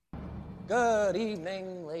Good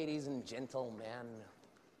evening, ladies and gentlemen.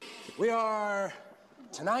 We are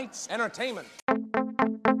tonight's entertainment.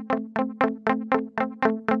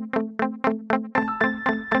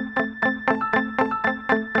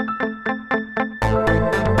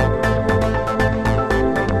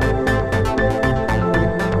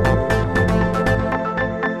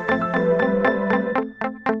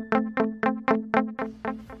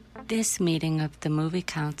 This meeting of the Movie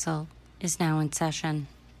Council is now in session.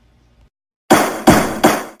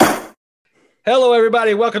 Hello,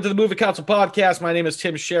 everybody. Welcome to the Movie Council podcast. My name is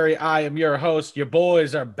Tim Sherry. I am your host. Your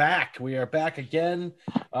boys are back. We are back again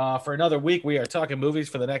for another week. We are talking movies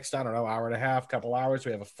for the next, hour and a half, couple hours.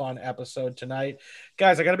 We have a fun episode tonight.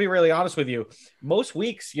 Guys, I got to be really honest with you. Most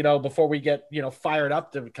weeks, before we get, fired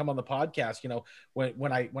up to come on the podcast,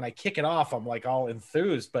 when I kick it off, I'm like all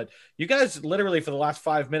enthused. But you guys literally for the last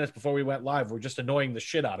 5 minutes before we went live were just annoying the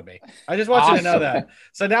shit out of me. I just want you to know that.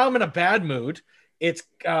 So now I'm in a bad mood. It's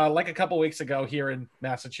like a couple weeks ago here in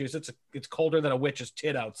Massachusetts. It's colder than a witch's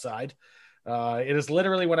tit outside. It is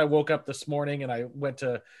literally when I woke up this morning and I went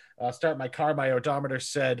to start my car, my odometer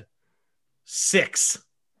said 6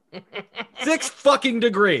 fucking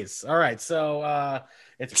degrees. All right. So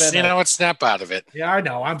it's been, snap out of it. Yeah, I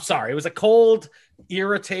know. I'm sorry. It was a cold,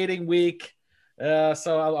 irritating week.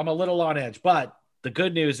 So I'm a little on edge, but the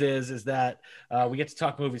good news is that we get to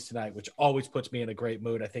talk movies tonight, which always puts me in a great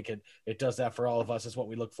mood. I think it does that for all of us. Is what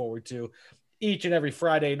we look forward to each and every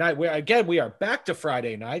Friday night. We are back to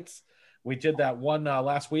Friday nights. We did that one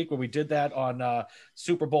last week where we did that on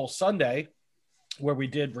Super Bowl Sunday, where we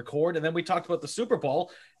did record, and then we talked about the Super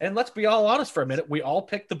Bowl. And let's be all honest for a minute, we all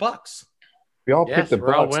picked the Bucks. We all picked the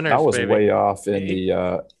Bucks. Winners, that was baby. Way off in the.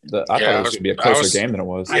 I thought it was going to be a closer game than it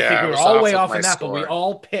was. I think we were all way off in that, but we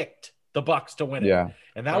all picked the Bucks to win it. Yeah.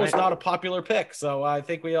 And that was not a popular pick. So I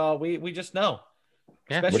think we just know.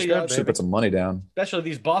 Yeah, especially should put some money down. Especially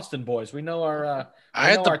these Boston boys. We know our I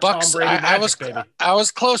had the Bucks. I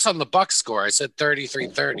was close on the Bucks score. I said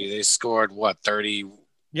 33-30. They scored what, 30?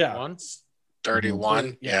 Yeah.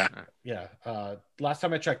 31. Yeah. Last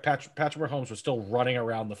time I checked, Patrick Mahomes was still running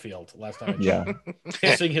around the field. Last time I checked,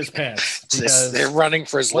 pissing his pants. They're running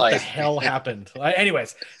for his life. What the hell happened?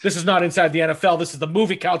 Anyways, this is not Inside the NFL. This is the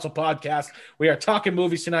Movie Council podcast. We are talking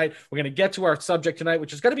movies tonight. We're going to get to our subject tonight,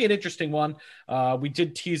 which is going to be an interesting one. We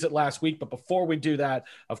did tease it last week, but before we do that,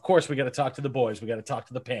 of course, we got to talk to the boys. We got to talk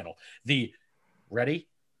to the panel. Ready?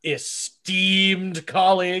 Esteemed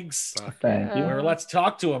colleagues. Thank you. Let's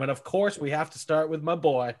talk to him. And of course, we have to start with my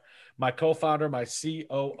boy, my co-founder, my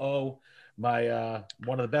COO, my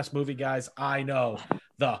one of the best movie guys I know,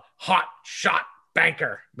 the hot shot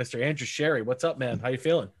banker, Mr. Andrew Sherry. What's up, man? How you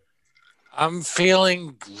feeling? I'm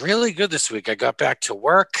feeling really good this week. I got back to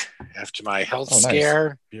work after my health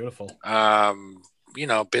scare. Beautiful.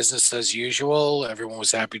 Business as usual. Everyone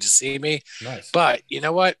was happy to see me. Nice. But you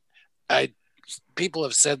know what? People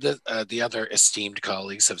have said that, the other esteemed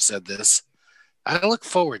colleagues have said this. I look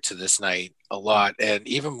forward to this night a lot, and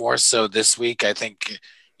even more so this week. I think,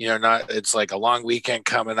 it's like a long weekend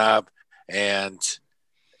coming up, and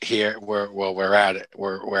here we're at it.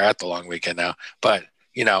 We're at the long weekend now, but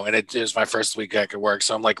and it is my first week I could work,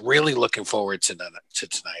 so I'm like really looking forward to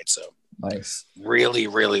tonight. So nice. Really,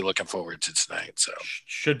 really looking forward to tonight. So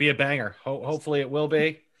should be a banger. Hopefully it will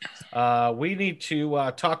be. We need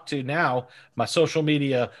to talk to now my social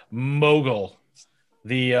media mogul,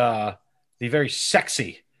 the very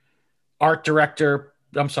sexy art director.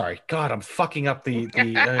 I'm sorry, God, I'm fucking up the.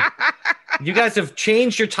 You guys have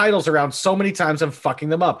changed your titles around so many times. I'm fucking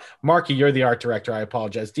them up. Marky, you're the art director. I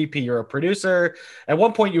apologize. DP, you're a producer. At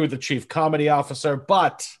one point, you were the chief comedy officer,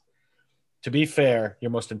 but to be fair, your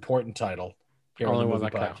most important title here on the Movie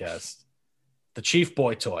Podcast, the chief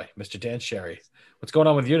boy toy, Mr. Dan Sherry. What's going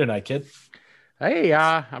on with you tonight, kid? Hey,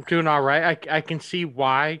 I'm doing all right. I can see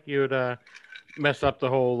why you'd mess up the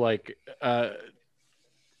whole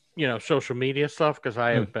social media stuff, because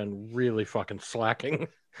I have been really fucking slacking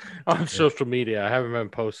on social media. I haven't been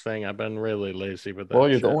posting. I've been really lazy with that. Well,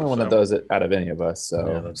 you're the only one that does it out of any of us,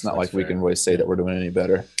 so it's not like we can really say that we're doing any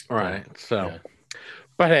better. Right. So,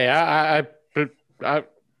 but hey, I'm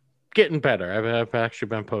getting better. I've actually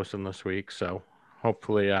been posting this week, so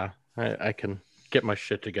hopefully I can get my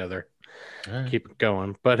shit together, keep it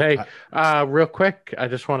going. But hey, real quick, I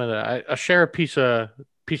just wanted to share a piece of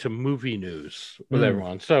movie news with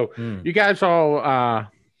everyone. So you guys all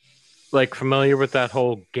familiar with that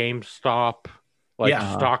whole GameStop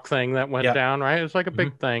stock thing that went down, right? It was like a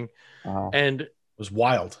big thing, and it was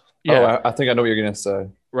wild. Yeah, I think I know what you're gonna say.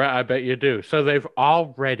 Right, I bet you do. So they've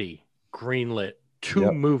already greenlit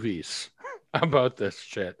 2 movies about this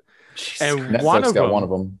shit. And Netflix got one of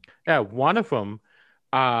them. Yeah, one of them,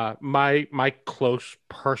 my close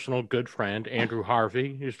personal good friend Andrew Harvey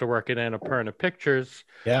used to work at Annapurna Pictures.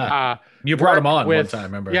 Yeah, you brought him on one time,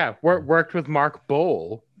 remember? Yeah, worked with Mark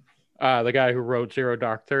Bowl, the guy who wrote Zero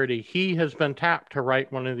Dark 30. He has been tapped to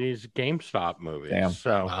write one of these GameStop movies. Damn.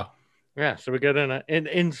 So Wow. yeah, so we get an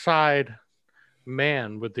inside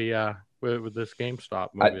man with the with this GameStop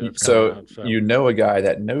movie. You know a guy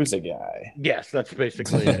that knows a guy. Yes, that's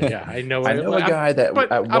basically it. Yeah, I know. I know a guy that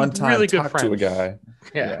at one time really talked to a guy.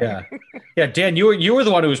 Yeah. Dan, you were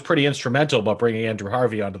the one who was pretty instrumental about bringing Andrew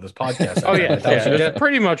Harvey onto this podcast. Oh yeah, it's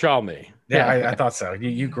pretty much all me. Yeah, I thought so.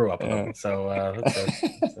 You grew up with him, so.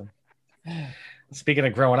 Speaking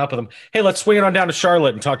of growing up with him, hey, let's swing it on down to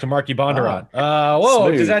Charlotte and talk to Marky Bondurant.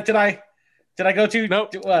 Whoa, did I go too?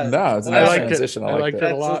 Nope. No, it's a nice transition. I liked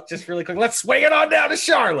it a lot. Just really quick. Let's swing it on down to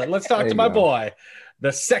Charlotte. Let's talk to my boy,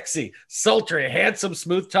 the sexy, sultry, handsome,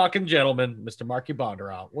 smooth-talking gentleman, Mr. Marky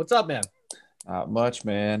Bondurant. What's up, man? Not much,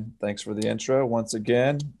 man. Thanks for the intro once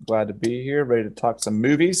again. Glad to be here, ready to talk some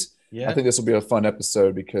movies. Yeah. I think this will be a fun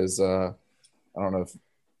episode because I don't know if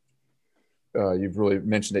you've really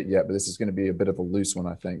mentioned it yet, but this is going to be a bit of a loose one.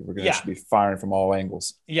 I think we're going to be firing from all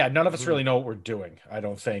angles. Yeah, none of us really know what we're doing, I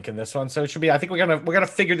don't think, in this one. So it should be. I think we're gonna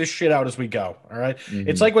figure this shit out as we go. All right. Mm-hmm.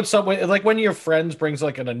 It's like when your friends brings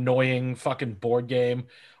like an annoying fucking board game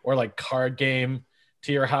or like card game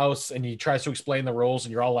to your house and he tries to explain the rules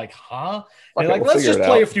and you're all like, huh? And like, let's just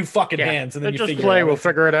play a few fucking hands and then you just figure play. it out. We'll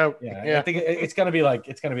figure it out. Yeah. I think it's gonna be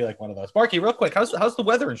like one of those. Marky, real quick, how's the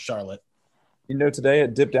weather in Charlotte? You know, today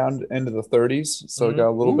it dipped down into the 30s, so it got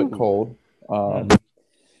a little bit cold.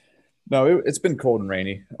 No, it's been cold and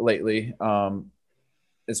rainy lately.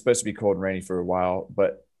 It's supposed to be cold and rainy for a while,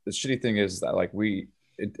 but the shitty thing is that like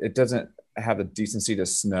it doesn't have the decency to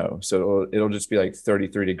snow, so it'll just be like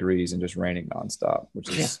 33 degrees and just raining nonstop, which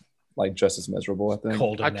is like just as miserable. I think.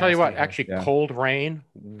 Cold. I tell you what, actually, cold rain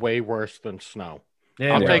way worse than snow.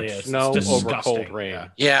 Yeah, I'll really take snow over cold rain.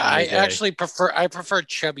 Yeah, I prefer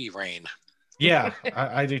chubby rain. Yeah,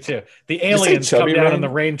 I do too. The aliens come down in the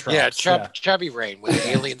raindrops. Yeah, chubby rain when the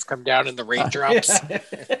aliens come down in the raindrops.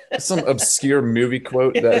 Some obscure movie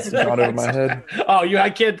quote that's gone over my head. Oh,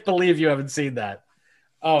 I can't believe you haven't seen that.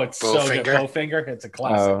 Oh, it's so good. Bowfinger. It's a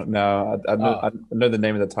classic. Oh no, I know the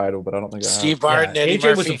name of the title, but I don't think Steve Martin. Eddie AJ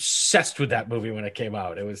Murphy was obsessed with that movie when it came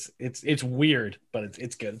out. It's weird, but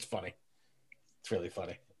it's good. It's funny. It's really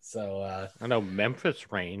funny. So I know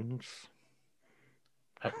Memphis rains.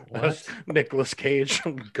 What? Nicolas Cage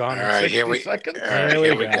gone in 60 seconds.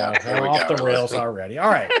 Here we go. We're off the rails already.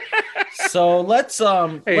 All right. So let's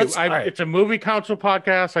it's a movie council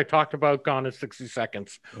podcast. I talked about Gone in 60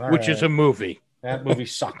 Seconds, which is a movie. That movie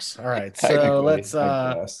sucks. All right. So let's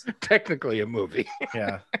technically a movie.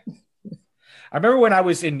 Yeah. I remember when I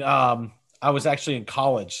was actually in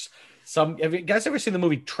college. Have you guys ever seen the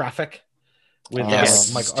movie Traffic? With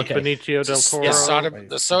Benicio del Toro. Yes,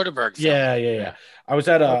 the Soderbergh film. Yeah. I was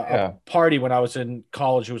at a party when I was in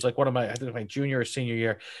college. It was like I think my junior or senior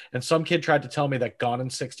year. And some kid tried to tell me that Gone in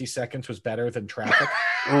 60 Seconds was better than Traffic.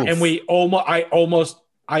 And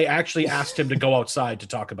I actually asked him to go outside to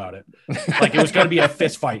talk about it. Like it was going to be a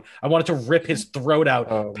fist fight. I wanted to rip his throat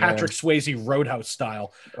out, Patrick Swayze Roadhouse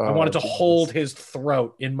style. I wanted to hold his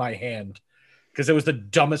throat in my hand. Because it was the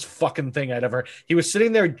dumbest fucking thing I'd ever. He was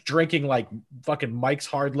sitting there drinking like fucking Mike's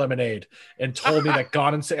Hard Lemonade and told me that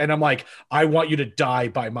and I'm like, I want you to die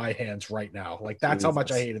by my hands right now. Like that's how much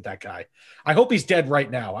I hated that guy. I hope he's dead right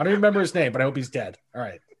now. I don't remember his name, but I hope he's dead. All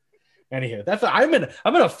right. Anywho,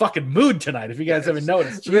 I'm in a fucking mood tonight. If you guys haven't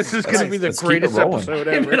noticed, this is going to be the greatest episode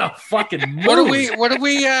ever. I'm in a fucking mood. What are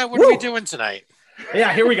we doing tonight?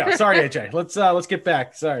 Yeah, here we go. Sorry, AJ. Let's get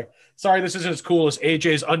back. Sorry, this isn't as cool as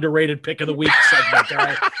AJ's underrated pick of the week segment. All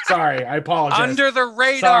right? Sorry, I apologize. Under the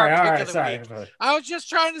radar pick of the week. Sorry. I was just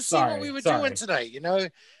trying to see what we were doing tonight. You know,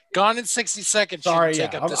 Gone in 60 Seconds. Sorry,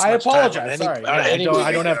 I apologize. Sorry, I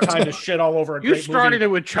don't have time to shit all over a great movie. You started it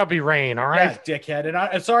with Chubby Rain, all right? Yeah, dickhead. And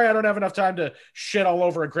I'm sorry, I don't have enough time to shit all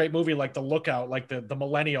over a great movie like The Lookout, like the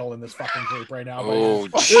millennial in this fucking group right now. Oh,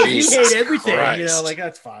 Jesus, you hate everything. Christ. You know, like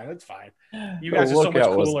that's fine. You guys are so much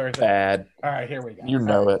cooler. Bad. All right, here we go. You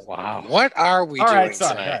know it. Wow. What are we doing tonight?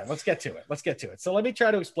 All right, let's get to it. So let me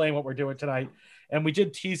try to explain what we're doing tonight. And we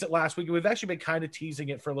did tease it last week. We've actually been kind of teasing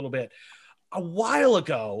it for a little bit. A while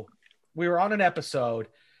ago, we were on an episode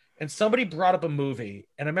and somebody brought up a movie.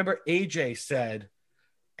 And I remember AJ said,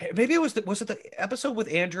 maybe it was it the episode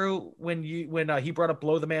with Andrew when he brought up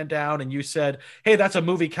Blow the Man Down and you said, hey, that's a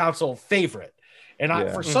movie council favorite.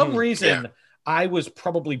 And for some reason, I was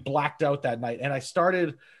probably blacked out that night. And I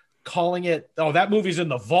started calling it, that movie's in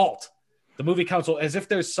the vault. the movie council as if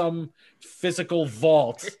there's some physical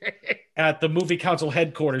vault at the movie council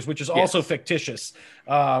headquarters, which is also fictitious.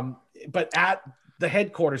 But at the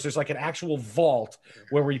headquarters, there's like an actual vault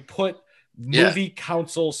where we put movie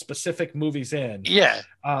council specific movies in.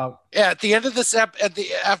 At the end of this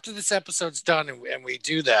after this episode's done and we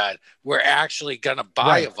do that, we're actually gonna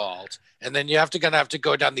buy a vault, and then you're gonna have to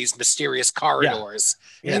go down these mysterious corridors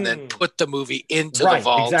and then put the movie into the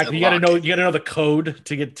vault. Exactly. You gotta know the code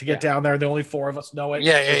to get down there. The only 4 of us know it.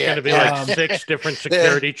 It's gonna be like 6 different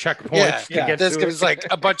security checkpoints to get There's to gonna be like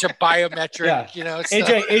a bunch of biometric,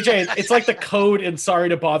 AJ, it's like the code in Sorry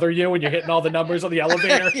to Bother You when you're hitting all the numbers on the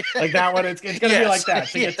elevator. Like that one. It's gonna be like that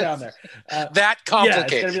to get down there. That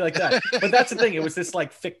complicated. It's gonna be like that. But that's the thing. It was this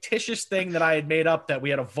like fictitious thing that I had made up, that we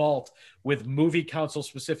had a vault with movie council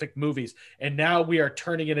specific movies, and now we are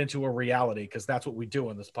turning it into a reality, because that's what we do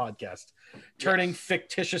on this podcast, turning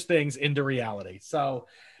fictitious things into reality. So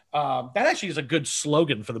that actually is a good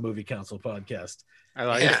slogan for the movie council podcast. I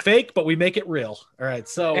like it's it. fake, but we make it real. All right.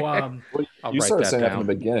 So you started saying that from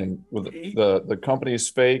the beginning with the company is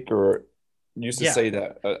fake, or you used to say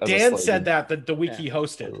that. Dan said that the week he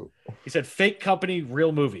hosted. He said fake company,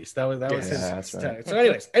 real movies. That was his. That's right. So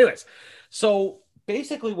anyways, so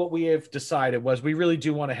basically what we have decided was we really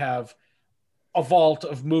do want to have a vault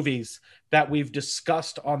of movies that we've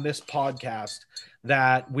discussed on this podcast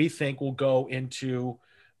that we think will go into,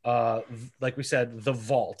 like we said, the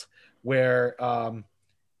vault, where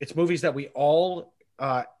it's movies that we all,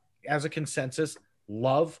 as a consensus,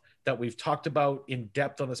 love, that we've talked about in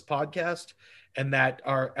depth on this podcast, and that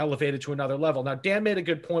are elevated to another level. Now, Dan made a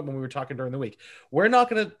good point when we were talking during the week. We're not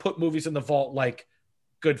going to put movies in the vault like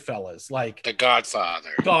Goodfellas, like The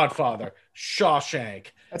Godfather, Shawshank.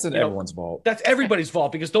 That's in everyone's vault. That's everybody's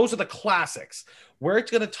vault, because those are the classics. We're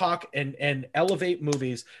going to talk and elevate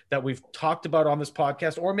movies that we've talked about on this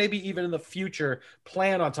podcast, or maybe even in the future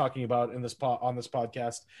plan on talking about on this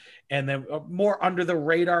podcast, and then more under the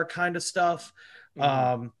radar kind of stuff.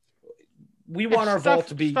 We want our vault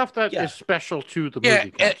to be stuff that is special to the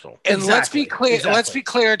movie council. And let's be clear. Let's be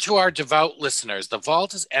clear to our devout listeners. The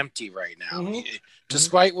vault is empty right now.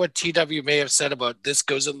 Despite what TW may have said about this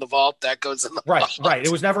goes in the vault, that goes in the vault. Right.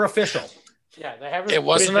 It was never official. Yeah, they haven't. It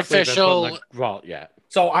wasn't official been put in the vault yet.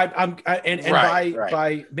 So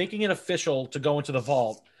by making it official to go into the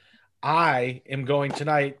vault, I am going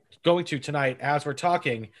to tonight as we're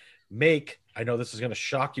talking, I know this is going to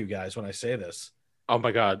shock you guys when I say this. Oh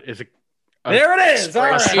my God. Is it? There it is. All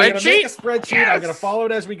right. I'm going to make a spreadsheet. Yes. I'm going to follow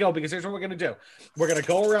it as we go, because here's what we're going to do. We're going to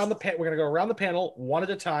go around the panel one at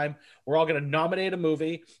a time. We're all going to nominate a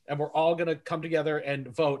movie, and we're all going to come together and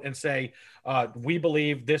vote and say, we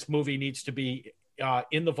believe this movie needs to be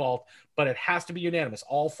in the vault, but it has to be unanimous.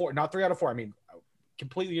 All 4, not 3 out of 4. I mean,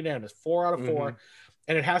 completely unanimous. 4 out of 4.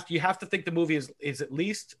 And you have to think the movie is at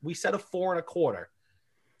least, we said a 4.25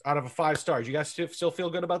 out of a 5 stars. You guys still feel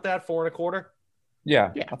good about that? 4.25?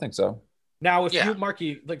 Yeah, I think so. Now, if you,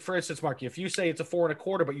 Marky, like for instance, Marky, if you say it's a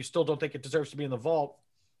 4.25, but you still don't think it deserves to be in the vault,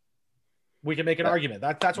 we can make an argument.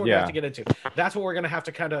 That's what we're going to have to get into. That's what we're going to have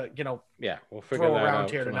to kind of, we'll figure throw that around out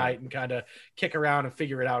here tonight and kind of kick around and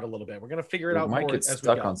figure it out a little bit. We're going to figure it out We might more get as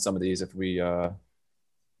stuck we go. on some of these if we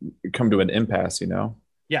come to an impasse,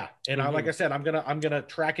 Yeah, and like I said, I'm gonna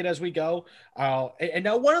track it as we go. And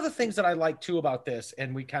now one of the things that I like too about this,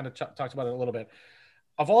 and we kind of talked about it a little bit,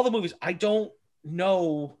 of all the movies, I don't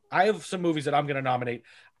know. I have some movies that I'm going to nominate.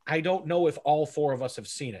 I don't know if all 4 of us have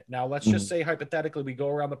seen it. Now, let's just say hypothetically we go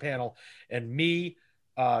around the panel, and me,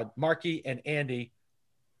 Marky, and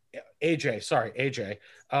AJ,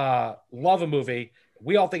 love a movie.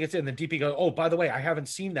 We all think it's in. Then DP goes, oh, by the way, I haven't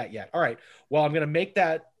seen that yet. All right. Well, I'm going to make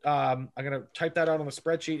that. I'm going to type that out on the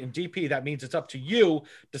spreadsheet. And DP, that means it's up to you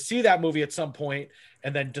to see that movie at some point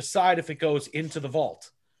and then decide if it goes into the vault.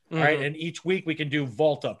 All right. And each week we can do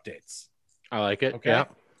vault updates. I like it. Okay. Yeah.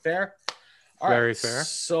 Fair. Very fair.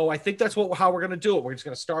 So I think that's how we're going to do it. We're just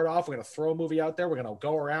going to start off. We're going to throw a movie out there. We're going to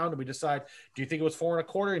go around and we decide, do you think it was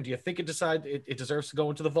 4.25? And do you think it deserves to go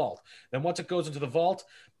into the vault? Then once it goes into the vault,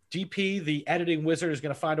 DP, the editing wizard, is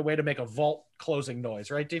going to find a way to make a vault closing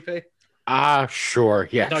noise. Right, DP? Sure.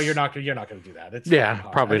 Yes. No, you're not going to do that. It's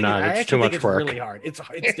probably not. It's too much work. It's really hard. It's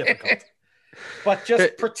difficult. But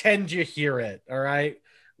just pretend you hear it. All right.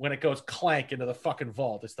 When it goes clank into the fucking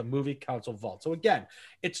vault, it's the movie council vault. So again,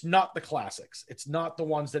 it's not the classics. It's not the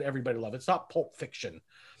ones that everybody loves. It's not Pulp Fiction.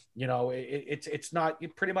 It's not,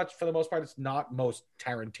 pretty much for the most part, it's not most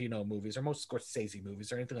Tarantino movies or most Scorsese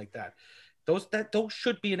movies or anything like that. Those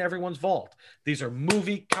should be in everyone's vault. These are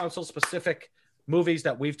movie council specific movies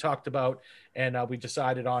that we've talked about and we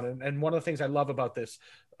decided on. And one of the things I love about this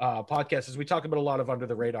podcast is we talk about a lot of under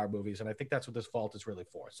the radar movies, and I think that's what this vault is really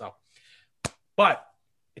for. So, but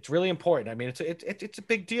it's really important. I mean, it's a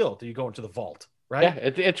big deal that you go into the vault, right? Yeah,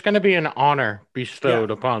 it's going to be an honor bestowed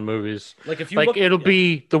upon movies. Like if you look, it'll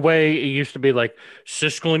be the way it used to be. Like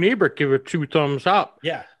Siskel and Ebert give it 2 thumbs up.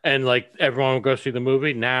 Yeah, and like everyone will go see the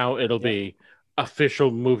movie. Now it'll be official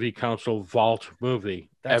movie council vault movie.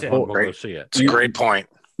 That's Everyone will Great. go see it. It's a great point.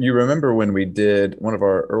 You remember when we did one of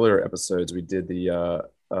our earlier episodes, we did the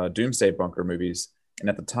Doomsday Bunker movies. And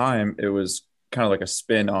at the time, it was kind of like a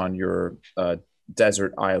spin on your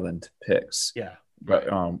desert island picks. Yeah. But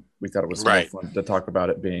we thought it was more fun to talk about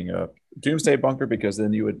it being a Doomsday Bunker, because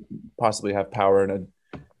then you would possibly have power and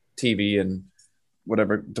a TV and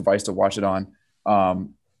whatever device to watch it on.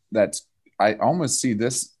 I almost see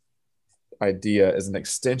this idea as an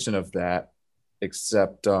extension of that,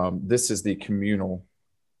 except this is the communal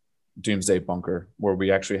Doomsday Bunker, where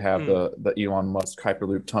we actually have the Elon Musk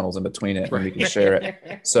Hyperloop tunnels in between it, and we can share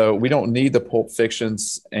it. So we don't need the Pulp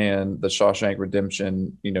Fictions and the Shawshank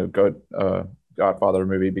Redemption, Godfather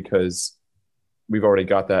movie, because we've already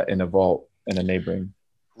got that in a vault in a neighboring.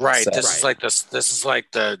 Right. set. This is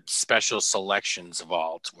like the special selections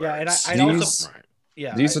vault. Yeah, and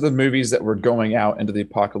These are the movies that we're going out into the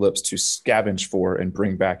apocalypse to scavenge for and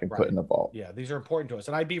bring back and put in the vault. Yeah, these are important to us,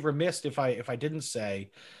 and I'd be remiss if I didn't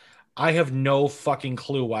say I have no fucking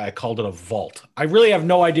clue why I called it a vault. I really have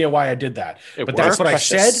no idea why I did that. But that's what I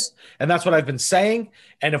said, and that's what I've been saying.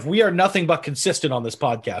 And if we are nothing but consistent on this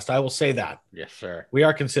podcast, I will say that. Yes, sir. We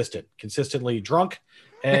are consistently drunk,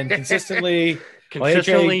 and consistently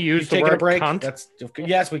use the word cunt.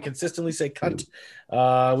 Yes, we consistently say cunt.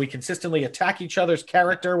 We consistently attack each other's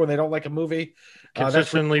character when they don't like a movie.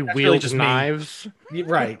 Consistently that's wield really knives.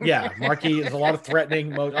 Right. Yeah. Marky is a lot of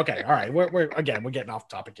threatening mode. Okay. All right. We're getting off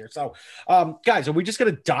topic here. So, guys, are we just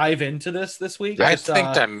going to dive into this week? I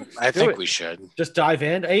think we should just dive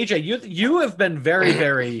in. AJ, you have been very,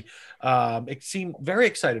 very, it seemed very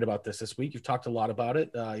excited about this week. You've talked a lot about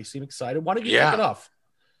it. You seem excited. Why don't you kick it off?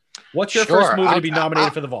 What's your first movie to be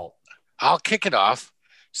nominated for the vault? I'll kick it off.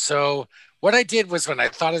 So what I did was, when I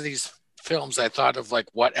thought of these films, I thought of like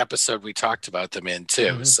what episode we talked about them in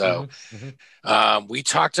too. We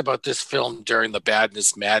talked about this film during the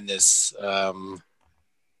Badness Madness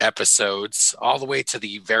episodes, all the way to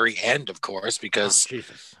the very end, of course, because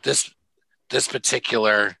this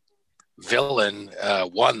particular villain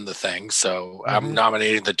won the thing. So I'm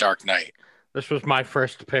nominating The Dark Knight. This was my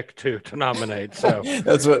first pick too to nominate. So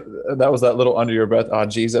that was that little under your breath, oh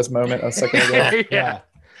Jesus moment a second ago.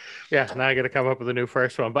 Yeah, now I got to come up with a new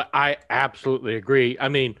first one. But I absolutely agree. I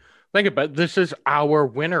mean, think about it. This is our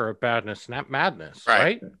winner of Badness Madness,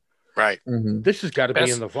 right? Right. Mm-hmm. This has got to be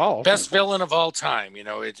in the vault. Best villain of all time.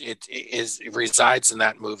 It resides in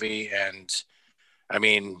that movie, and I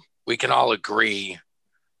mean, we can all agree.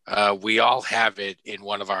 We all have it in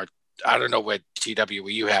one of our. I don't know what TW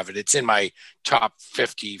you have it. It's in my top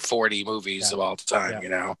 50, 40 movies of all time.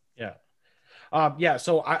 Yeah.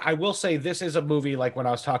 So I will say this is a movie, like when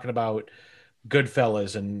I was talking about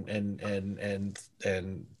Goodfellas and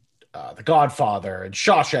The Godfather and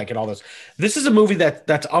Shawshank and all this. This is a movie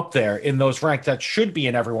that's up there in those ranks that should be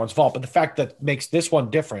in everyone's vault. But the fact that makes this one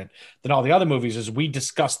different than all the other movies is we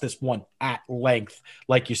discussed this one at length,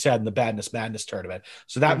 like you said, in the Badness Madness tournament.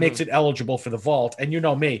 So that makes it eligible for the vault. And you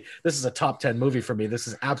know me, this is a top 10 movie for me. This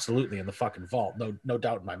is absolutely in the fucking vault. No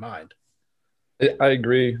doubt in my mind. I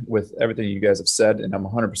agree with everything you guys have said, and I'm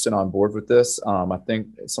 100% on board with this. I think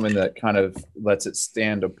something that kind of lets it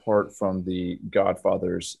stand apart from the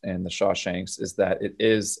Godfathers and the Shawshanks is that it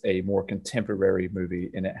is a more contemporary movie,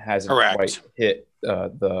 and it hasn't quite hit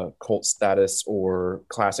the cult status or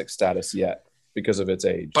classic status yet because of its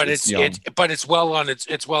age. But it's well on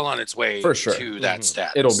its way for sure to that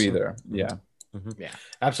status. It'll be there. Yeah. Mm-hmm. Yeah.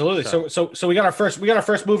 Absolutely. So we got our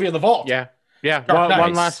first movie in the vault. Yeah. Yeah.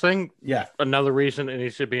 One last thing. Yeah. Another reason it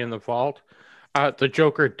needs to be in the vault. The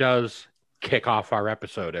Joker does kick off our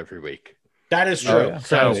episode every week. That is true. Oh, yeah.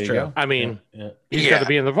 So that is true. I mean, he's got to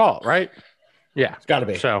be in the vault, right? Yeah. It's got to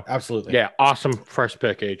be. So absolutely. Yeah. Awesome first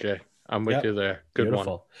pick, AJ. I'm with you there. Good one.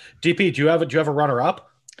 DP, do you have a runner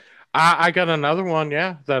up? I got another one.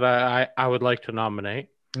 Yeah. That I would like to nominate.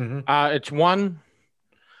 Mm-hmm. It's one.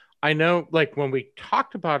 I know, like, when we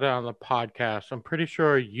talked about it on the podcast, I'm pretty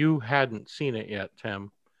sure you hadn't seen it yet,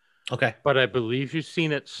 Tim. Okay. But I believe you've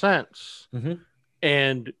seen it since. Mm-hmm.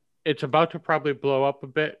 And it's about to probably blow up a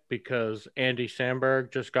bit because Andy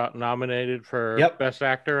Samberg just got nominated for Best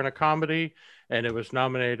Actor in a Comedy, and it was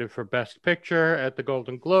nominated for Best Picture at the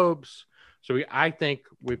Golden Globes. So I think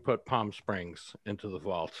we put Palm Springs into the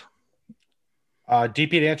vault. DP,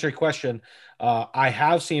 to answer your question, I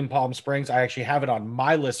have seen Palm Springs. I actually have it on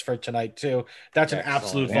my list for tonight too. That's an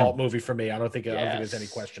absolute Damn. vault movie for me. I don't think there's any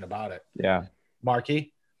question about it. Yeah.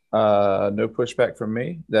 Marky? No pushback from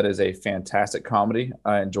me. That is a fantastic comedy.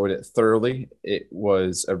 I enjoyed it thoroughly. It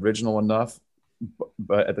was original enough,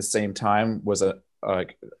 but at the same time was a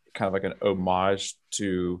kind of like an homage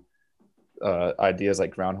to ideas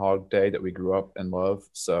like Groundhog Day that we grew up and love.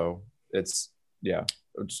 So it's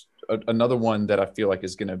another one that I feel like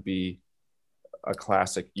is going to be a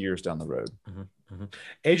classic years down the road.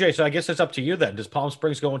 AJ, so I guess it's up to you then. Does Palm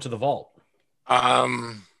Springs go into the vault?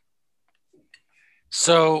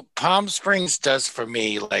 So Palm Springs does for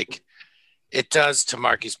me, like it does, to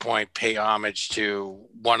Marky's point, pay homage to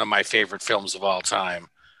one of my favorite films of all time,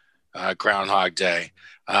 Groundhog Day.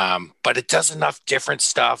 But it does enough different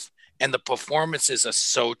stuff, and the performances are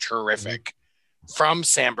so terrific. From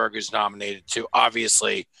Sandberg, who's nominated, to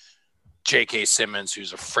obviously J.K. Simmons,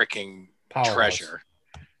 who's a freaking treasure,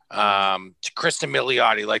 to Kristen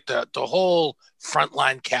Milioti, like the whole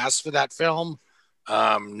frontline cast for that film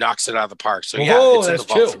knocks it out of the park. So it's in the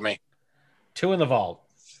vault for me. 2 in the vault.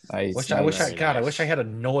 Nice. I wish I had a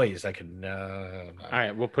noise I could. All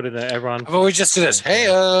right, we'll put it in everyone. Well, we just do this.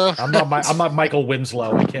 Hey, I'm not Michael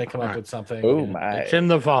Winslow. I can't come up with something. Oh my! It's in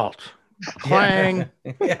the vault. Clang.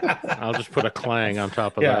 Yeah. I'll just put a clang on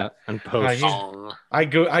top of that and post. I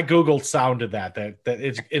googled sounded that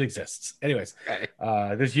it exists. Anyways,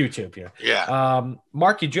 there's YouTube here. Yeah.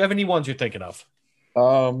 Marky, do you have any ones you're thinking of?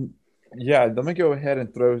 Yeah, let me go ahead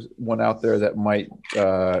and throw one out there that might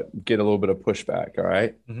get a little bit of pushback. All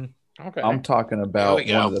right. Okay. I'm talking about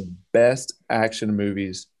one of the best action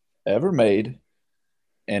movies ever made,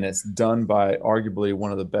 and it's done by arguably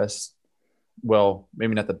one of the best. Well,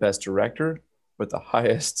 maybe not the best director, but the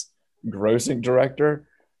highest grossing director.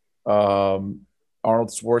 Arnold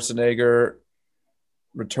Schwarzenegger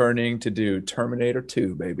returning to do Terminator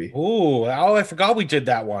 2, baby. Oh, I forgot we did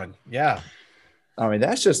that one. Yeah. I mean,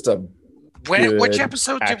 that's just a which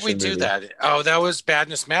episode did we do that? Oh, that was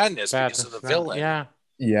Badness Madness because of the villain.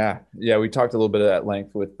 Yeah. We talked a little bit at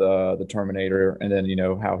length with the Terminator, and then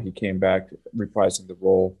how he came back reprising the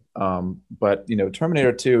role. But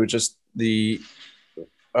Terminator 2, just the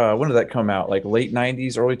when did that come out? Like late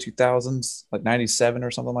 90s, early 2000s, like 97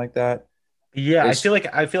 or something like that. Yeah, I feel like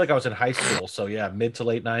I was in high school, so yeah, mid to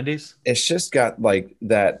late 90s. It's just got like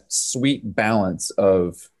that sweet balance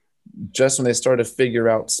of just when they started to figure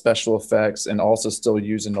out special effects and also still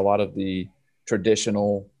using a lot of the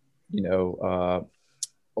traditional,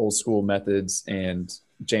 old school methods, and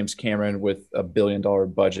James Cameron with $1 billion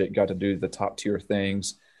budget got to do the top tier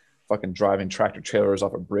things, fucking driving tractor trailers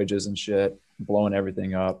off of bridges and shit, blowing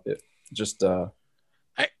everything up. It just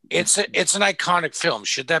it's an iconic film.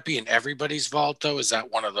 Should that be in everybody's vault though? Is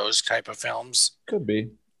that one of those type of films? Could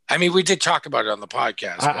be. I mean, we did talk about it on the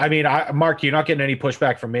podcast. Mark, you're not getting any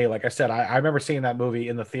pushback from me. Like I said, I remember seeing that movie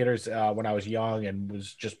in the theaters when I was young and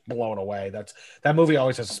was just blown away. That movie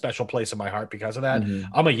always has a special place in my heart because of that.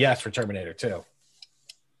 I'm a yes for Terminator 2.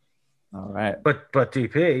 All right. But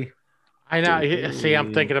DP. I know. See,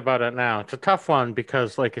 I'm thinking about it now. It's a tough one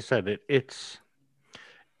because, like I said, it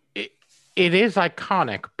is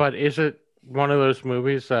iconic, but is it one of those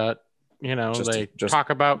movies that they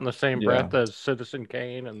talk about in the same breath as Citizen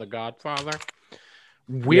Kane and The Godfather?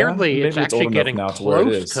 Weirdly, it's actually getting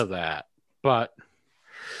close to that. But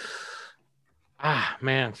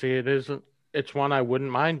man, see, it's one I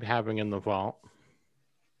wouldn't mind having in the vault,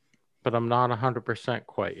 but I'm not 100%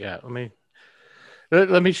 quite yet.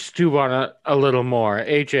 Let me stew on it a little more.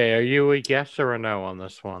 AJ, are you a yes or a no on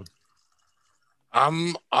this one?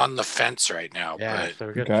 I'm on the fence right now. Yeah, but... so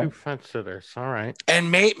we got 2 fence sitters. All right.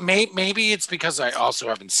 And maybe it's because I also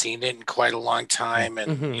haven't seen it in quite a long time,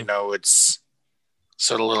 and it's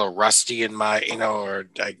sort of a little rusty in my, I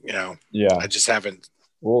just haven't.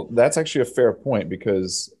 Well, that's actually a fair point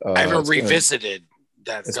because I haven't revisited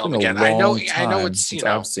that film again. I know it's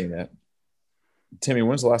I've seen it. Timmy,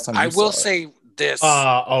 when's the last time? I will say this.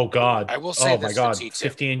 Oh God. I will say. Oh my God.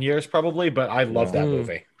 15 years probably, but I love that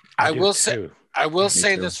movie. I will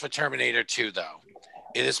say this for Terminator 2, though.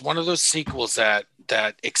 It is one of those sequels that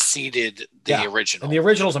exceeded the original. And the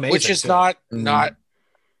original's amazing. Which is not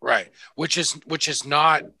right. Which is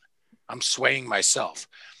not, I'm swaying myself,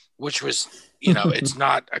 which was, it's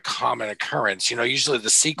not a common occurrence. Usually the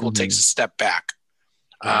sequel takes a step back.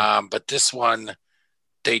 But this one,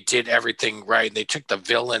 they did everything right. They took the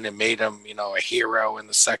villain and made him, a hero in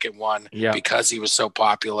the second one because he was so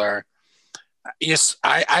popular. Yes,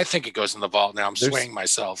 I think it goes in the vault now. I'm swaying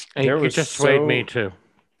myself. You just swayed me too.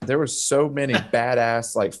 there were so many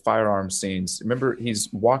badass like firearm scenes. Remember, he's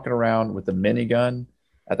walking around with the minigun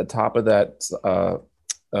at the top of that.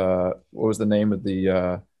 What was the name of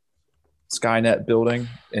the Skynet building?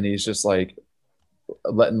 And he's just like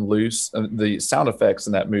letting loose. The sound effects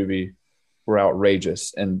in that movie were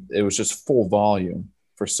outrageous, and it was just full volume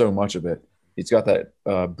for so much of it. He's got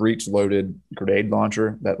that breech-loaded grenade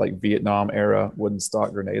launcher, that like Vietnam era wooden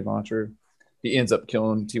stock grenade launcher. He ends up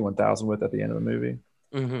killing T-1000 with at the end of the movie.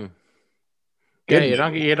 Mm-hmm. Yeah,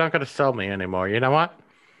 you're not going to sell me anymore. You know what?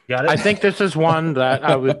 Got it. I think this is one that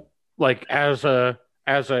I would like as a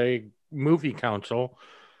movie council.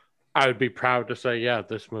 I would be proud to say, yeah,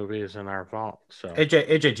 this movie is in our vault. So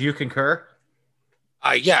AJ, do you concur?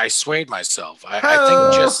 Yeah, I swayed myself. I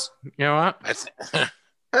think just you know what?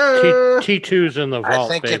 T2's in the I vault,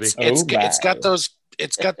 think baby.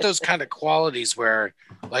 it's got those kind of qualities where,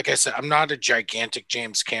 like I said, I'm not a gigantic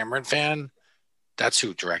James Cameron fan. That's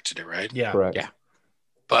who directed it, right? Yeah, correct. Yeah.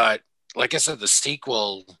 But like I said, the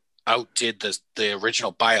sequel outdid the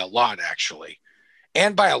original by a lot, actually,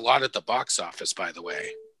 and by a lot at the box office, by the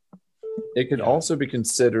way. It can also be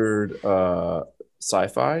considered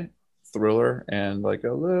sci-fi, thriller, and like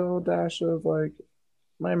a little dash of like,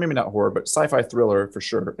 maybe not horror, but sci-fi thriller for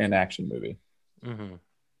sure, and action movie. Mm-hmm.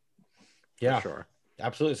 Yeah, For sure.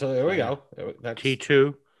 absolutely. So there we go.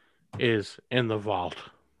 T2 is in the vault.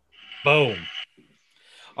 Boom.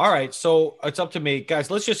 All right, so it's up to me. Guys,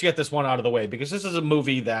 let's just get this one out of the way because this is a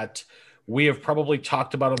movie that we have probably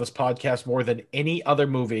talked about on this podcast more than any other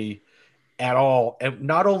movie at all. And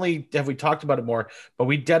not only have we talked about it more, but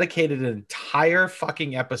we dedicated an entire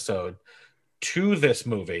fucking episode to this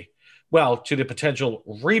movie. Well, to the potential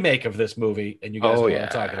remake of this movie, and you guys know what I'm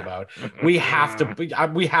talking about. We have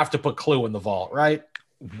to put Clue in the vault, right?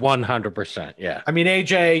 100%, yeah. I mean,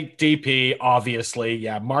 AJ, DP, obviously,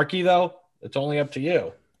 yeah. Marky, though, it's only up to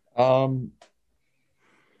you. You're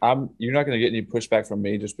not going to get any pushback from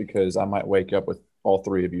me just because I might wake up with all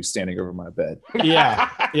three of you standing over my bed.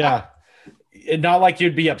 Yeah. Not like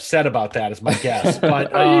you'd be upset about that, is my guess.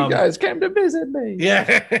 But you guys came to visit me.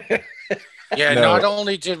 Yeah. Yeah, No. not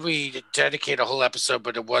only did we dedicate a whole episode,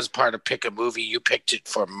 but it was part of Pick a Movie. You picked it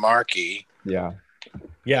for Marky. Yeah.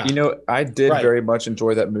 Yeah. You know, I did Right. very much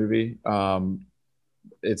enjoy that movie.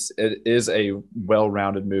 It is a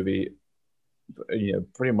well-rounded movie. You know,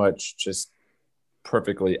 pretty much just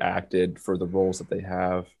perfectly acted for the roles that they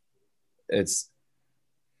have.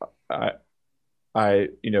 I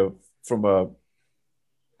from a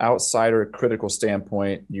outsider critical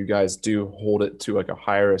standpoint, you guys do hold it to like a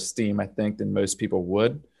higher esteem, I think, than most people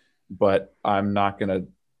would. But I'm not gonna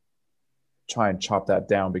try and chop that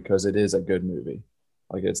down because it is a good movie.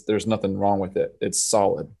 Like there's nothing wrong with it. It's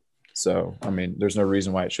solid. So I mean, there's no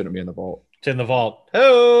reason why it shouldn't be in the vault. It's in the vault.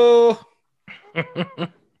 Oh.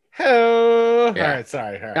 Oh. Yeah. All right,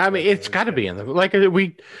 sorry. All right, I mean, it's got to be in the like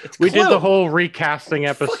we Clue. did the whole recasting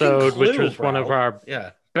episode, Fucking which Clue, was one of bro. our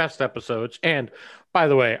Yeah. best episodes. And by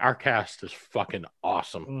the way, our cast is fucking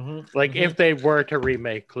awesome. Mm-hmm. Like if they were to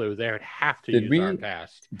remake Clue, they would have to Did use we- our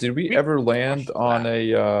cast. Did we ever land on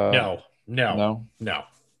a No.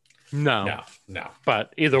 No?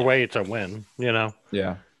 But either way, it's a win. You know,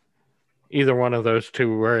 Yeah. either one of those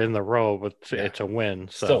two were in the role, but it's a win.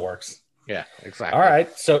 So Still works. yeah, exactly. All right.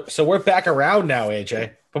 So we're back around now,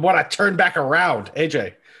 AJ. But what I turn back around,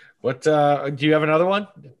 AJ. What do you have another one?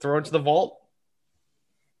 Throw into the vault?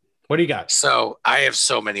 What do you got? So I have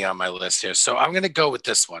so many on my list here. So I'm going to go with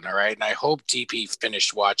this one. All right. And I hope DP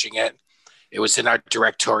finished watching it. It was in our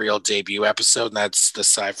directorial debut episode, and that's the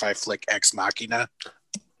sci-fi flick Ex Machina.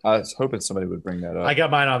 I was hoping somebody would bring that up. I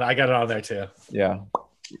got mine on. I got it on there too. Yeah.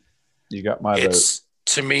 You got my vote.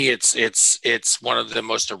 To me, it's one of the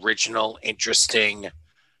most original, interesting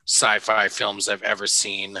sci-fi films I've ever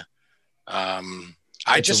seen. I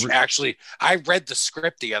read the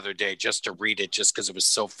script the other day just to read it, just because it was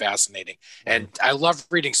so fascinating. And I love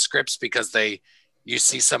reading scripts because you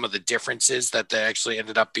see some of the differences that they actually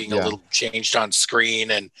ended up being a little changed on screen,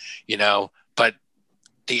 and but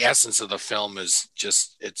the essence of the film is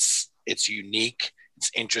just it's unique.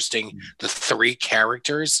 It's interesting. The three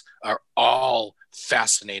characters are all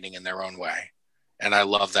fascinating in their own way. And I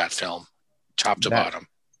love that film, top to bottom.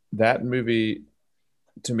 That movie,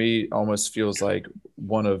 to me, almost feels like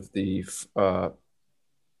one of the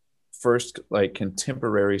first like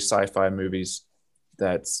contemporary sci-fi movies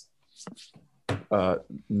that's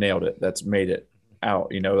nailed it, that's made it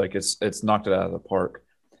out. Like it's knocked it out of the park.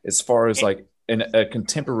 As far as like a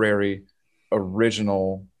contemporary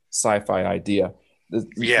original sci-fi idea.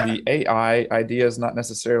 the AI idea is not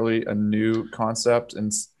necessarily a new concept in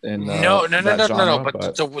no. genre,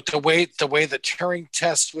 But the way the Turing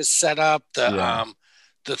test was set up, Yeah.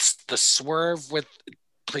 The swerve with.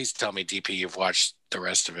 Please tell me, DP, you've watched the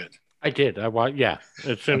rest of it. I did. Yeah.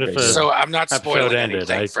 As soon as the So I'm not spoiling episode ended,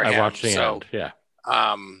 anything for him. I watched the end. Yeah.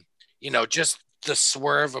 Just the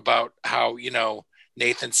swerve about how,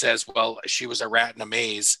 Nathan says, well, she was a rat in a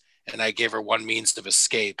maze and I gave her one means of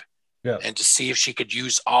escape. Yeah. And to see if she could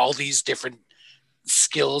use all these different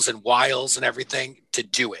skills and wiles and everything to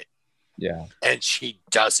do it. Yeah. And she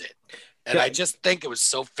does it. And I just think it was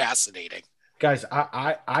so fascinating. Guys,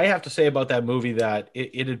 I have to say about that movie that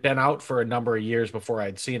it had been out for a number of years before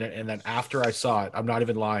I'd seen it. And then after I saw it, I'm not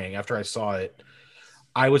even lying, after I saw it,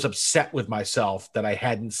 I was upset with myself that I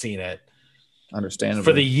hadn't seen it. Understandable.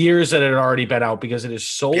 For the years that it had already been out, because it is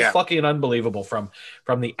so fucking unbelievable from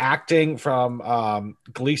the acting, from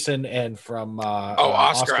Gleason, and from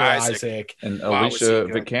Oscar Isaac. And Alicia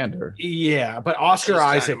Vikander. Yeah, but Oscar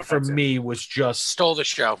Isaac for me was just stole the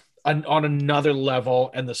show. On another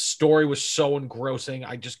level, and the story was so engrossing.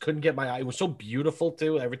 I just couldn't get my eye. It was so beautiful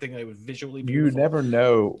too. Everything that was visually beautiful. You never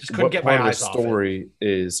know just couldn't get my eyes off it. The story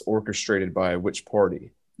is orchestrated by which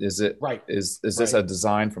party. Is it right? Is this a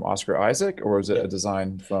design from Oscar Isaac, or is it a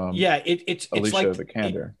design from it's Alicia like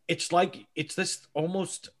Vikander? It's this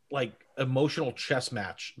almost like emotional chess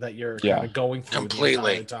match that you're kind of going through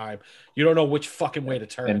completely the entire time. You don't know which fucking way to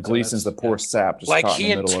turn. And Gleason's the poor sap, just like caught in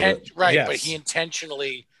the middle of it. Right, yes. But he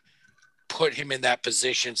intentionally put him in that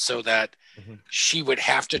position so that she would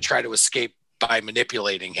have to try to escape by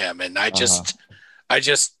manipulating him. And I just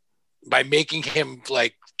by making him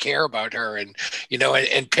like care about her and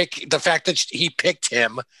and pick the fact that he picked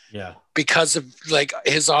him because of like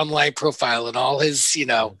his online profile and all his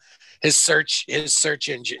his search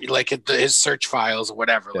engine, like his search files or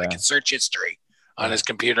whatever, like his search history on his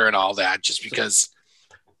computer and all that, just because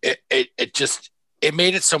it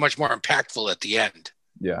made it so much more impactful at the end.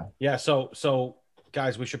 Yeah. So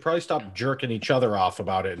guys, we should probably stop jerking each other off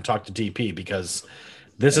about it and talk to DP, because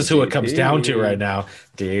this is who it comes down to right now.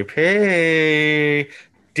 DP,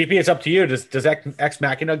 it's up to you. Does Ex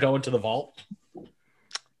Machina go into the vault?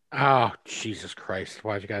 Oh, Jesus Christ.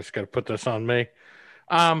 Why you guys got to put this on me?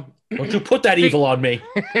 Don't you put that evil on me.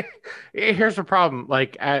 Here's the problem.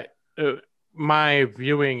 Like, my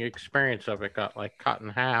viewing experience of it got like cut in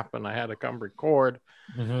half, and I had to come record.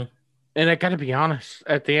 And I got to be honest,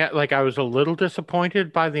 at the end, like I was a little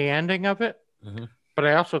disappointed by the ending of it, but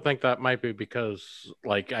I also think that might be because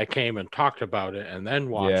like I came and talked about it and then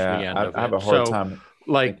watched the end of it. I have a hard time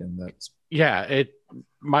thinking that's...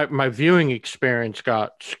 my viewing experience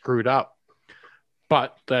got screwed up,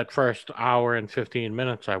 but that first hour and 15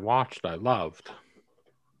 minutes I watched, I loved.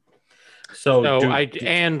 It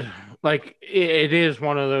is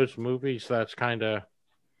one of those movies that's kind of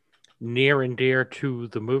near and dear to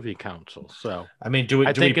the movie council. So I mean,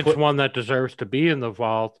 I think it's one that deserves to be in the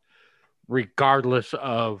vault, regardless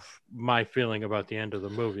of my feeling about the end of the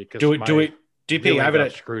movie. DP, I have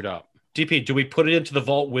it screwed up. DP, do we put it into the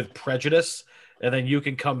vault with prejudice, and then you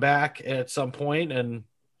can come back at some point? And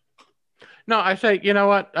no, I say, you know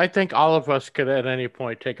what? I think all of us could at any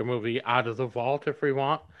point take a movie out of the vault if we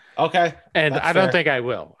want. Okay, and I don't think I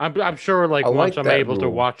will. I'm sure, like once I'm able to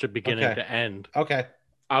watch it beginning to end. Okay.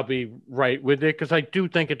 I'll be right with it, because I do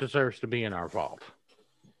think it deserves to be in our vault.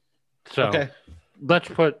 So let's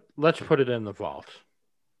put it in the vault.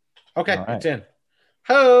 Okay, it's in.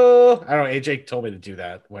 Oh, I don't know. AJ told me to do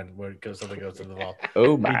that when something goes in the vault.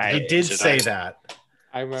 Oh my! He did say that.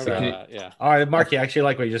 I remember that. Yeah. All right, Marky, I actually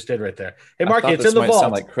like what you just did right there. Hey, Marky, it's in the vault.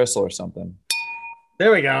 Sound like Crystal or something.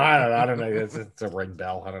 There we go. I don't know. It's a ring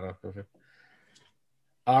bell. I don't know.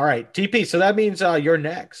 All right, TP. So that means you're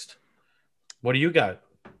next. What do you got?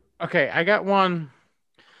 Okay, I got one.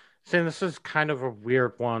 See, this is kind of a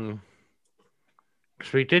weird one,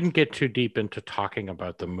 because we didn't get too deep into talking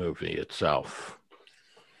about the movie itself.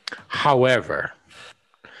 However,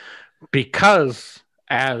 because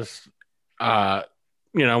as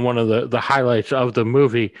one of the highlights of the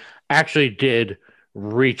movie actually did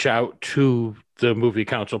reach out to the Movie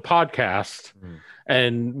Council podcast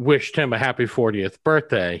and wished him a happy 40th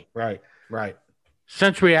birthday. Right.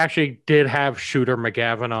 Since we actually did have Shooter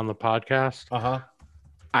McGavin on the podcast,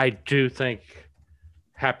 I do think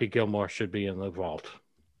Happy Gilmore should be in the vault.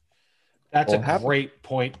 That's a great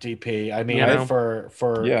point, DP. I mean, for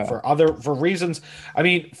reasons. I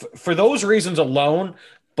mean, for those reasons alone,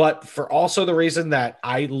 but for also the reason that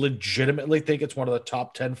I legitimately think it's one of the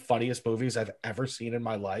top 10 funniest movies I've ever seen in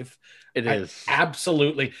my life. It is.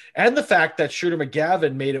 Absolutely. And the fact that Shooter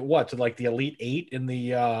McGavin made it to like the Elite Eight in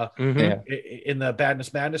the in the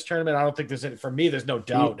Badness Madness tournament. I don't think there's any, for me, there's no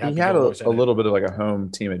doubt. He had a little bit of like a home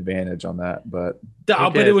team advantage on that, but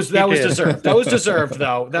that was deserved. That was deserved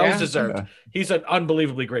though. That was deserved. Yeah. He's an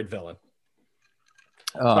unbelievably great villain.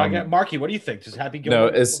 So I got Marky, what do you think? Does Happy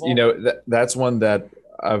Gilmore? No, it's that's one that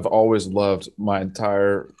I've always loved my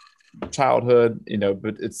entire childhood,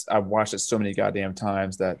 but I've watched it so many goddamn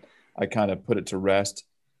times that I kind of put it to rest.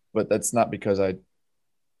 But that's not because I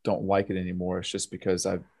don't like it anymore. It's just because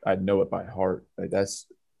I know it by heart. Like, that's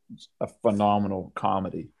a phenomenal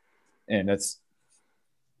comedy, and it's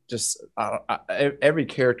just every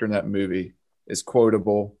character in that movie is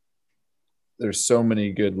quotable. There's so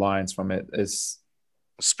many good lines from it. It's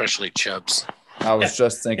especially Chubbs. I was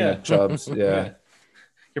just thinking of Chubbs. Yeah.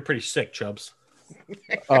 You're pretty sick, Chubbs.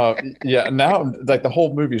 Yeah. Now, like, the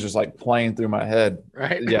whole movie is just like playing through my head.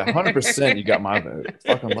 Right. Yeah. 100%. You got my vote.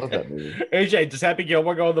 Fucking love that movie. AJ, does Happy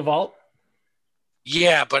Gilmore go in the vault?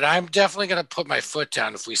 Yeah, but I'm definitely going to put my foot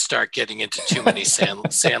down if we start getting into too many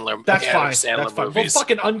Sandler. That's Adam fine. Sandler That's fine. movies. Well,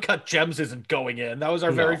 fucking Uncut Gems isn't going in. That was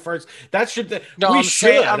our very first. That should. No, we I'm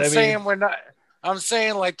should. saying we're not. I'm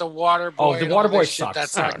saying like the Waterboy. Oh, the and all Waterboy this shit, sucks.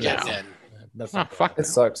 that's not getting in. That's Oh, fuck. It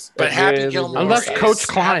sucks. But It Happy really, Gilmore, really Unless sucks. Coach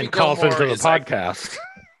Klein Happy calls Gilmore into the is like- podcast.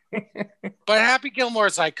 But Happy Gilmore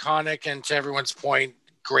is iconic, and to everyone's point,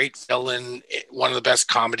 great villain, one of the best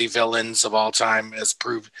comedy villains of all time, as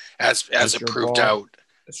it proved out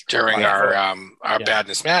during our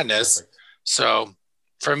Badness Madness. Perfect. So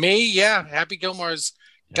for me, yeah, Happy Gilmore's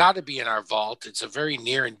got to be in our vault. It's a very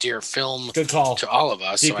near and dear film Good call. to all of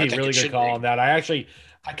us. DP, So I think really it good should call be. on that. I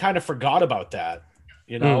kind of forgot about that.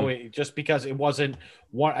 Just because it wasn't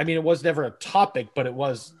one. I mean, it was never a topic, but it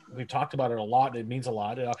was. We've talked about it a lot. And it means a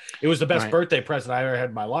lot. It was the best birthday present I ever had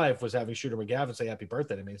in my life, was having Shooter McGavin say happy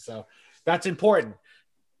birthday to me. So that's important.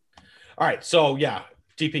 All right. So yeah,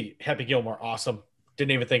 DP, Happy Gilmore, awesome.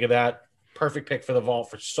 Didn't even think of that. Perfect pick for the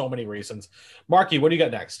vault for so many reasons. Marky, what do you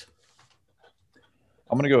got next?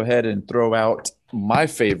 I'm going to go ahead and throw out my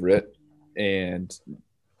favorite, and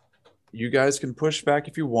you guys can push back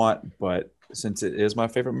if you want, but since it is my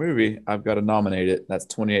favorite movie, I've got to nominate it. That's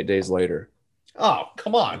 28 Days Later. Oh,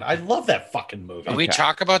 come on. I love that fucking movie. Did we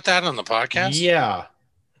talk about that on the podcast? Yeah.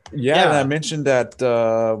 Yeah, and I mentioned at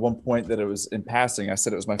one point that it was in passing. I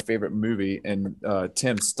said it was my favorite movie, and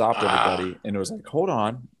Tim stopped everybody, and it was like, "Hold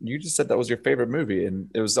on, you just said that was your favorite movie,"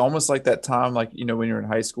 and it was almost like that time, like when you're in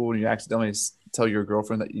high school and you accidentally tell your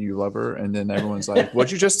girlfriend that you love her, and then everyone's like,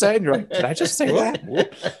 "What'd you just say?" And you're like, "Did I just say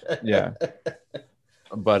that?" Yeah.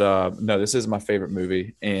 But no, this is my favorite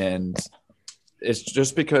movie, and it's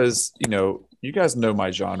just because you guys know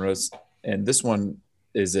my genres, and this one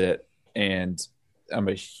is it, and I'm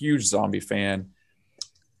a huge zombie fan.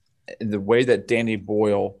 And the way that Danny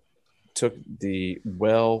Boyle took the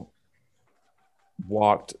well-walked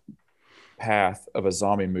path of a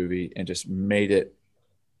zombie movie and just made it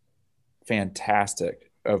fantastic,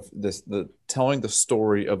 of telling the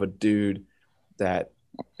story of a dude that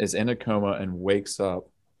is in a coma and wakes up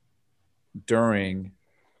during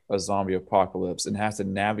a zombie apocalypse and has to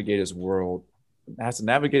navigate his way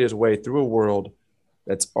through a world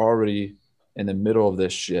that's already in the middle of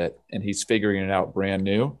this shit, and he's figuring it out brand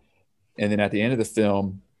new. And then at the end of the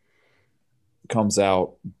film comes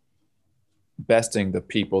out besting the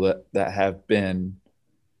people that have been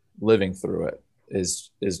living through it is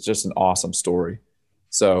just an awesome story.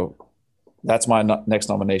 So that's my next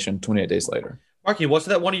nomination, 28 Days Later. Marky, wasn't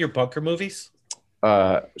that one of your bunker movies?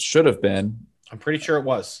 Should have been. I'm pretty sure it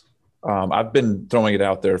was. I've been throwing it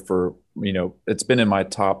out there for, it's been in my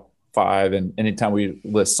top 5, and anytime we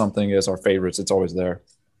list something as our favorites, it's always there.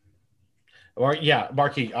 Or yeah,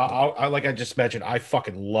 Marky, I like I just mentioned, I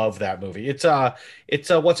fucking love that movie. It's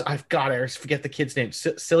what's I forget the kid's name,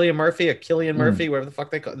 Cillian Murphy or Killian Murphy, whatever the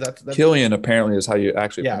fuck they call that's Killian apparently is how you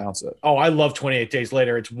actually pronounce it. Oh, I love 28 Days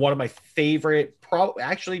Later. It's one of my favorite,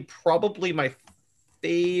 probably my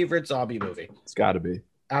favorite zombie movie. It's got to be.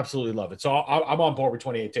 Absolutely love it. So I'm on board with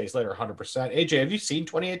 28 Days Later, 100%. AJ, have you seen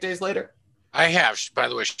 28 Days Later? I have. By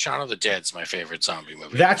the way, Shaun of the Dead's my favorite zombie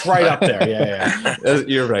movie. That's right up there. Yeah.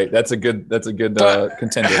 You're right. That's a good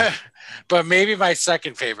contender. But maybe my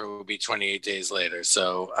second favorite would be 28 Days Later.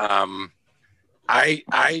 So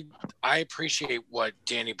I appreciate what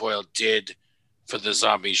Danny Boyle did for the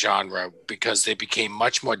zombie genre, because they became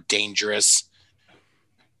much more dangerous,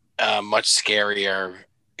 much scarier,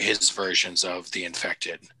 his versions of the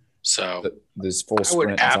infected. So This full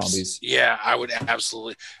sprint zombies. Yeah, I would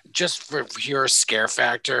absolutely, just for pure scare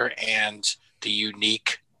factor and the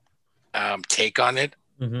unique take on it,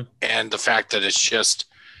 and the fact that it's just,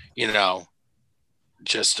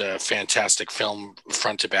 just a fantastic film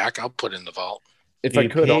front to back. I'll put in the vault. If I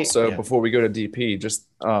could also, before we go to DP, just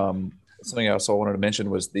something else I wanted to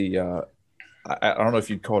mention was the I don't know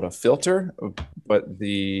if you'd call it a filter, but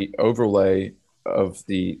the overlay of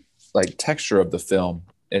the texture of the film.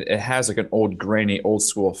 It has like an old grainy, old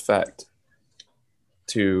school effect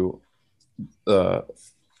to the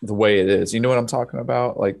way it is. You know what I'm talking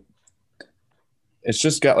about? Like, it's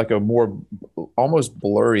just got like a more almost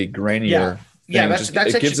blurry, grainier. Yeah,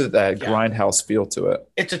 it gives it that grindhouse feel to it.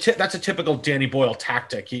 That's a typical Danny Boyle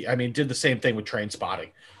tactic. He did the same thing with Train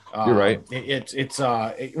Spotting. You're right. It's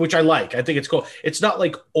which I like. I think it's cool. It's not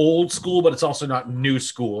like old school, but it's also not new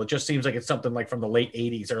school. It just seems like it's something like from the late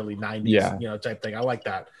 80s, early 90s, type thing. I like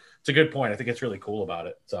that. It's a good point. I think it's really cool about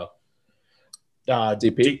it. So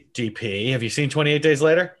DP, have you seen 28 Days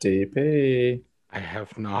Later? DP. I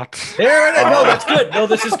have not. There it is. No, that's good. No,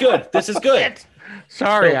 this is good. This is good.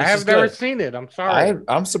 Sorry, I have never seen it. I'm sorry.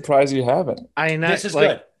 I'm surprised you haven't. This is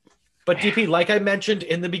good. But DP, like I mentioned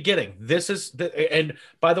in the beginning, and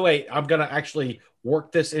by the way, I'm going to actually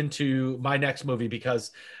work this into my next movie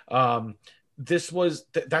because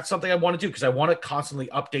that's something I want to do because I want to constantly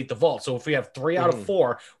update the vault. So if we have 3 out of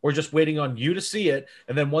 4, we're just waiting on you to see it.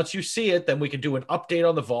 And then once you see it, then we can do an update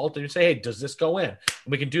on the vault and you say, hey, does this go in? And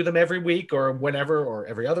we can do them every week or whenever, or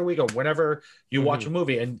every other week or whenever you watch a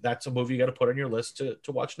movie. And that's a movie you got to put on your list to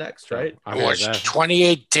watch next, right? I watched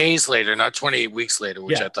 28 Days Later, not 28 Weeks Later,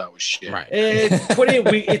 which I thought was shit. Right.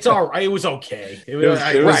 28 weeks. It's all right. It was okay.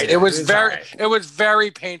 It was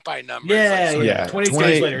very paint by numbers. Yeah. 28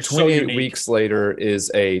 Days Later. 28 Weeks Later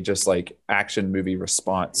is a just like action movie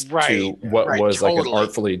response to what was like an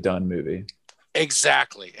artfully done movie.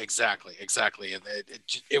 Exactly. It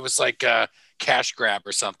was like a cash grab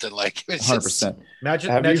or something. Like 100%.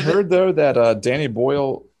 Have you heard though that Danny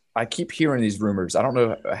Boyle? I keep hearing these rumors. I don't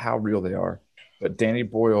know how real they are, but Danny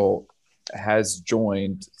Boyle has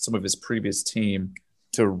joined some of his previous team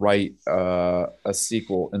to write a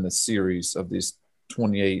sequel in the series of these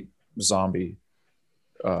 28 zombie.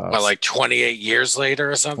 Like 28 years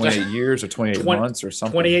later or something? 28 years or 28 months or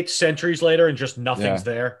something. 28 centuries later and just nothing's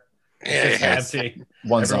there. It's empty.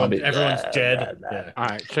 Zombie. Everyone's dead. Yeah. All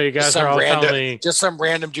right. So you guys are all telling me. Just some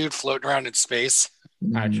random dude floating around in space.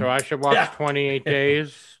 All right. So I should watch 28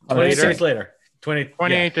 Days 28 days later.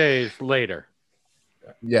 28 days later.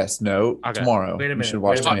 Yes, no, tomorrow. Wait a minute. You should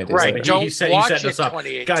watch 28 Days Right. Later. He's setting us up.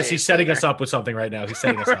 Guys, he's setting us up with something right now. He's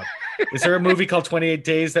setting us up. Is there a movie called 28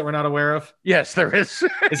 Days that we're not aware of? Yes, there is.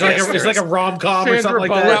 It's like a rom-com or something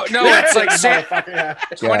like that. No, it's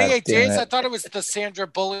like 28 Days. I thought it was the Sandra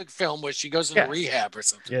Bullock film where she goes into rehab or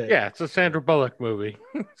something. Yeah, it's a Sandra Bullock movie.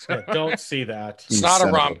 Don't see that. It's not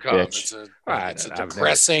a rom-com. It's a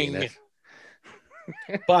depressing.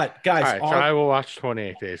 But guys, all right, so I will watch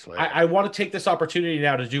 28 Days Later. I want to take this opportunity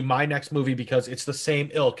now to do my next movie because it's the same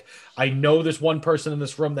ilk. I know there's one person in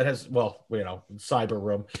this room that has, cyber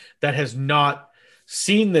room, that has not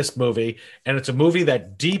seen this movie, and it's a movie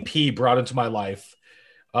that DP brought into my life.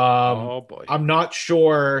 Oh boy, I'm not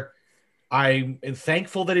sure. I'm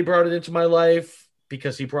thankful that he brought it into my life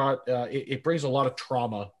because he brought it brings a lot of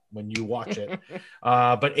trauma when you watch it.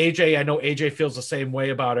 But AJ, I know AJ feels the same way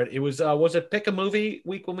about it. It was it Pick a Movie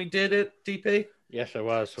week when we did it, DP? Yes, it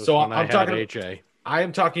was. So I'm talking AJ. I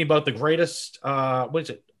am talking about the greatest what is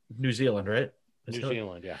it? New Zealand, right? New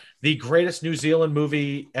Zealand, yeah. The greatest New Zealand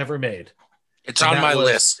movie ever made. It's on my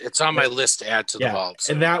list. It's on my list to add to the vault.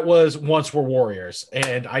 So. And that was Once We're Warriors.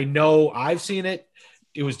 And I know I've seen it.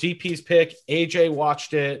 It was DP's pick. AJ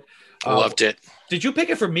watched it. Loved it. Did you pick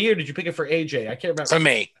it for me or did you pick it for AJ? I can't remember. For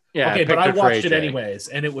me. Yeah. Okay, but I watched it anyways,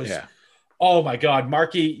 and it was oh my god,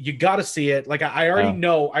 Marky, you got to see it. Like I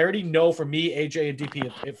already know for me, AJ and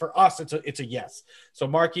DP, for us, it's a yes. So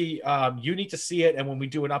Marky, you need to see it, and when we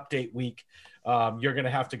do an update week, you're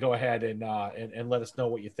gonna have to go ahead and let us know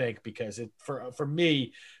what you think because for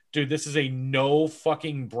me, dude, this is a no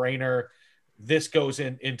fucking brainer. This goes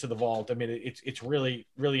into the vault. I mean, it's really,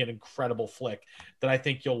 really an incredible flick that I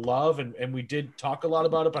think you'll love. And we did talk a lot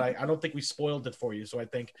about it, but I don't think we spoiled it for you. So I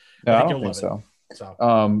think you'll love it.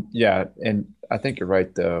 So yeah, and I think you're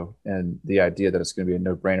right though, and the idea that it's going to be a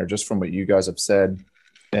no-brainer, just from what you guys have said,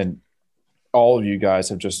 and all of you guys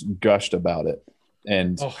have just gushed about it.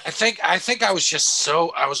 And I think I was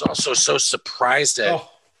also so surprised at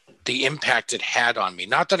the impact it had on me.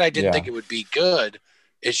 Not that I didn't think it would be good.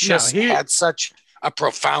 It's just had such a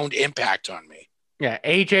profound impact on me. Yeah,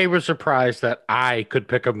 AJ was surprised that I could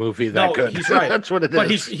pick a movie that good. He's right. That's what it is.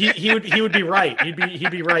 But he would be right.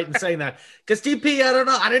 He'd be right in saying that. Because DP, I don't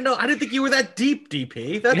know. I didn't think you were that deep,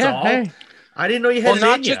 DP. That's all. Hey. I didn't know you had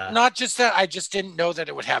not just that. I just didn't know that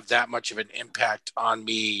it would have that much of an impact on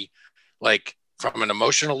me, like from an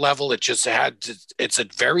emotional level. It's a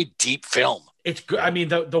very deep film. It's good. I mean,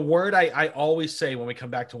 the word I always say when we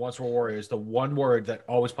come back to Once We're Warriors, the one word that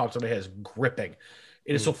always pops in my head is gripping.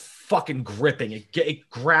 It is so fucking gripping. It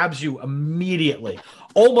grabs you immediately,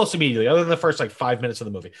 almost immediately, other than the first like 5 minutes of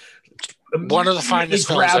the movie. One of the finest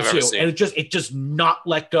films I've ever seen. And it just not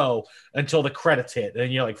let go until the credits hit.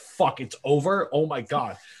 And you're like, fuck, it's over. Oh my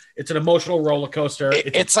God. It's an emotional roller coaster.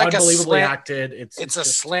 It's like unbelievably acted. It's a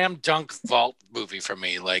slam dunk vault movie for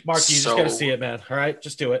me. Like, Mark, you just got to see it, man. All right,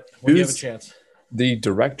 just do it when you have a chance. The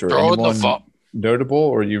director, Throw anyone in the vault. notable,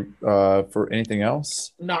 or you for anything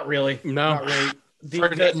else? Not really. No. Not really.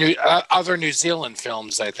 Other New Zealand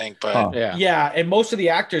films, I think, but yeah, and most of the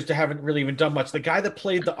actors haven't really even done much. The guy that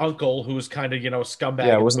played the uncle, who was kind of scumbag.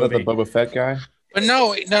 Yeah, wasn't that the Boba Fett guy? But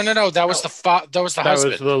no. That was the husband. That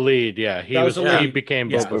was the lead. Yeah, he became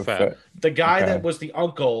Boba Fett. The guy that was the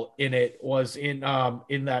uncle in it was in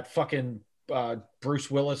that fucking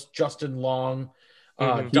Bruce Willis, Justin Long.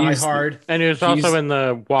 Die Hard, and he was also in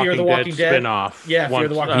the Walking Dead spin-off. Yeah, Fear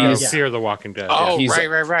the Walking Dead. Fear the Walking Dead. Oh,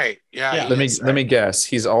 right. Yeah. Let me guess.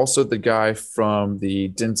 He's also the guy from the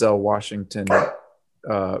Denzel Washington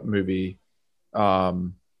movie,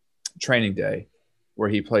 Training Day, where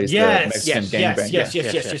he plays the Mexican gangbanger.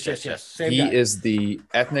 Yes. He is the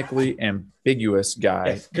ethnically ambiguous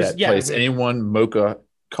guy that plays anyone mocha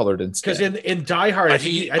colored in skin. Because in Die Hard, I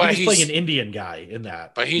think he's playing an Indian guy in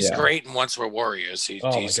that. But he's great in Once We're Warriors.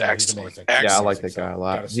 He's excellent. Yeah, I like that guy a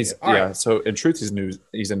lot. So in truth,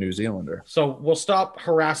 he's a New Zealander. So we'll stop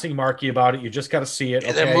harassing Marky about it. You just got to see it.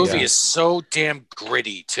 Okay? The movie is so damn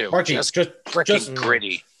gritty too. Marky, just freaking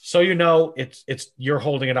gritty. So it's you're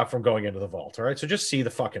holding it up from going into the vault. All right. So just see the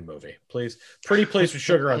fucking movie, please. Pretty Please with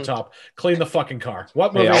Sugar on Top. Clean the fucking car.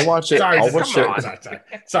 What movie? Hey, I'll watch it.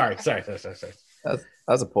 Sorry.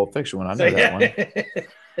 That's a Pulp Fiction one. I know that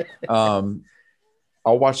one.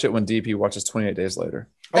 I'll watch it when DP watches 28 Days Later.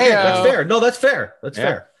 Okay, that's fair. No, that's fair. That's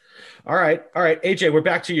fair. All right. AJ, we're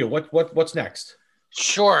back to you. What's next?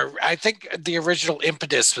 Sure. I think the original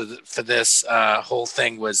impetus for this whole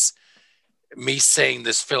thing was me saying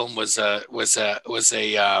this film was a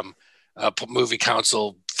movie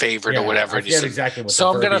council favorite or whatever. Exactly what so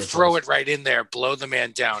I'm going to throw it right in there. Blow the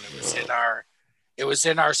Man Down. It was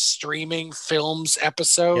in our streaming films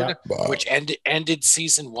episode, which ended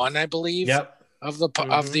season 1, I believe, of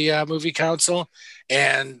the movie council.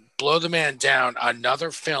 And Blow the Man Down,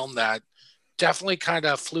 another film that definitely kind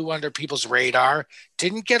of flew under people's radar.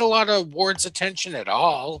 Didn't get a lot of awards attention at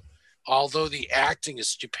all, although the acting is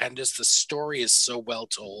stupendous. The story is so well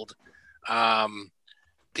told.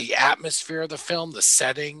 The atmosphere of the film, the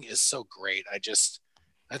setting is so great. I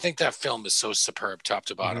think that film is so superb, top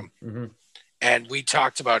to bottom. Mm-hmm. And we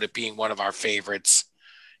talked about it being one of our favorites,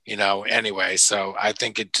 anyway. So I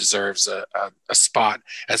think it deserves a spot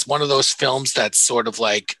as one of those films that's sort of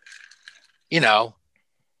like,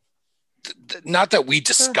 not that we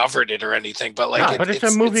discovered it or anything, but like, but it's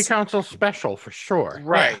a movie council special for sure.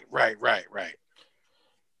 Right.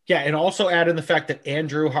 Yeah. And also add in the fact that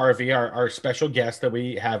Andrew Harvey, our special guest that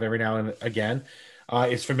we have every now and again,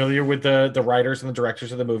 is familiar with the writers and the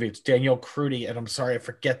directors of the movie. It's Danielle Crudy, and I'm sorry I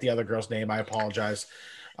forget the other girl's name. I apologize.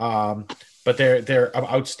 But they're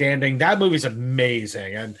outstanding. That movie's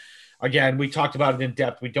amazing. And again, we talked about it in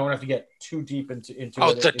depth. We don't have to get too deep into it.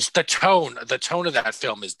 The tone of that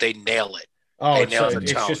film is they nail it.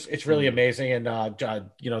 It's really amazing. And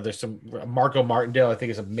there's some Margot Martindale, I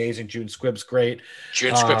think, is amazing. June Squibb's great.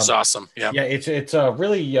 June Squibb's awesome. Yeah. It's a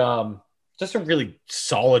really just a really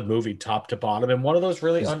solid movie, top to bottom, and one of those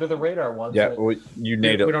really under the radar ones. Yeah, you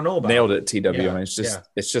nailed it. We don't know about nailed it. TW. I mean,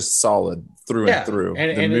 it's just solid through and through.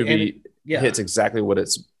 And the movie hits exactly what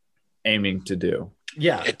it's aiming to do.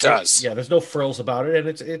 Yeah, it does. There's no frills about it, and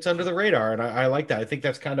it's under the radar, and I like that. I think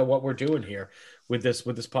that's kind of what we're doing here with this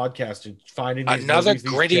podcast, and finding another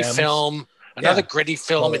gritty film,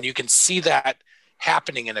 and you can see that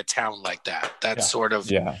happening in a town like that. That's sort of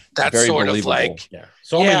that's sort of like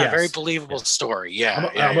very believable story.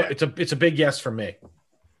 It's a big yes from me.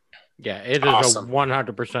 Yeah, it is awesome. A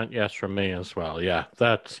 100% yes from me as well. Yeah,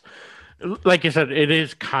 that's like you said, it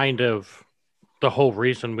is kind of the whole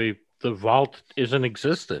reason the vault is in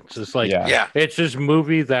existence. It's like it's this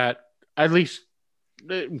movie that at least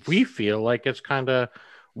we feel like it's kind of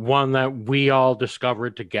one that we all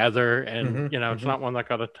discovered together, and it's not one that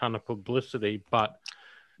got a ton of publicity, but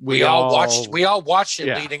we all watched it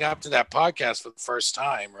yeah. leading up to that podcast for the first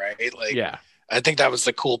time, right? Like, Yeah. I think that was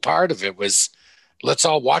the cool part of it was let's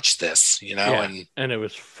all watch this, Yeah. and it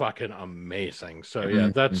was fucking amazing. So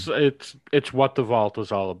yeah, it's what the vault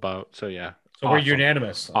is all about. So yeah. So we're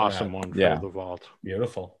unanimous. Awesome one for the vault.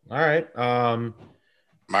 Beautiful. All right.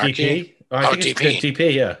 Marky? DP. Oh, I think DP. it's good.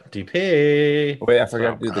 DP. Yeah. DP. Wait, I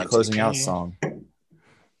forgot to do the closing DP. out song.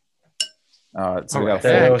 So we got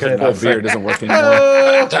right. full beer doesn't work anymore.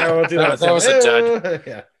 That was a dud.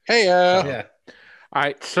 Yeah. Hey, Yeah. All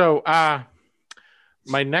right. So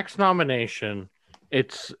my next nomination,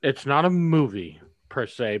 it's not a movie per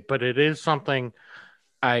se, but it is something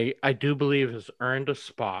I do believe has earned a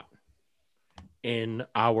spot in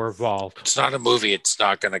our vault. It's not a movie. It's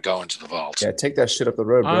not going to go into the vault. Yeah, take that shit up the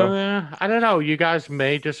road, bro. I don't know. You guys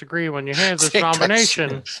may disagree when you hear this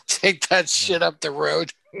nomination. Take that shit up the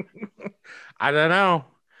road. I don't know.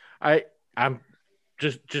 I'm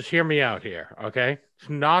just hear me out here, okay? It's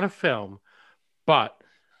not a film, but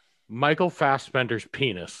Michael Fassbender's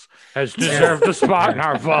penis has deserved a spot in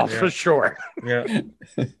our vault for sure. Yeah.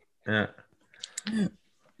 Yeah.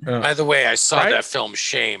 By the way, I saw that film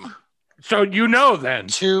Shame. So then.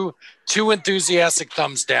 Two enthusiastic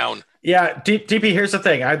thumbs down. Yeah, DP, here's the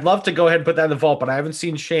thing. I'd love to go ahead and put that in the vault, but I haven't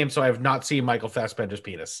seen Shame, so I have not seen Michael Fassbender's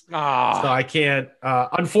penis. So I can't,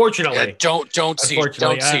 unfortunately. Yeah, don't see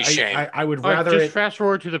Shame. I would rather just fast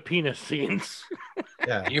forward to the penis scenes.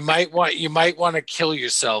 Yeah. You might want to kill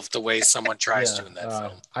yourself the way someone tries to in that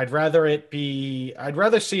film. I'd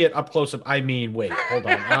rather see it up close. Wait, hold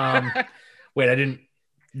on. Wait, I didn't.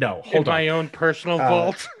 No, hold on. My own personal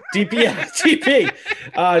vault. DP.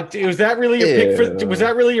 Was that really your pick was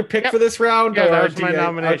that really your pick for this round? Yeah, that was my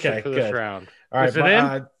nomination for this round. All right, is it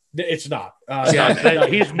in? It's not.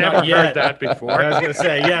 He's never heard that before. I was going to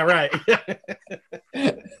say, yeah, right.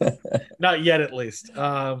 Not yet, at least.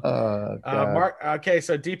 Mark. Okay,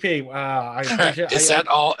 so DP, I appreciate. Is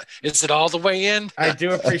it all the way in? I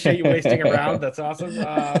do appreciate you wasting a round. That's awesome.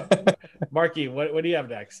 Marky, what do you have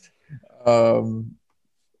next?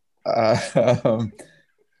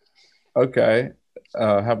 Okay.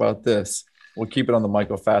 How about this? We'll keep it on the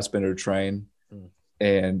Michael Fassbender train.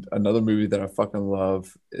 And another movie that I fucking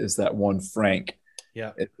love is that one Frank.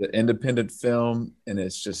 Yeah. It's an independent film and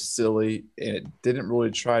it's just silly. And it didn't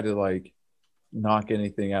really try to like knock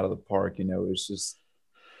anything out of the park. It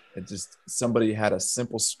just somebody had a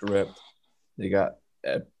simple script. They got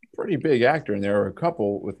a pretty big actor in there, or a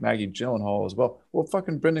couple with Maggie Gyllenhaal as well. Well,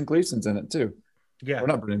 fucking Brendan Gleeson's in it too. Yeah. Or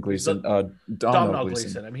not Brendan Gleeson. Domhnall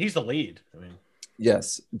Gleeson. I mean, he's the lead.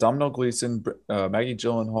 Yes. Domhnall Gleeson, Maggie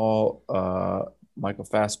Gyllenhaal, Michael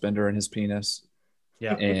Fassbender and his penis.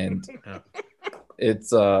 Yeah. And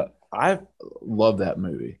it's I love that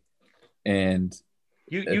movie. And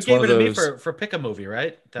you gave it to me for pick a movie,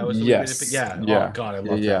 right? That was the movie to pick. Yeah. Oh god, I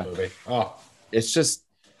love that movie. Oh.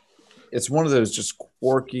 It's one of those just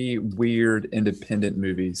quirky, weird, independent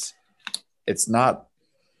movies. It's not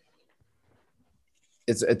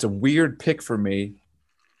it's a weird pick for me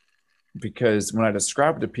because when I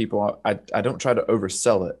describe it to people, I don't try to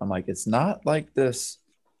oversell it. I'm like, it's not like this,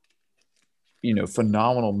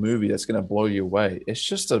 phenomenal movie that's going to blow you away. It's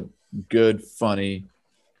just a good, funny,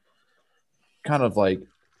 kind of like,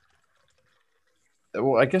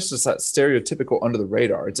 well, I guess it's that stereotypical under the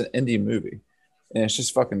radar. It's an indie movie. And it's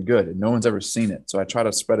just fucking good. And no one's ever seen it. So I try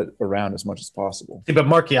to spread it around as much as possible. But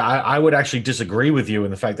Mark, I would actually disagree with you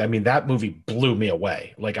in the fact that, that movie blew me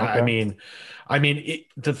away. Like, okay.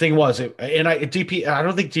 The thing was, DP, I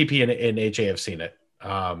don't think DP and AJ have seen it.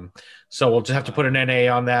 So we'll just have to put an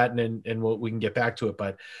NA on that and we can get back to it.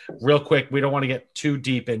 But real quick, we don't want to get too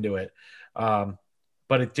deep into it. But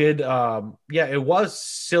it did, it was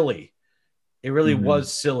silly. It really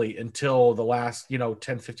was silly until the last,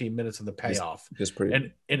 10, 15 minutes of the payoff. Just pretty,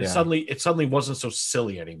 and it suddenly wasn't so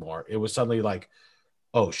silly anymore. It was suddenly like,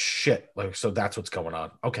 oh shit. Like, so that's what's going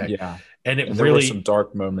on. Okay. Yeah. And there really were some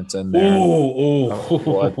dark moments in there.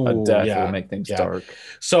 A death will make things dark.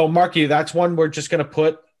 So Marky, that's one we're just going to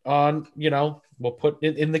put on, we'll put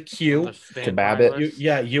it in the queue. Kebab it.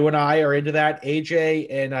 You and I are into that. AJ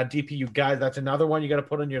and DP, you guys, that's another one you got to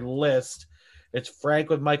put on your list. It's Frank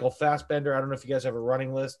with Michael Fassbender. I don't know if you guys have a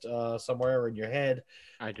running list somewhere in your head.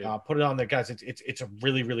 I do. Put it on there, guys. It's a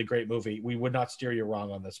really, really great movie. We would not steer you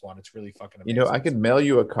wrong on this one. It's really fucking amazing. I could mail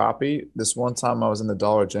you a copy. This one time I was in the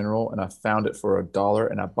Dollar General and I found it for $1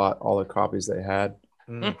 and I bought all the copies they had.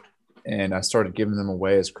 And I started giving them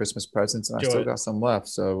away as Christmas presents and I still got some left.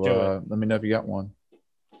 So let me know if you got one.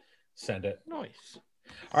 Send it. Nice.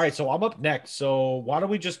 All right, so I'm up next. So why don't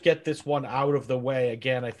we just get this one out of the way?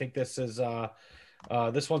 Again, I think this is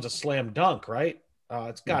this one's a slam dunk, right?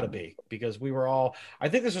 It's got to be, because we were all. I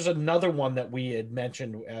think this was another one that we had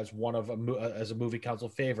mentioned as one of as a movie council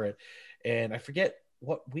favorite, and I forget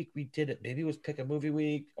what week we did it. Maybe it was pick a movie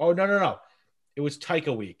week. Oh no, it was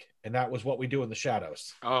Taika week, and that was what we do in the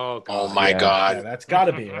shadows. Oh, Oh God. my Yeah. God. Yeah, that's got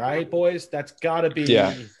to be right, boys. That's got to be.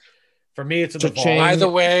 Yeah. For me, it's in the vault. Cha-ching. By the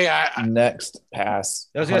way, Next pass.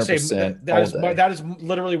 I was gonna say 100% that is all day. that is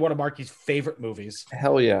literally one of Marky's favorite movies.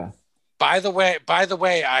 Hell yeah. by the way,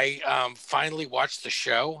 I finally watched the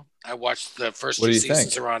show. I watched the first What two do you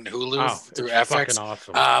seasons think? are on Hulu Oh, through it's FX. fucking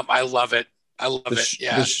awesome. I love it. I love The it. sh-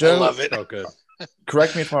 Yeah, the show- I love it. So good.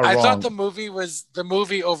 Correct me if I'm I wrong. thought the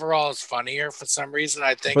movie overall is funnier for some reason.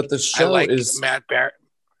 I think, but the I show like is Matt Barrett.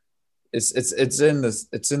 it's in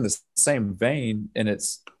the same vein, and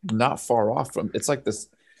it's not far off from. It's like this.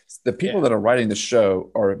 The people that are writing the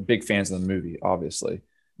show are big fans of the movie. Obviously,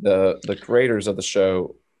 the creators of the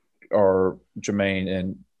show are Jermaine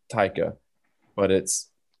and Taika, but it's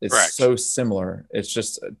Correct. so similar. It's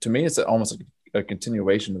just, to me, it's almost like a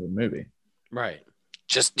continuation of the movie. Right.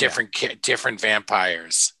 Just different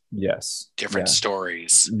vampires, Yes, different Yeah.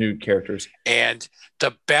 stories, New characters. and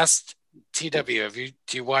the do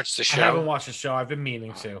you watch the I show? haven't watched the show. I've been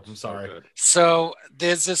meaning to. I'm sorry. So good. So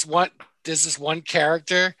there's this one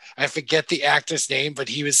character. I forget the actor's name, but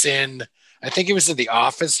he was in. I think he was in The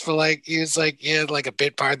Office for he had a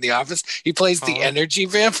bit part in The Office. He plays the Colin? energy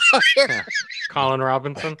vampire. Yeah. Colin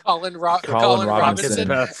Robinson. Colin Robinson. Robinson.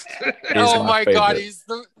 Best. Oh my my God,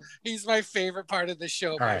 favorite. he's my favorite part of the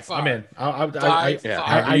show All by right, far. I'm in. By far.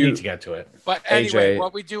 I need to get to it. But anyway, AJ.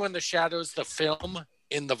 what we do in the shadows, the film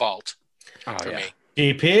in the vault Oh, for yeah.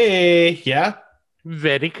 me. DP, yeah.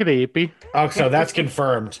 Very creepy. Oh, so that's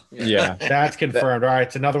confirmed. Yeah. That's confirmed. All right,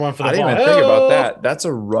 it's another one for the. I didn't even vault. think about Oh! that. That's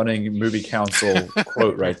a running movie council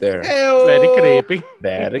quote right there. Very creepy.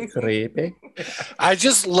 Very creepy. I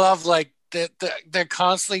just love they're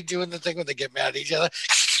constantly doing the thing when they get mad at each other.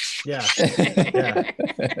 Yeah, yeah,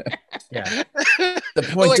 yeah, The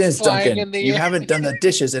point Like is, flying Duncan, in the you air. haven't done the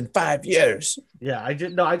dishes in 5 years. yeah. I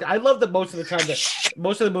did. No, I love that most of the time that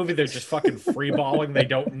most of the movie they're just fucking freeballing. They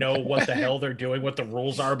don't know what the hell they're doing, what the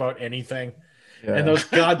rules are about anything. Yeah. And those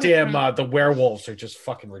goddamn the werewolves are just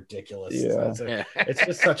fucking ridiculous. Yeah. It's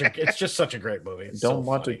just such a great movie. It's Don't so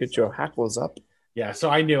want funny. to get your hackles up. Yeah, so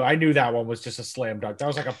I knew that one was just a slam dunk. That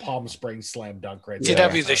was like a Palm Springs slam dunk right there.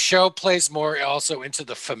 TW, the show plays more also into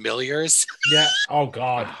the familiars. Yeah. Oh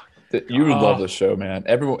God. You would love the show, man.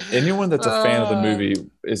 Anyone that's a fan of the movie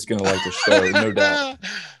is gonna like the show, no doubt.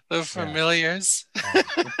 The familiars.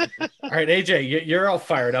 All right, AJ, you're all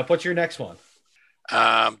fired up. What's your next one?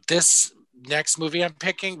 This next movie I'm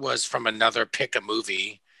picking was from another pick a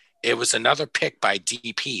movie. It was another pick by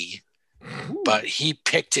DP, but he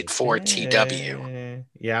picked it for TW.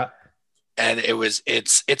 Yeah. And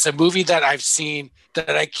it's a movie that I've seen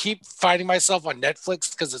that I keep finding myself on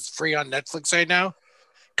Netflix because it's free on Netflix right now.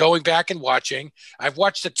 Going back and watching. I've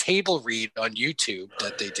watched a table read on YouTube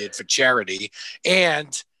that they did for charity.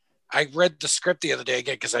 And I read the script the other day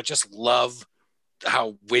again because I just love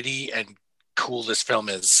how witty and cool this film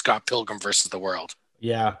is. Scott Pilgrim versus the World.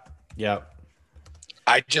 Yeah. Yeah.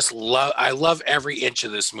 I love every inch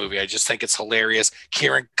of this movie. I just think it's hilarious.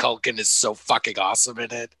 Kieran Culkin is so fucking awesome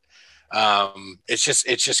in it. It's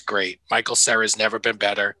just great. Michael Cera's never been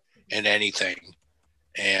better in anything.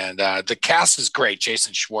 And the cast is great.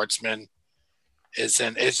 Jason Schwartzman is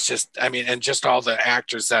in. It's just, and just all the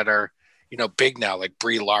actors that are, big now, like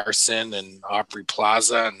Brie Larson and Aubrey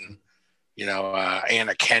Plaza and,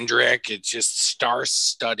 Anna Kendrick. It's just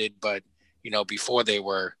star-studded, but, before they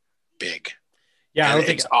were big. Yeah, I don't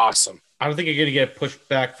think it's awesome. I don't think you're going to get pushed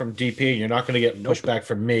back from DP. You're not going to get pushed back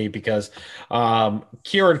from me because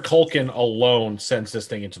Kieran Culkin alone sends this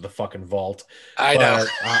thing into the fucking vault. I know.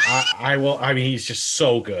 I will. I mean, he's just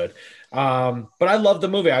so good. But I love the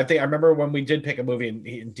movie. I remember when we did pick a movie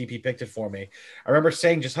and DP picked it for me. I remember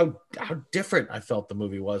saying just how different I felt the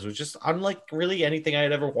movie was. It was just unlike really anything I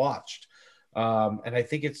had ever watched. And I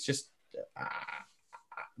think it's just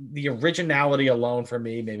the originality alone for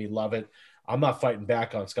me made me love it. I'm not fighting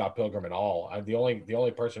back on Scott Pilgrim at all. The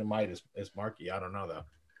only person who might is Marky. I don't know though.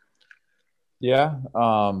 Yeah.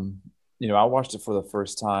 I watched it for the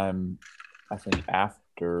first time, I think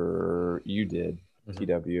after you did,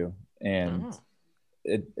 TW, and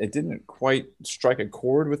it didn't quite strike a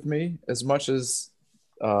chord with me as much as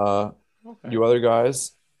you other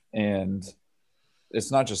guys. And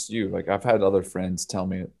it's not just you. Like, I've had other friends tell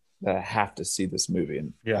me that I have to see this movie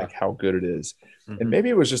and like how good it is. And maybe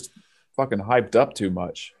it was just fucking hyped up too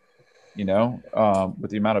much,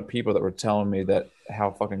 with the amount of people that were telling me that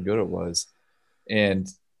how fucking good it was. And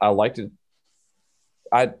I liked it.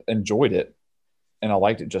 I enjoyed it. and I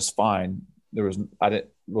liked it just fine. I didn't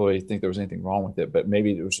really think there was anything wrong with it, but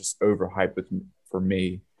maybe it was just overhyped for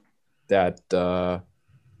me that I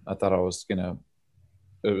thought it was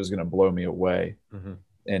gonna blow me away. Mm-hmm.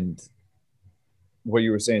 And what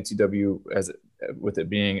you were saying, TW, with it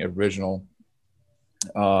being original,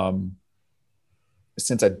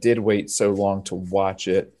 since I did wait so long to watch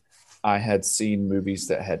it, I had seen movies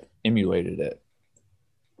that had emulated it.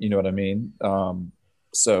 You know what I mean?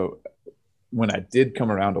 So when I did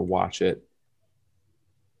come around to watch it,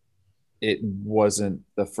 it wasn't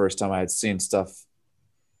the first time I had seen stuff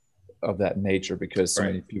of that nature because so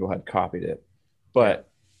many people had copied it. But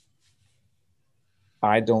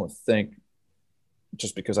I don't think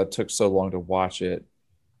just because I took so long to watch it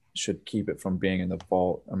should keep it from being in the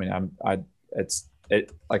vault. I mean,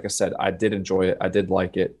 like I said, I did enjoy it. I did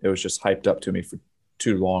like it. It was just hyped up to me for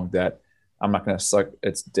too long that I'm not going to suck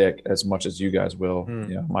its dick as much as you guys will.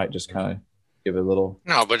 You know, I might just kind of give it a little.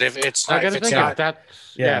 No, but if it's not, if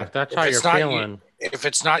that's how you're feeling. If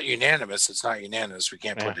it's not unanimous, it's not unanimous. We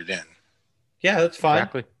can't put it in. Yeah, that's fine.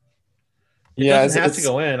 Exactly. It doesn't have to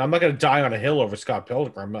go in. I'm not going to die on a hill over Scott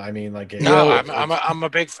Pilgrim. I mean, like, I'm a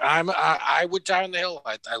big. I would die on the hill.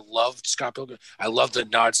 I love Scott Pilgrim. I love the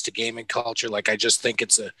nods to gaming culture. Like, I just think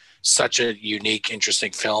it's such a unique,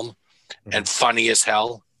 interesting film, and funny as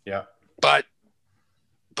hell. Yeah, but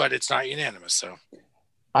it's not unanimous. So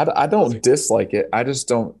I don't dislike it. I just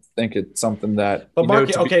don't think it's something that. But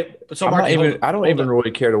Marky, Marky, I don't even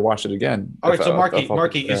really care to watch it again. All right, so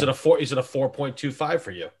Marky, is it a 4.25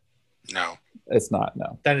 for you? No, it's not.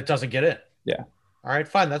 No, then it doesn't get in. Yeah. All right,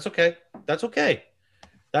 fine. That's okay. That's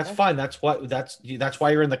fine. That's why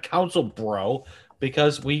you're in the council, bro.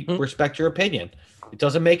 Because we respect your opinion. It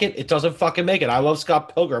doesn't make it. It doesn't fucking make it. I love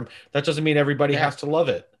Scott Pilgrim. That doesn't mean everybody has to love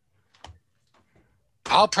it.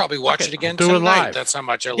 I'll probably watch it again tonight. That's how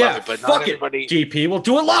much I love it. But not everybody. GP, we'll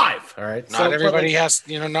do it live. All right. Not everybody has.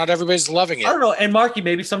 Not everybody's loving it. I don't know. And Marky,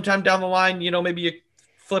 maybe sometime down the line, maybe you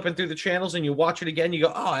flipping through the channels and you watch it again, you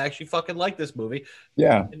go, oh, I actually fucking like this movie.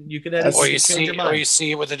 Yeah. And you can edit or you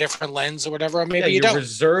see it with a different lens or whatever. Or maybe you don't.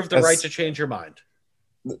 Reserve the right to change your mind.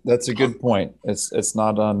 That's a good point. It's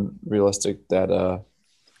not unrealistic that I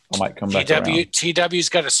might come back around. TW's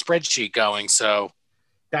got a spreadsheet going, so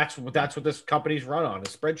that's what this company's run on,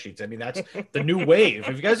 is spreadsheets. I mean, that's the new wave.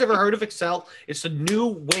 Have you guys ever heard of Excel? It's the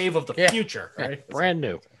new wave of the future, right? Brand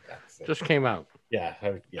new. Just came out. Yeah,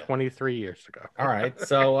 23 years ago. All right,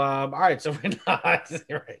 so we're not right.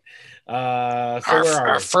 So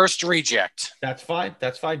our first reject. That's fine.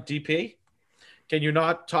 DP, can you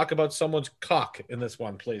not talk about someone's cock in this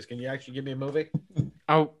one, please? Can you actually give me a movie?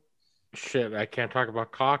 Oh, shit! I can't talk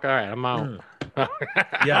about cock. All right, I'm out.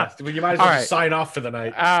 Yeah, you might as well just sign off for the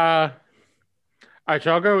night. All right,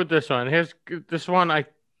 so I'll go with this one. This one I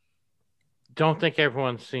don't think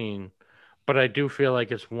everyone's seen, but I do feel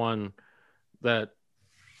like it's one that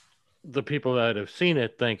the people that have seen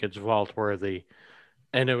it think it's vault worthy,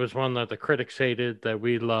 and it was one that the critics hated that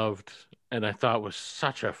we loved, and I thought was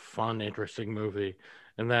such a fun, interesting movie,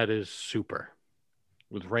 and that is Super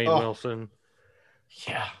with Rainn Wilson.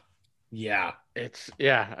 Yeah.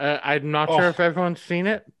 I'm not sure if everyone's seen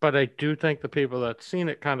it, but I do think the people that's seen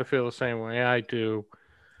it kind of feel the same way I do.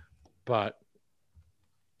 But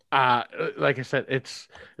like I said, it's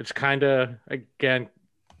kind of, again,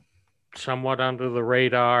 somewhat under the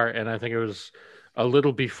radar, and I think it was a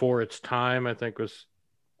little before its time. I think was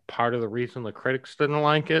part of the reason the critics didn't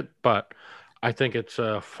like it, but I think it's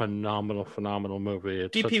a phenomenal movie.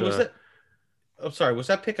 It's DP, was it? I'm sorry, was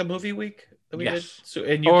that Pick a Movie Week that we did? So,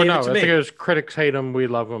 and you gave it to me. I think it was critics hate him, we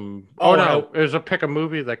love him. It was a Pick a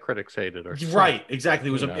Movie that critics hated, or something. Right? Exactly.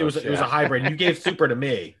 It was a hybrid. You gave Super to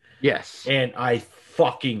me. Yes, and I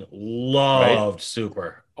fucking loved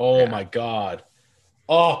Super. Oh my god.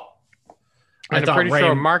 Oh. And I'm pretty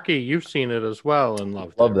sure, Marky, you've seen it as well and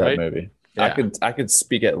loved that right? movie. Yeah. I could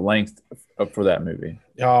speak at length for that movie.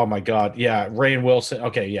 Oh my god, yeah, Rainn Wilson.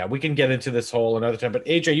 Okay, yeah, we can get into this whole another time. But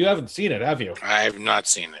AJ, you haven't seen it, have you? I have not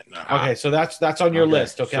seen it. No. Okay, so that's on your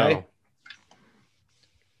list. Okay.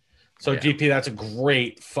 So DP, that's a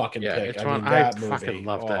great fucking pick. I fucking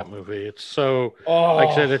love that movie. It's so, like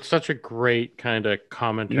I said, it's such a great kind of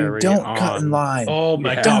commentary. You don't cut in line. Oh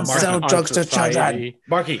my god, don't sell drugs to children,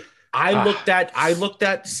 Marky. I looked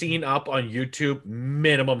that scene up on YouTube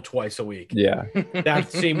minimum twice a week. Yeah. That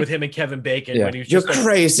scene with him and Kevin Bacon. Yeah. When he was You're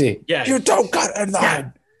crazy. Yeah. You don't cut in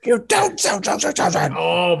line. You don't sell drugs to children.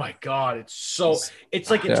 Oh my god. It's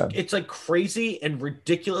like crazy and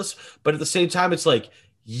ridiculous, but at the same time, it's like,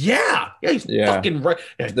 he's fucking right.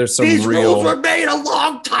 There's some These rules were made a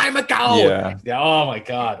long time ago. Yeah. Oh my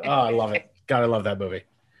god. Oh, I love it. God, I love that movie.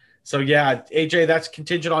 So yeah, AJ, that's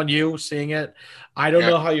contingent on you seeing it. I don't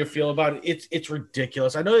know how you feel about it. It's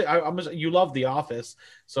ridiculous. I know you love The Office,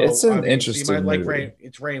 so It's an so you interesting might like movie.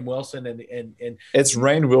 It's Rainn Wilson and It's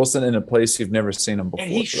Rainn Wilson in a place you've never seen him before.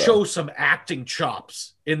 and he shows some acting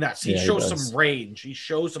chops in that. He shows some range. He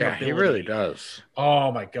shows some ability. He really does.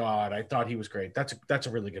 Oh my god, I thought he was great. That's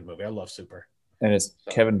a really good movie. I love Super. And it's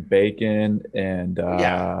Kevin Bacon and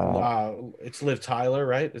it's Liv Tyler,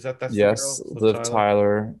 right? That's yes, the girl? Liv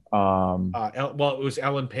Tyler. Well, it was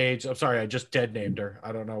Ellen Page. I'm sorry, I just dead named her.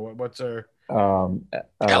 I don't know what's her.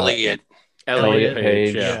 Elliot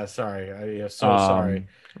Page. Yeah, sorry. Sorry.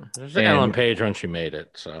 There's Ellen Page when she made it.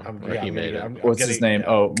 So he made it. What's his name?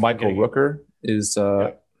 Michael Rooker is.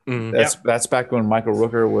 That's back when Michael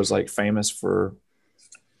Rooker was like famous for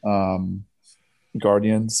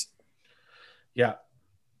Guardians. Yeah.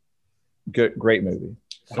 Great movie.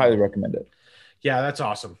 Highly recommend it. Yeah, that's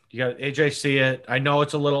awesome. You got AJ see it. I know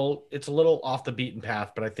it's a little off the beaten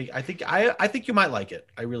path, but I think you might like it.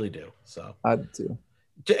 I really do. So I do.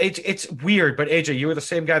 It's weird, but AJ, you were the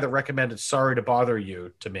same guy that recommended "Sorry to Bother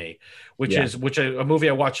You" to me, which a movie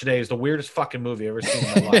I watched today is the weirdest fucking movie I've ever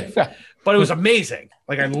seen in my life. But it was amazing.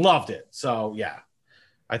 Like I loved it. So yeah,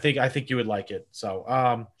 I think you would like it.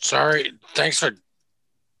 So sorry, thanks for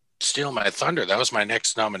stealing my thunder. That was my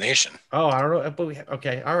next nomination. Oh, I don't know. But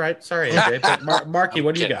okay, all right. Sorry, AJ. But Marky,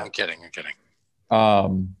 what do you got? I'm kidding.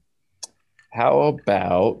 How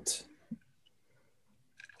about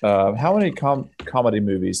how many comedy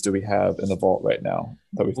movies do we have in the vault right now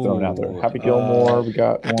that we've thrown out there? Happy Gilmore, we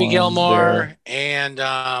got Happy Gilmore, and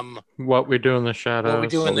What We Do in the Shadows. What We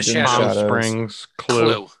Do in the Shadows. Palm Springs,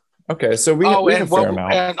 Clue. Okay, so we have a fair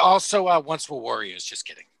amount. And also Once Were Warriors. Just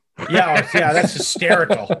kidding. Yeah, that's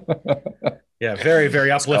hysterical. Yeah, very,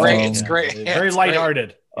 very uplifting. It's great. Very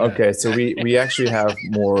lighthearted. Yeah. Okay, so we actually have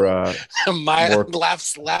more. My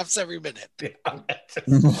laughs every minute.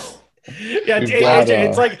 Yeah,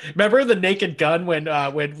 it's like, remember the Naked Gun when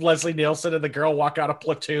Leslie Nielsen and the girl walk out of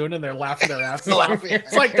Platoon and they're laughing their asses off?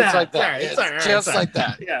 It's like that. It's just like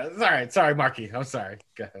that. Yeah, it's all right. Sorry, Marky. I'm sorry.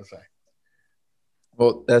 I'm sorry.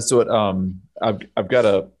 Well, that's what I've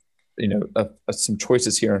got some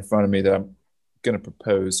choices here in front of me that I'm going to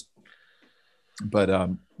propose, but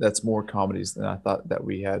that's more comedies than I thought that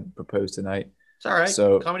we had proposed tonight. It's all right.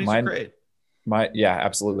 So comedies are great.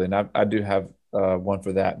 Absolutely, and I do have one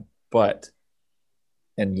for that. But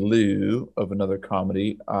in lieu of another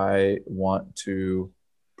comedy, I want to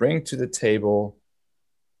bring to the table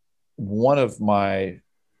one of my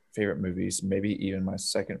favorite movies, maybe even my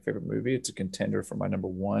second favorite movie. It's a contender for my number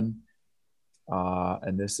one.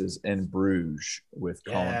 And this is In Bruges with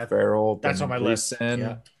Colin Farrell. That's on my list.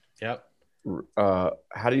 Yeah. Yep.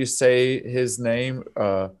 How do you say his name?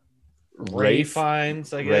 Ray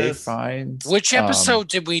Fiennes, I guess. Ray Fiennes. Which episode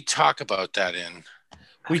did we talk about that in?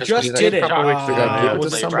 We just did it.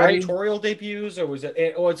 Was it directorial debuts or was it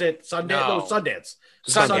Sundance? No, Sundance.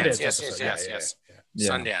 Sundance. Yes.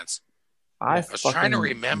 Sundance. I was trying to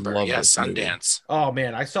remember. Yes, Sundance. Movie. Oh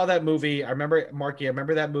man, I saw that movie. I remember, Marky. I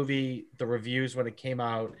remember that movie. The reviews when it came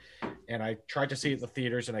out, and I tried to see it in the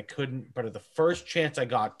theaters and I couldn't. But at the first chance I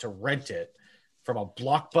got to rent it from a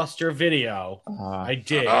Blockbuster Video, I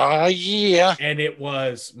did. Yeah. And it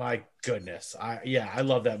was, my goodness. I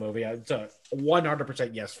love that movie. It's a 100%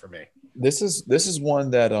 yes for me. This is one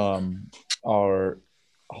that our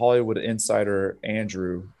Hollywood insider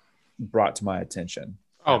Andrew brought to my attention.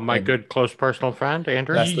 Oh, my good close personal friend,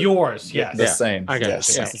 Andrew? Yours, yes. The same. I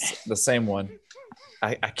guess. Yes. The same one.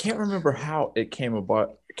 I can't remember how it came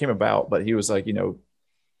about, but he was like,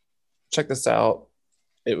 check this out.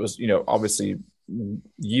 It was, obviously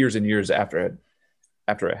years and years after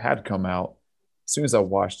it had come out. As soon as I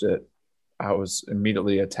watched it, I was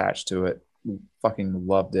immediately attached to it. Fucking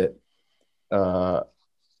loved it. Our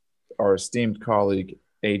esteemed colleague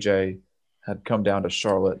AJ had come down to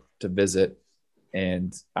Charlotte to visit,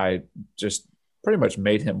 and I just pretty much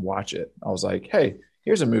made him watch it. I was like, hey,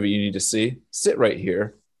 here's a movie you need to see. Sit right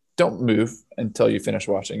here. Don't move until you finish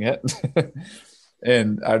watching it.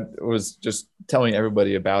 And I was just telling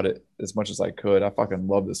everybody about it as much as I could. I fucking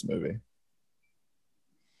love this movie.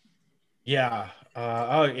 Yeah.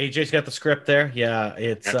 AJ's got the script there. Yeah.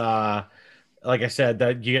 It's like I said,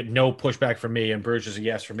 that you get no pushback from me, and Bruges is a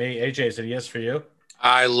yes for me. AJ, is it a yes for you?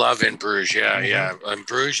 I love In Bruges. Yeah. And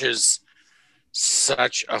Bruges is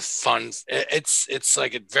such a fun. It's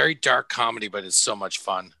like a very dark comedy, but it's so much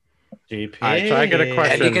fun. DP. All right, so I got a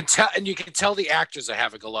question. And you can tell the actors are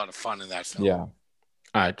having a lot of fun in that film. Yeah.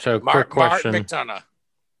 All right, so quick question. Mark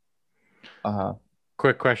McDonough.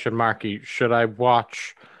 Quick question, Marky. Should I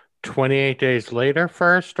watch 28 Days Later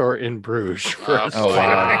first or In Bruges first? Oh,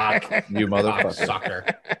 wow. Fuck. You motherfucker. Sucker.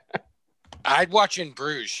 I'd watch In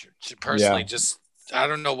Bruges personally. Yeah. Just I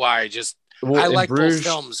don't know why. Just Well, I in like Bruges, both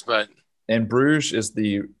films, but And Bruges is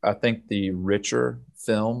I think the richer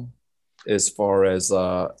film as far as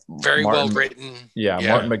very well written. Yeah,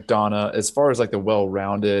 Martin McDonagh, as far as like the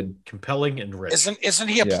well-rounded, Compelling and rich. Isn't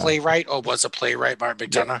he a playwright or was a playwright, Martin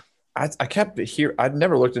McDonagh? I kept it here. I'd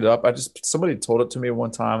never looked it up. Somebody told it to me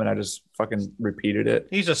one time, and I just fucking repeated it.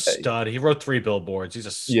 He's a stud. He wrote 3 billboards. He's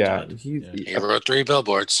a stud. Yeah, he wrote 3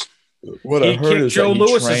 billboards. What I heard kicked is Joe that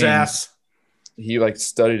Lewis's ass. He like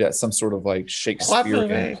studied at some sort of like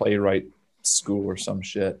Shakespearean playwright school or some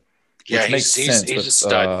shit. Yeah, which makes sense he's with, a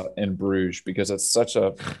stud. In Bruges, because it's such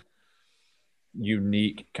a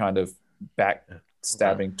unique kind of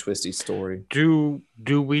backstabbing, twisty story. Do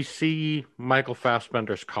we see Michael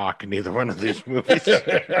Fassbender's cock in either one of these movies?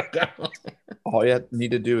 All you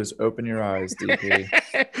need to do is open your eyes,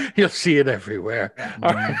 DP. You'll see it everywhere.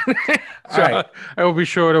 Mm-hmm. So I will be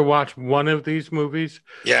sure to watch one of these movies.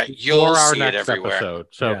 Yeah, you'll for our see next it everywhere. episode.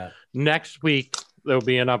 So next week there'll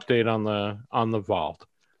be an update on the vault,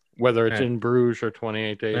 whether it's In Bruges or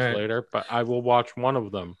 28 Days Later. But I will watch one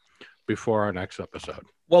of them before our next episode.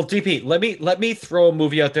 Well, DP, let me throw a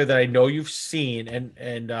movie out there that I know you've seen,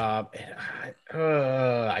 and I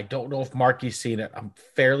don't know if Marky's seen it. I'm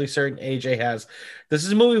fairly certain AJ has. This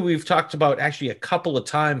is a movie we've talked about actually a couple of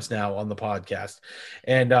times now on the podcast.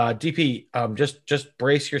 And DP, just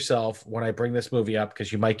brace yourself when I bring this movie up,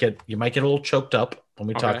 because you might get a little choked up when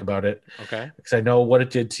we talk about it. Okay. Because I know what it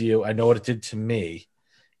did to you. I know what it did to me,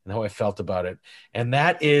 and how I felt about it. And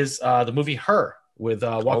that is the movie Her, with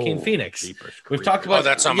Joaquin Phoenix. We've talked about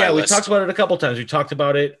that's on my list. We talked about it a couple times. We talked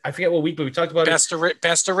about it. I forget what week, but we talked about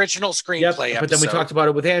best original screenplay. But then we talked about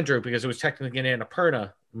it with Andrew because it was technically an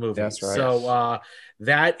Annapurna movie. That's right. So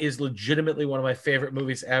that is legitimately one of my favorite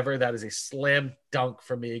movies ever. That is a slam dunk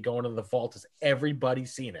for me going into the vault. Has everybody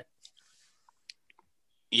seen it?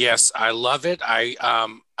 Yes, I love it.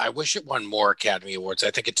 I wish it won more Academy Awards.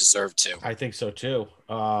 I think it deserved to. I think so too.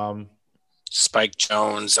 Spike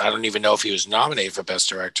Jonze. I don't even know if he was nominated for Best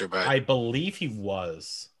Director, but I believe he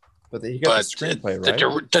was. But he got the screenplay, right?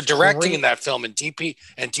 The directing in that film, and DP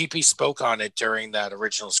spoke on it during that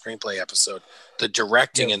original screenplay episode. The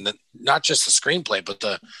directing and not just the scromplay, but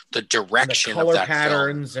the direction and the color of that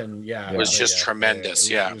patterns film and was just tremendous.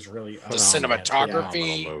 It was really the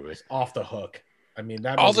cinematography, off the hook. I mean,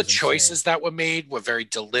 that all the choices that were made were very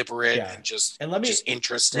deliberate and just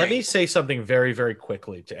interesting. Let me say something very, very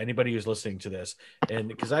quickly to anybody who's listening to this, and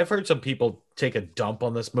because I've heard some people take a dump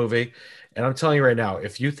on this movie, and I'm telling you right now,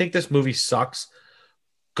 if you think this movie sucks,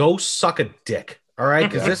 go suck a dick. All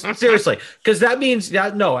right, because this seriously, because that means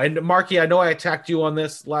that no. And Marky, I know I attacked you on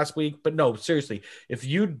this last week, but no, seriously, if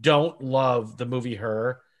you don't love the movie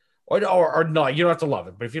Her, or not, you don't have to love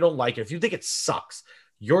it, but if you don't like it, if you think it sucks,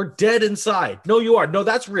 you're dead inside. No, you are. No,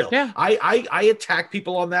 that's real. Yeah. I attack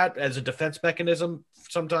people on that as a defense mechanism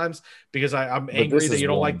sometimes because I'm angry that you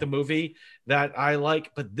don't like the movie that I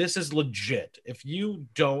like. But this is legit. If you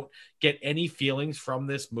don't get any feelings from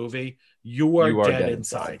this movie, you are dead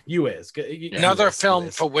inside. You is. Another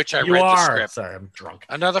film for which I read the script. Sorry, I'm drunk.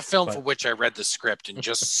 Another film for which I read the script, and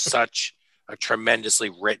just such a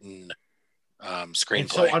tremendously written screenplay.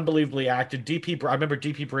 It's so unbelievably acted. I remember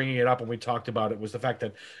DP bringing it up when we talked about it, was the fact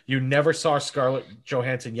that you never saw Scarlett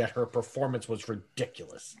Johansson, yet her performance was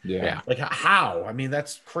ridiculous. Yeah. Like how? I mean,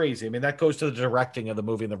 that's crazy. I mean, that goes to the directing of the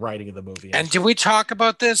movie and the writing of the movie. And did we talk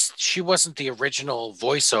about this? She wasn't the original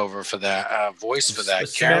voiceover for that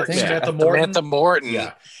character. Samantha Morton.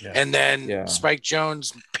 Yeah. And then Spike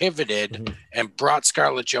Jonze pivoted and brought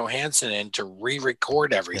Scarlett Johansson in to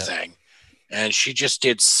re-record everything. And she just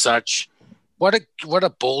did such what a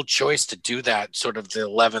bold choice to do that, sort of the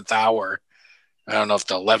 11th hour. I don't know if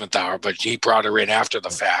the 11th hour, but he brought her in after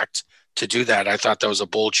the fact to do that. I thought that was a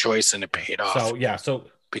bold choice, and it paid off. So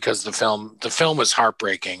because the film was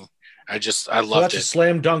heartbreaking. I loved that's it. A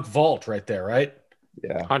slam dunk vault right there, right?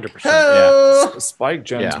 Yeah, 100%. Yeah, Spike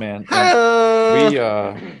Jonze, man.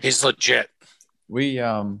 He's legit. We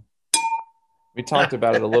talked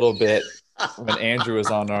about it a little bit when Andrew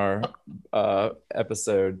was on our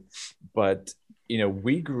episode, but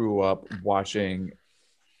we grew up watching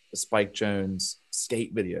Spike Jonze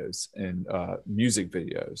skate videos and music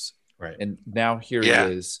videos, right? And now here he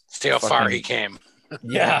is. See how far he came.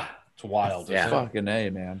 Yeah, it's wild. Yeah, fucking A,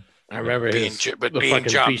 man. I remember being John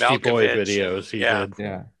Beastie Boy Malkovich videos he did.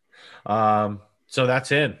 Yeah. So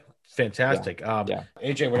that's in fantastic.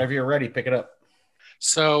 AJ, whenever you're ready, pick it up.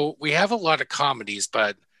 So we have a lot of comedies,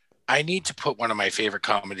 but I need to put one of my favorite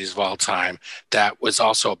comedies of all time that was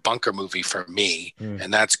also a bunker movie for me,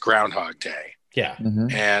 and that's Groundhog Day. Yeah.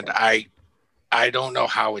 Mhm. And I don't know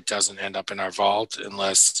how it doesn't end up in our vault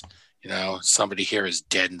unless, somebody here is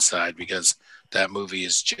dead inside, because that movie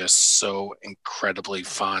is just so incredibly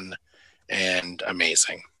fun and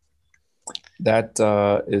amazing. That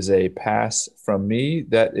is a pass from me.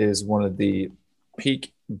 That is one of the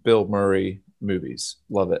peak Bill Murray movies.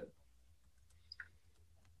 Love it.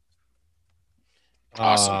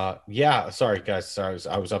 Awesome. Yeah. Sorry, guys. Sorry,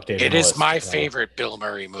 I was updating. It the is list. my favorite Bill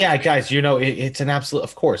Murray movie. Yeah, guys. It's an absolute,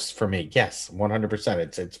 of course, for me. Yes,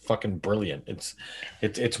 100%. It's fucking brilliant.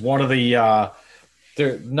 It's one of the.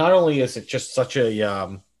 There. Not only is it just such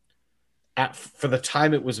a for the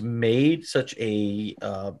time it was made, such a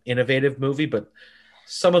innovative movie, but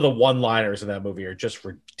some of the one-liners in that movie are just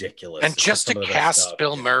ridiculous. And It's just to some of the best cast stuff.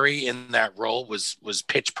 Bill Murray in that role was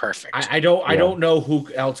pitch perfect. I don't know who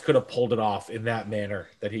else could have pulled it off in that manner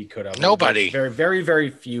that he could have. Nobody. Very, very, very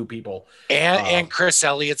few people. And Chris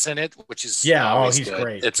Elliott's in it, which is he's good.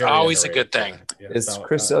 great. It's Very always underrated. a good thing. Yeah. Is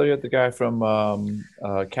Chris Elliott the guy from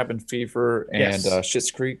Cabin Fever and Yes.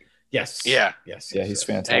 Schitt's Creek? Yes. Yeah. Yes. Yeah, he's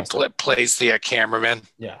And fantastic. he plays the cameraman.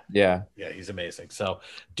 Yeah. Yeah. Yeah. He's amazing. So,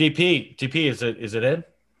 DP, is it in?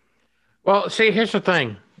 Well, see, here's the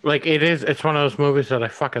thing. Like, it's one of those movies that I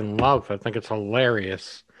fucking love. I think it's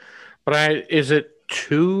hilarious. But is it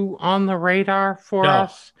too on the radar for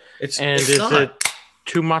us? It's Is not. it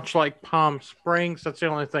too much like Palm Springs? That's the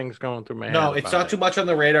only thing's going through my head. No, it's not too much on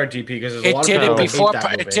the radar, DP, because there's a It lot of did people it that hate before.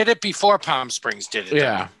 that movie. It did it before Palm Springs did it.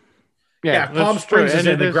 Yeah. Yeah, Palm that's Springs true. is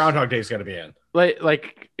And in. it The Groundhog Day is going to be in.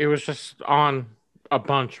 Like it was just on a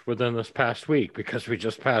bunch within this past week because we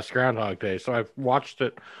just passed Groundhog Day. So I've watched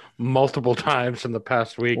it multiple times in the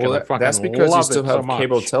past week, Well, and I fucking that's because you love still it so have much.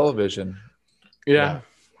 cable television. Yeah.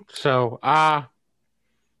 So,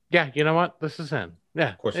 yeah, you know what? This is in. Yeah,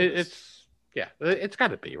 Of course it is. it's got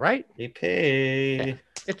to be right. DP. Yeah.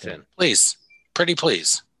 It's in. Please, pretty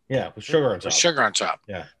please, Yeah, with sugar on top. with sugar on top.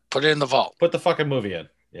 Yeah. Put it in the vault. Put the fucking movie in.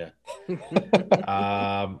 Yeah.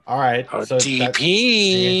 All right. Oh, So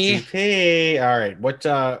DP. DP. All right. What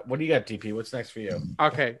do you got, DP? What's next for you?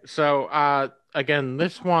 Okay, so again,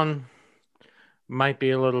 this one might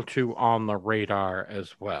be a little too on the radar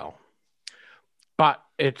as well, but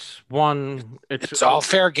it's one. It's all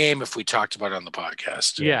fair game if we talked about it on the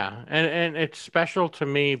podcast. Yeah, and it's special to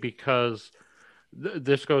me because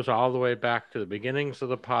this goes all the way back to the beginnings of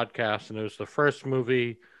the podcast, and it was the first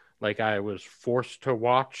movie like I was forced to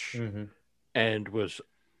watch, and was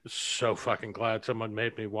so fucking glad someone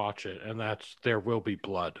made me watch it, and that's There Will Be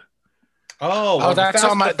Blood. Oh, that's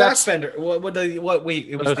on my. That's Fassbender. It was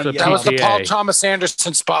That was the PTA. Paul Thomas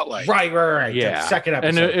Anderson spotlight. Right. Yeah, The second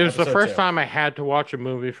episode. and it was the episode first 2. time I had to watch a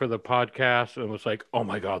movie for the podcast, and was like, "Oh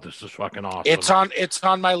my god, this is fucking awesome!" It's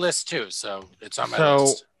on my list too, so it's on my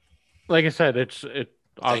list. Like I said, it Thank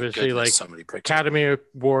obviously goodness like somebody picked it. Academy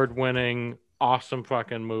Award winning, awesome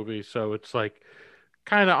fucking movie. So it's like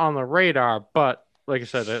kind of on the radar, but like I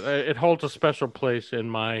said, it holds a special place in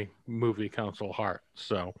my movie council heart.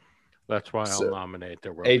 So that's why I'll nominate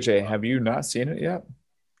There Will Be AJ, Blood. have you not seen it yet?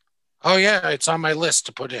 Oh yeah, it's on my list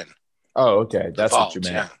to put in. Oh, okay. That's Vault, what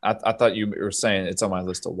you meant. yeah. I thought you were saying it's on my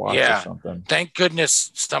list to watch or something. Thank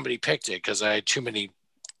goodness somebody picked it because I had too many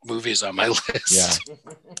movies on my list. Yeah.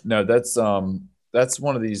 No, that's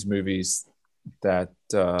one of these movies that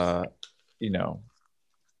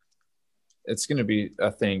it's going to be, I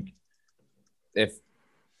think, if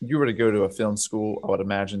you were to go to a film school, I would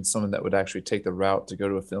imagine someone that would actually take the route to go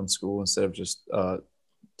to a film school instead of just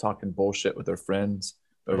talking bullshit with their friends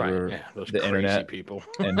over Those the crazy internet people.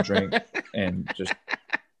 and drink and just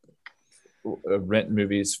rent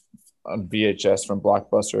movies on VHS from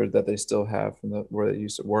Blockbuster that they still have from where they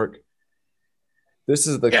used to work. This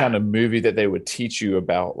is the kind of movie that they would teach you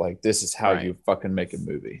about. Like, this is how you fucking make a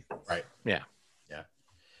movie. Right. Yeah.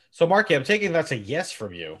 So, Marky, I'm taking that's a yes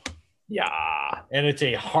from you. Yeah. And it's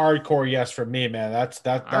a hardcore yes from me, man. That's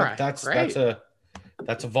a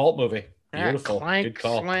vault movie. Beautiful. Clank, Good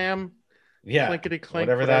call. slam, Yeah. clinkety clank,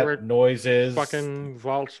 Whatever that noise is. fucking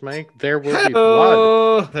vaults make. There will be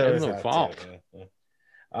blood There in is the that vault. too,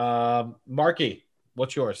 yeah. Marky,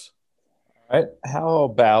 what's yours? All right. How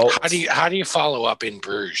about How do you follow up in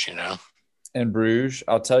Bruges? in Bruges?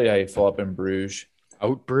 I'll tell you how you follow up in Bruges.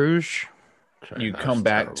 Out Bruges. Sorry, You that come was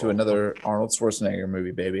back terrible. to another Arnold Schwarzenegger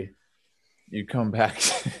movie, baby. You come back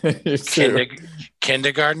to,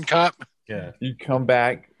 Kindergarten Cop. Yeah. you come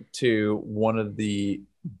back to one of the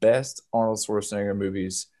best Arnold Schwarzenegger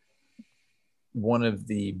movies, one of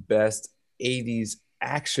the best 80s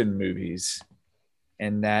action movies,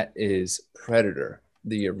 and that is Predator.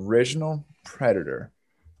 the original Predator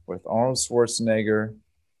with Arnold Schwarzenegger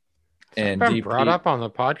and Been DP. brought up on the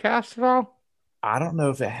podcast at all? I don't know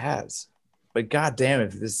if it has, but goddamn,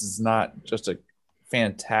 if this is not just a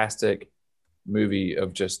fantastic movie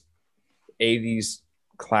of just 80s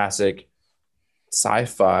classic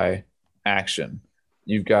sci-fi action.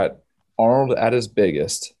 You've got Arnold at his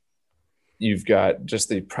biggest. You've got just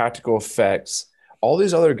the practical effects. All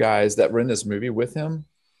these other guys that were in this movie with him,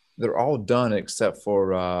 they're all done except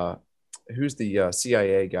for who's the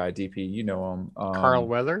CIA guy, DP? You know him. Carl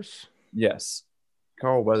Weathers? Yes.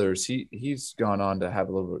 Carl Weathers. He's gone on to have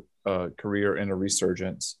a little career in a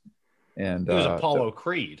resurgence. And He was Apollo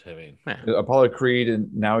Creed. I mean, Apollo Creed,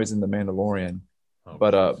 and now he's in The Mandalorian. Oh,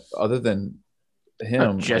 but other than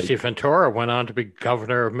him, Jesse Ventura went on to be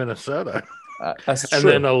governor of Minnesota. That's and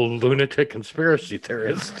true. then a lunatic conspiracy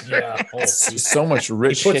theorist. yeah. So much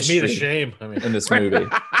rich He puts me to history shame. I mean, in this movie.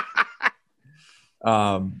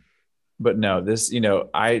 But no, this,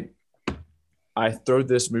 I throw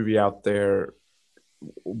this movie out there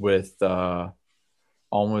with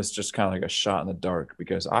almost just kind of like a shot in the dark,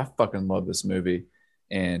 because I fucking love this movie,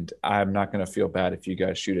 and I'm not going to feel bad if you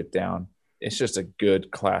guys shoot it down. It's just a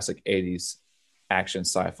good classic 80s action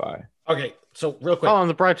sci-fi. okay, so real quick. Oh, on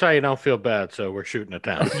the bright side, you don't feel bad, so we're shooting it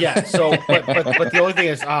down. Yeah. So, but the only thing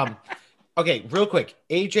is, okay, real quick,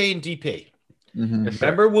 AJ and DP. Mm-hmm.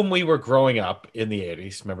 Remember when we were growing up in the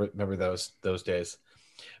 80s? Remember those days?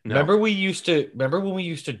 No. Remember when we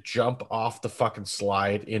used to jump off the fucking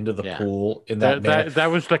slide into the pool in that that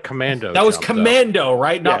was the Commando. that was jump, Commando,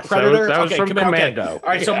 right? Not Yes, Predator. that was from Commando. Okay. All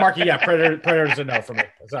right, so Marky, Predator's a no for me.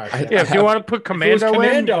 Sorry. Yeah, if you want to put If it Commando, was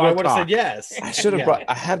Commando, in, I we'll would have talk. said yes. I should have Yeah. brought.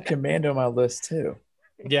 I had Commando on my list too.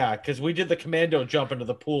 Yeah, because we did the Commando jump into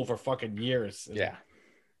the pool for fucking years. Yeah.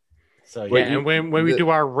 So Yeah, yeah. and when we do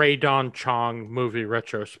our Ray Don Chong movie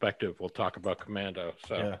retrospective, we'll talk about Commando.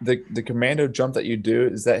 So Yeah. The Commando jump that you do,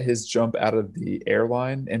 is that his jump out of the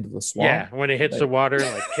airline into the swamp? yeah, when he hits the water,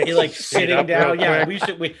 like He like kicks sitting up down. real Yeah,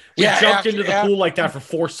 quick. we Yeah, jumped after- into the pool like that for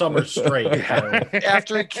 4 summers straight.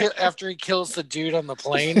 after he kills the dude on the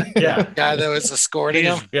plane, Yeah. guy that was escorting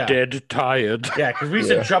him. Yeah. dead tired. Yeah, because we used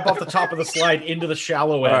to jump off the top of the slide into the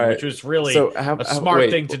shallow end, All right. which was really So a smart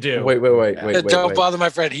wait, thing to do. Wait. Don't bother my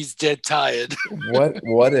friend. He's dead tired.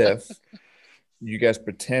 What if you guys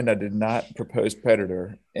pretend I did not propose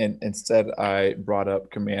Predator, and instead I brought up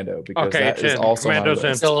Commando, because Okay, that it's is in. also on my Commando's in.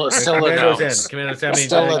 list. Still a no. Commando's in. Commando's in. I mean,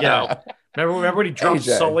 Still a yeah. Remember when he dropped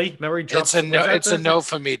AJ. Sully? Remember he dropped It's a no. It's a no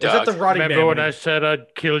for me, Was that dog. the Roddy Remember Man? when I said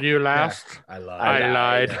I'd kill you last? I lied. I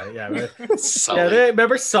lied. Yeah, yeah. Sully. Yeah,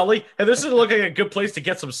 remember Sully? And this is looking like a good place to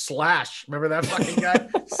get some slash. Remember that fucking guy?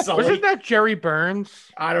 Sully? Wasn't that Jerry Burns?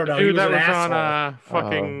 I don't know. He Dude, was that an was asshole. on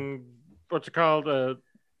fucking what's it called?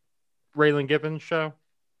 Raylan Gibbons show.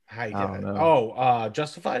 I don't know.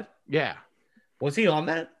 Justified? Yeah, Was he on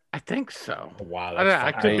that? I think so. Wow.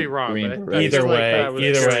 I could be wrong. Green But Beret. I Either feel like way, that was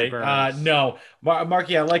either Jerry way. Burns. No.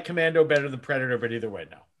 Marky, I like Commando better than Predator, but either way,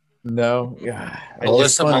 no. No. Yeah.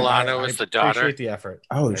 Alyssa Funny. Milano is the daughter. Appreciate the effort.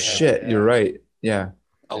 Oh shit! You're right. Yeah.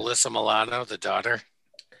 Alyssa Milano, the daughter.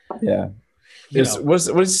 Yeah. You It's, know, what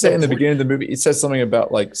does he say in the the- beginning of the movie? It says something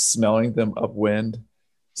about like smelling them upwind.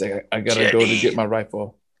 It's like, I gotta go to Jenny. get my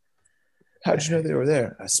rifle. How'd you know they were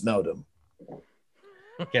there? I smelled them.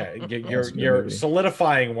 yeah, That's a good you're movie.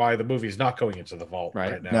 solidifying why the movie's not going into the vault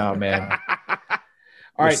right, now. No, man.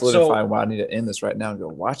 All right, solidifying why I need to end this right now and go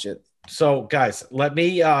watch it. So guys, let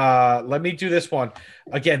me do this one.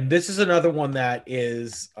 Again, this is another one that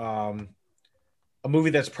is a movie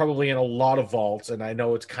that's probably in a lot of vaults, and I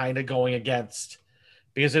know it's kind of going against,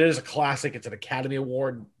 because it is a classic. It's an Academy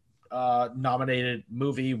Award nominated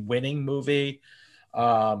movie, winning movie.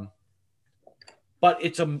 But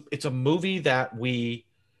it's a movie that we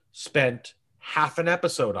spent half an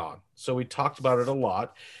episode on. So we talked about it a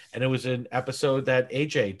lot, and it was an episode that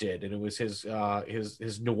AJ did, and it was his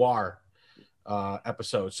noir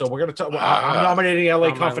episode. So we're gonna talk. I'm nominating LA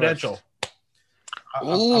on my Confidential. I'm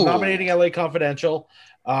Ooh. nominating LA Confidential.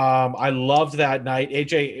 I loved that night.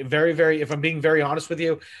 AJ, very, very, if I'm being very honest with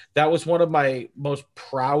you, that was one of my most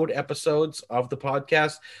proud episodes of the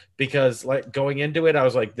podcast, because like going into it, I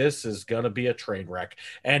was like, this is going to be a train wreck.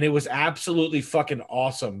 And it was absolutely fucking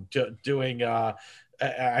awesome doing,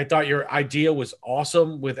 I thought your idea was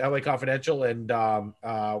awesome with LA Confidential and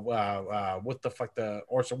what the fuck, the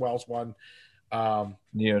Orson Welles one.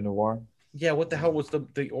 Neo noir. Yeah, what the hell was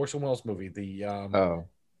the Orson Welles movie? The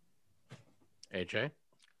AJ.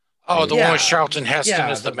 Oh, the Yeah. one with Charlton Heston Yeah,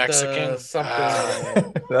 as the Mexican.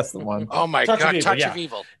 something. That's the one. Oh my Touch of God, Evil, Touch yeah. of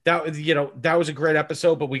Evil. That was a great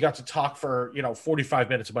episode, but we got to talk for 45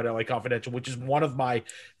 minutes about LA Confidential, which is one of my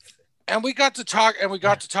And we got to talk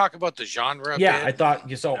about the genre. Yeah, bit. I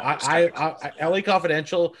thought so. LA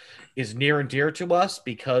Confidential is near and dear to us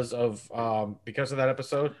because of that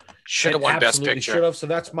episode. Should have won Best Picture. Should have. So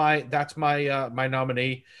that's my my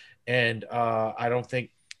nominee, and I don't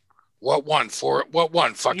think what won.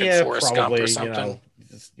 Fucking Forrest Gump or something.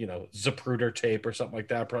 Zapruder tape or something like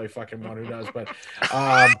that. Probably fucking one who does. But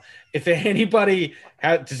if anybody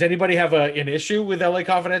does anybody have an issue with LA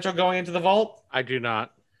Confidential going into the vault? I do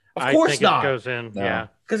not. Of course not. It goes in. No. Yeah,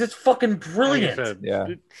 because it's fucking brilliant.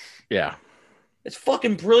 Yeah. It's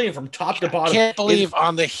fucking brilliant from top to bottom. I can't believe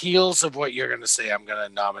on the heels of what you're going to say, I'm going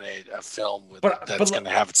to nominate a film that's going to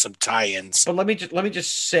have some tie-ins. But let me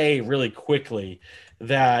just say really quickly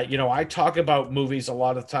that I talk about movies a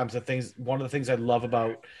lot of times. One of the things I love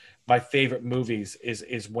about my favorite movies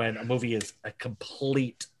is when a movie is a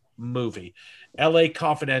complete movie. LA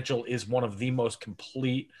Confidential is one of the most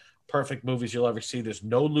complete, perfect movies you'll ever see. There's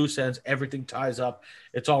no loose ends. Everything ties up.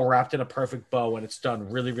 It's all wrapped in a perfect bow, and it's done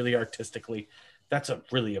really, really artistically. That's a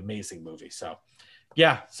really amazing movie. So,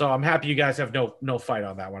 yeah. So I'm happy you guys have no fight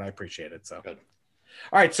on that one. I appreciate it. So, good.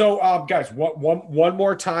 All right. So, guys, one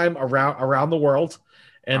more time around the world,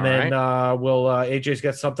 and all then right. We'll AJ's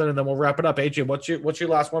got something, and then we'll wrap it up. AJ, what's your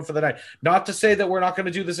last one for the night? Not to say that we're not going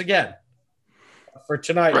to do this again for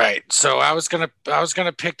tonight. Right. So I was gonna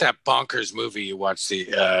pick that bonkers movie you watched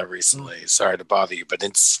recently. Sorry to bother you, but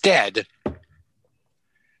instead,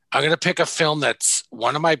 I'm going to pick a film that's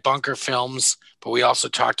one of my bunker films, but we also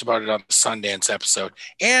talked about it on the Sundance episode.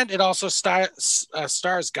 And it also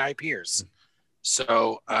stars Guy Pearce.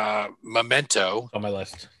 So Memento on my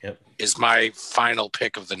list. Yep. Is my final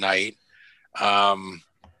pick of the night. I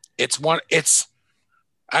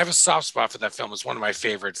have a soft spot for that film. It's one of my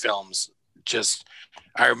favorite films.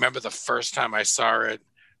 I remember the first time I saw it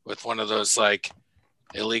with one of those like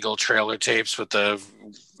illegal trailer tapes with the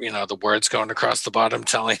words going across the bottom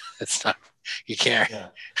telling it's not, you can't,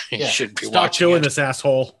 you shouldn't be Stop watching doing it. This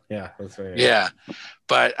asshole. Yeah. That's right. Yeah.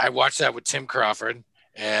 But I watched that with Tim Crawford,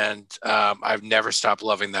 and I've never stopped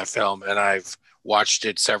loving that film. And I've watched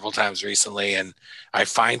it several times recently, and I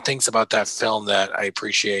find things about that film that I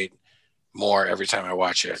appreciate more every time I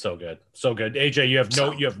watch it. So good. So good. AJ, you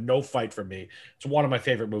have no fight for me. It's one of my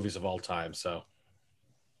favorite movies of all time. So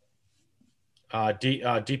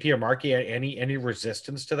DP or Marky, any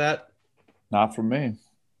resistance to that? Not from me.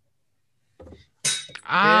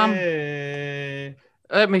 Let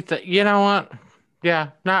me think. You know what?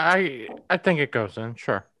 Yeah, no, I think it goes in.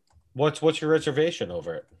 Sure. What's your reservation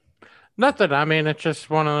over it? Nothing. I mean, it's just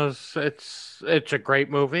one of those. It's a great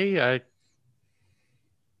movie.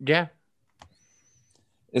 Yeah.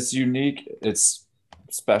 It's unique. It's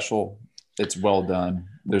special. It's well done.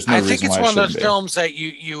 There's no I reason think it's why one of those be. films that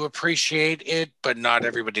you appreciate it, but not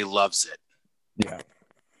everybody loves it. Yeah.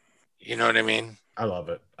 You know what I mean? I love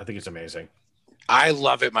it. I think it's amazing. I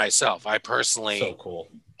love it myself. I personally, so cool.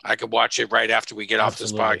 I could watch it right after we get off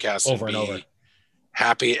this podcast over and be over.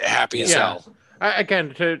 happy as hell.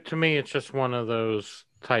 Again, to me, it's just one of those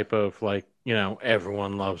type of like,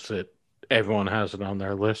 everyone loves it. Everyone has it on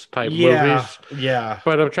their list type movies. Yeah.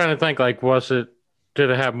 But I'm trying to think, like, did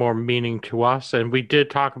it have more meaning to us? And we did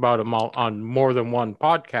talk about it on more than one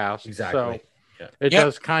podcast. Exactly. So it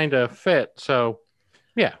does kind of fit. So,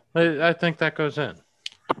 yeah, I think that goes in.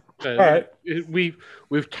 All right.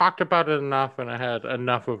 We've talked about it enough, and it had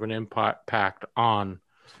enough of an impact on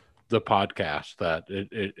the podcast that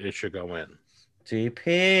it should go in.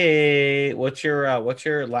 DP, what's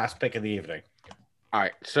your last pick of the evening? All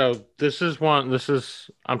right, so this is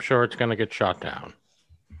I'm sure it's going to get shot down.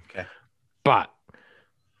 Okay. But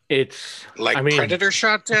it's Predator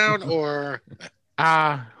shot down or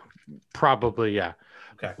probably, yeah.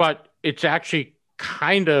 Okay. But it's actually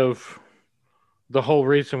kind of the whole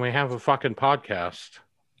reason we have a fucking podcast.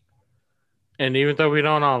 And even though we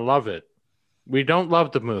don't all love it, we don't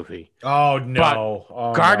love the movie. Oh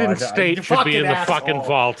no! Garden State should be in the fucking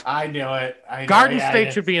vault. I knew it. Garden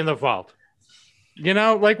State should be in the vault. We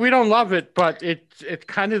don't love it, but it's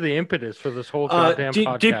kind of the impetus for this whole goddamn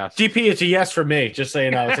podcast. DP, it's a yes for me. Just so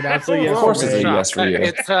you know, it's an absolute yes. Of course, it's a yes for you.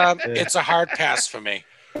 It's a hard pass for me.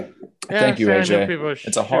 Thank you, AJ.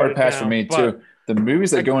 It's a hard pass for me too. The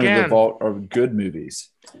movies that go into the vault are good movies.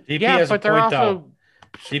 DP has a they're point, also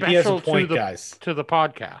DP has a point, guys. To the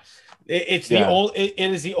podcast. It is the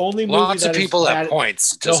only movie. Lots of people have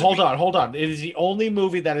points. No, hold on. It is the only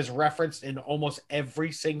movie that is referenced in almost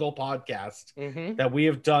every single podcast that we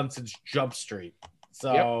have done since Jump Street.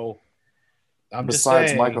 So, I'm besides just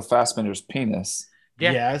saying, Michael Fassbender's penis.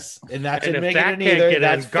 Yes, and that didn't if make that it in either. Get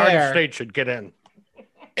That's in, fair. Garden State should get in.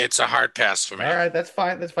 It's a hard pass for me. All right, that's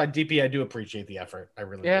fine. That's fine. DP, I do appreciate the effort. I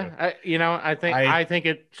really do. I think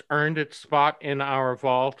it's earned its spot in our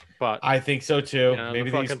vault, but I think so too. maybe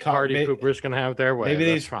the fucking party poopers can have their way.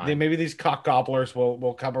 Maybe these cock gobblers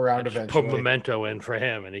will come around eventually. Put Memento in for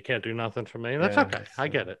him, and he can't do nothing for me. That's okay. I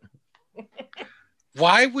get it.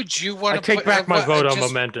 Why would you want to take back my vote on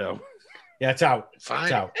Memento? Yeah, it's out. Fine.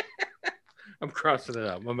 It's out. I'm crossing it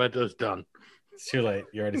out. Memento's done. It's too late.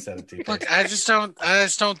 You already said it, DP. Look, I just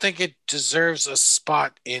don't think it deserves a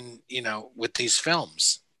spot in, with these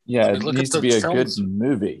films. Yeah, it needs to be a good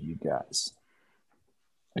movie, you guys.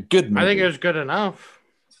 A good movie. I think it was good enough.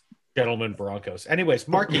 Gentlemen Broncos. Anyways,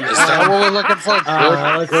 Marky. Is that what we're looking for?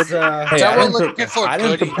 I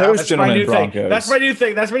didn't propose Gentlemen Broncos. That's my new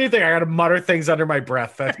thing. I got to mutter things under my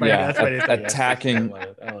breath. That's my new thing. Attacking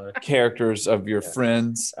characters of your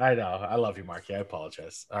friends. I know. I love you, Marky. I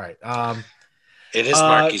apologize. All right. It is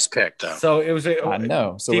Marky's pick, though. So it was. I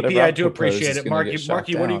know. So DP, I do appreciate it. Marky,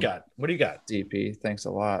 what do you got? What do you got? DP, thanks a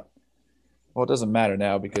lot. Well, it doesn't matter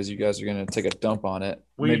now because you guys are going to take a dump on it.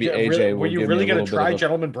 Maybe AJ were you really going to try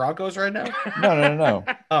Gentlemen Broncos right now? No.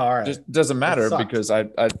 Oh, all right. Just doesn't matter because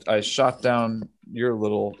I shot down your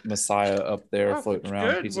little Messiah up there floating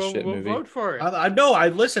around. Piece of shit movie. We'll vote for it. I know. I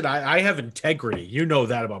have integrity. You know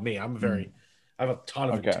that about me. I have a ton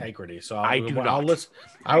of integrity. So I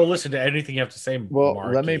will listen to anything you have to say. Well,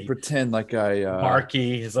 Marky. let me pretend like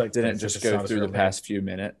Marky is like didn't just go through the past few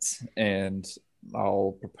minutes, and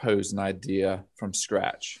I'll propose an idea from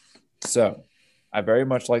scratch. So I very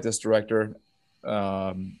much like this director.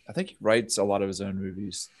 I think he writes a lot of his own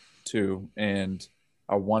movies too. And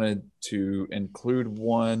I wanted to include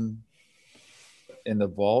one in the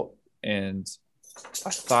vault. And I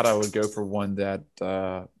thought I would go for one that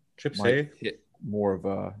might hit more of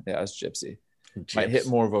a, it's Gypsy. Might hit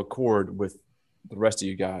more of a chord with the rest of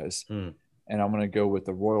you guys. And I'm going to go with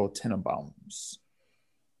the Royal Tenenbaums.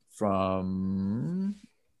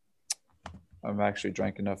 I've actually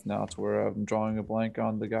drank enough now to where I'm drawing a blank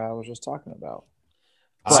on the guy I was just talking about.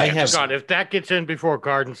 If that gets in before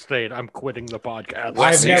Garden State, I'm quitting the podcast.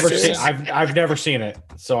 I've never seen it,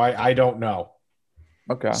 so I don't know.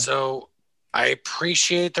 Okay. So I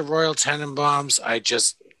appreciate the Royal Tenenbaums.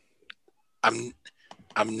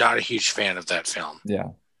 I'm not a huge fan of that film. Yeah.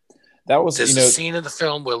 That was there's a scene in the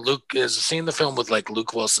film where like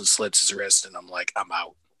Luke Wilson slits his wrist, and I'm like, I'm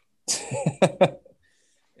out.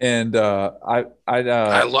 And I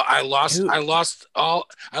lost all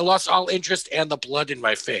interest and the blood in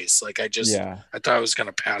my face. Like I thought I was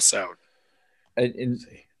gonna pass out. And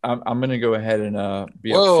I'm gonna go ahead and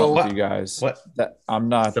be upfront with you guys. What? That I'm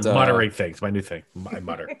not the muttering thing's my new thing. I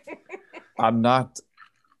mutter. I'm not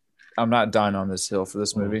dying on this hill for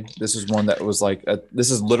this movie. This is one that was like this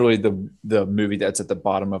is literally the movie that's at the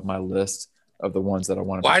bottom of my list of the ones that I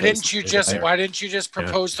want to. Why didn't you just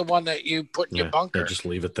propose the one that you put in your bunker? Yeah, just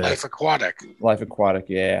leave it there. Life Aquatic,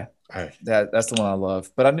 yeah. Right. That's the one I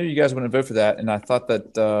love. But I knew you guys wouldn't vote for that, and I thought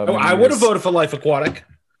that I would have voted for Life Aquatic.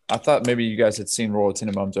 I thought maybe you guys had seen Royal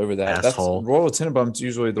Tenenbaums over that. Asshole. That's Royal Tenenbaums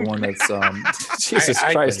usually the one that's Jesus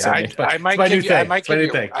Christ. I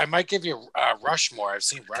might give you Rushmore. I've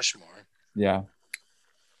seen Rushmore. Yeah.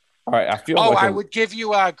 All right. I feel I would give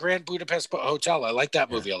you Grand Budapest Hotel. I like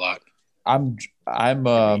that movie a lot. I'm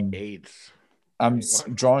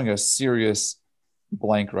drawing a serious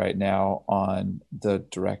blank right now on the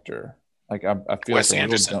director. Like I feel Wes like a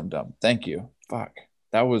Anderson. little dumb. Thank you. Fuck.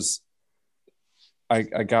 That was I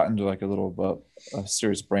got into like a little a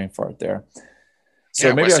serious brain fart there.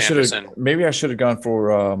 So maybe I should have gone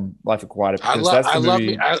for Life Aquatic.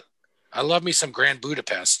 I love me some Grand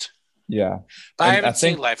Budapest. Yeah. But I haven't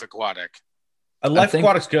seen Life Aquatic. Life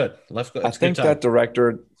Aquatic's good. I think that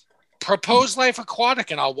director propose Life Aquatic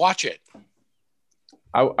and I'll watch it.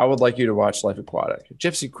 I would like you to watch Life Aquatic.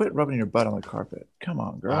 Gypsy, quit rubbing your butt on the carpet. Come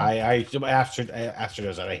on, girl. After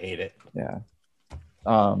does that, I hate it. Yeah.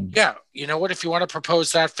 Yeah. You know what? If you want to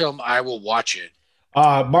propose that film, I will watch it.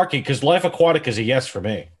 Marky, because Life Aquatic is a yes for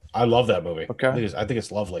me. I love that movie. Okay. I think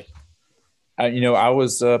it's lovely. I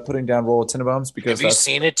was putting down Royal Tenenbaums because have you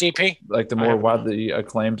seen it, DP? Like the more widely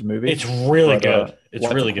acclaimed movie. It's really good. It's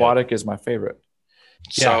Life really Aquatic good. is my favorite.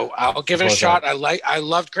 So I'll give it a shot. I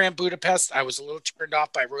loved Grand Budapest. I was a little turned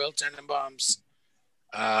off by Royal Tenenbaums.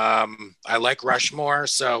 I like Rushmore,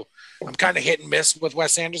 so I'm kind of hit and miss with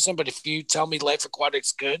Wes Anderson. But if you tell me Life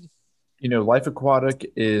Aquatic's good, Life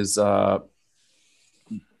Aquatic is the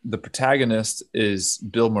protagonist is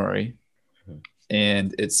Bill Murray,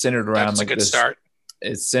 and it's centered around that's a good start.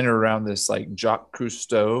 It's centered around this like Jacques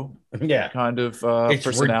Cousteau, kind of it's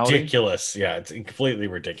personality. Ridiculous. Yeah, it's completely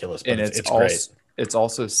ridiculous, but and it's great. it's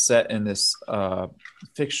also set in this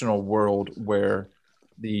fictional world where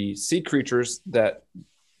the sea creatures that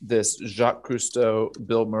this Jacques Cousteau,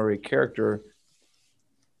 Bill Murray character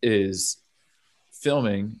is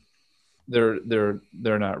filming, they're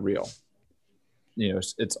not real. You know,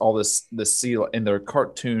 it's all this sea in their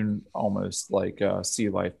cartoon, almost like sea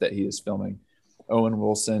life that he is filming. Owen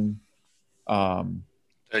Wilson,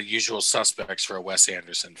 The usual suspects for a Wes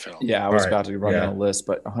Anderson film. yeah, I was Right. about to run Yeah. down a list,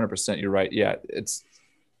 but 100% you're right. Yeah, it's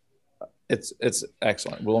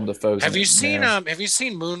excellent. Willem Dafoe's. Have in you it, seen man. Have you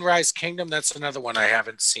seen Moonrise Kingdom? That's another one I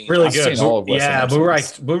haven't seen. Really I've good. seen all of Wes Yeah,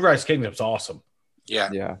 Anderson's. Moonrise Kingdom's awesome. Yeah.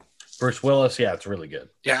 Yeah, Bruce Willis, yeah, it's really good.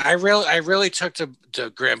 Yeah, I really took to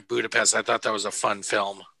Grand Budapest. I thought that was a fun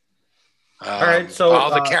film. All right, so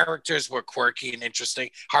all the characters were quirky and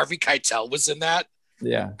interesting. Harvey Keitel was in that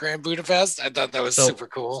yeah. Grand Budapest. I thought that was super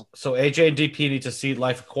cool. So AJ and DP need to see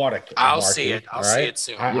Life Aquatic. I'll Marky, see it. I'll all see right? it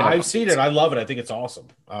soon. I've seen it. I love it. I think it's awesome.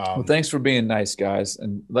 Well, thanks for being nice, guys,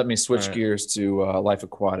 and let me switch All right. gears to Life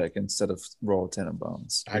Aquatic instead of Royal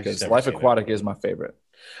Tenenbaums I just because never Life seen it. Aquatic is my favorite.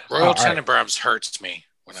 Royal all right. Tenenbaums hurts me.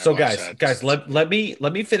 When So I watch that. guys, let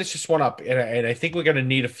me finish this one up, and I think we're gonna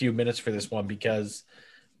need a few minutes for this one because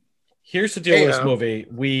here's the deal with this movie.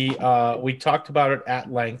 We talked about it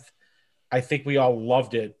at length. I think we all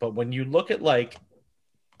loved it, but when you look at like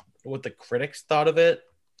what the critics thought of it,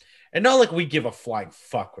 and not like we give a flying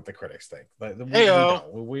fuck what the critics think, but we're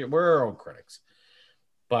our own critics,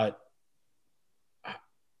 but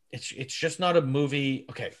it's just not a movie.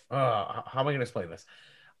 Okay, how am I gonna explain this?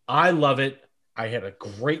 I love it. I had a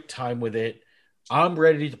great time with it. I'm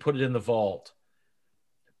ready to put it in the vault,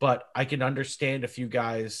 but I can understand if you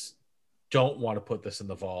guys don't want to put this in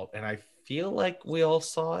the vault. And I feel like we all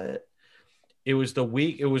saw it. It was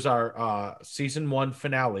our season 1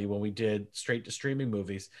 finale when we did straight to streaming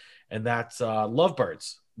movies, and that's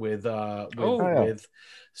Lovebirds with Issa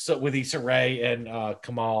Rae and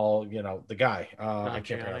Kamal, the guy. I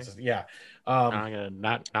can't pronounce it. Yeah.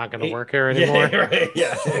 Not gonna work here anymore. Yeah, right,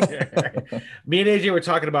 yeah. Me and AJ were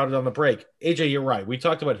talking about it on the break. AJ, you're right. We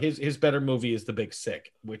talked about his better movie is The Big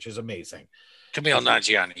Sick, which is amazing. Camille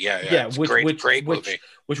Nanjiani, yeah, great movie,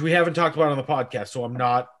 which we haven't talked about on the podcast. So I'm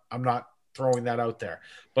not throwing that out there.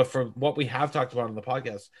 But for what we have talked about on the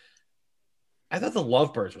podcast, I thought The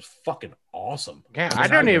Lovebirds was fucking awesome. Yeah, I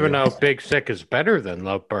don't even know if Big Sick is better than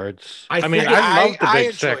Lovebirds. I love The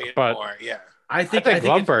Big Sick, but I think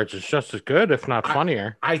Lovebirds is just as good, if not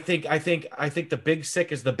funnier. I think The Big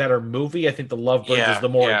Sick is the better movie. I think The Lovebirds is the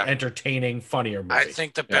more entertaining, funnier movie. I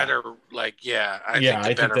think the better, I think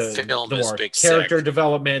the better film is Big Sick. Character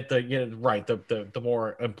development, the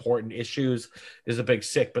more important issues is The Big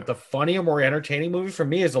Sick. But the funnier, more entertaining movie for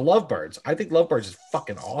me is The Lovebirds. I think Lovebirds is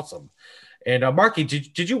fucking awesome. And Marky,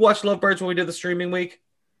 did you watch Lovebirds when we did the streaming week?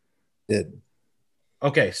 Did.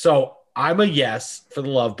 Okay, so I'm a yes for The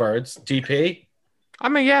Lovebirds. DP?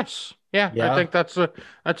 I'm a yes. Yeah, I think that's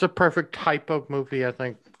a perfect type of movie. I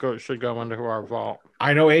think should go into our vault.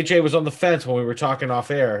 I know AJ was on the fence when we were talking off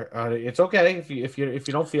air. It's okay if you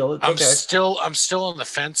don't feel it. I'm still on the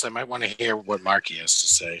fence. I might want to hear what Marky has to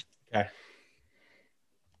say. Okay.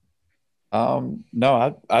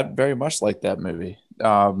 No, I very much like that movie.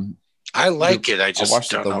 I like it. I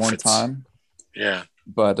watched don't it the know one time. Yeah.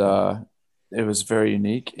 But it was very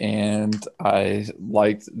unique, and I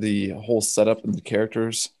liked the whole setup and the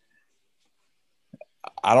characters.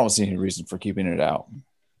 I don't see any reason for keeping it out.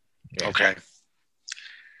 Okay.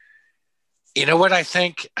 You know what I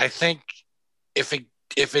think? I think if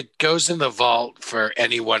it goes in the vault for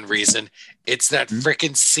any one reason, it's that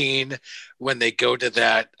freaking scene when they go to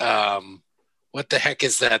that what the heck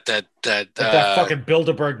is that fucking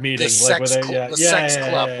Bilderberg meeting, the sex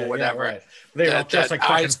club or whatever. Right. They were just like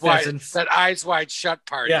fucking pheasants. That Eyes Wide Shut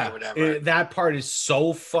party or whatever. That part is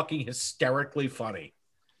so fucking hysterically funny.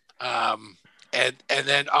 And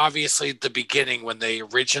then obviously the beginning when they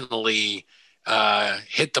originally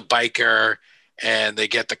hit the biker and they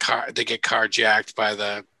get carjacked by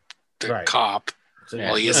the cop.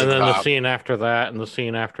 Well, he is and a then cop. the scene after that, and the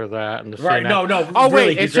scene after that, and the scene right. No. Oh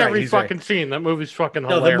really, wait, it's every fucking scene. That movie's fucking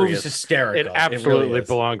hilarious. No, the movie's hysterical. It absolutely really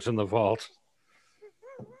belongs in the vault.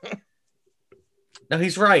 No,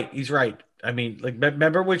 he's right. He's right. I mean, like,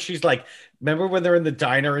 remember when they're in the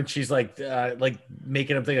diner and she's like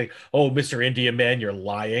making him think like, "Oh, Mr. Indian Man, you're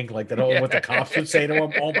lying," like that. What the cops would say to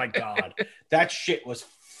him. Oh my god, that shit was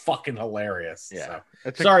fucking hilarious. Yeah.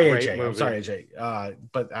 So. Sorry, AJ. Movie. I'm sorry, AJ.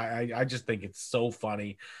 But I just think it's so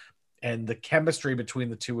funny, and the chemistry between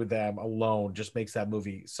the two of them alone just makes that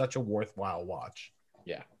movie such a worthwhile watch.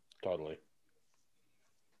 Yeah, totally.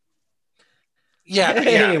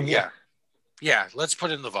 Yeah. Let's put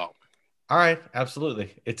it in the vault. All right,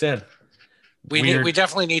 absolutely, it's in. We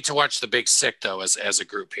definitely need to watch The Big Sick though as a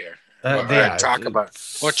group here. Talk about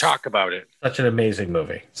it. Such an amazing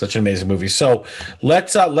movie. So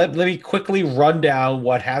let me quickly run down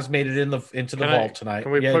what has made it into the vault tonight.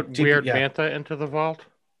 Can we put Weird Manta into the vault?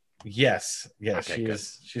 Yes. Okay,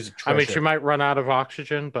 she's a treasure. I mean, she might run out of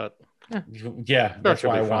oxygen, but yeah, that's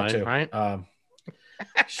why I want to. Right?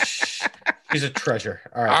 She's a treasure.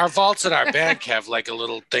 All right. Our vaults at our bank have like a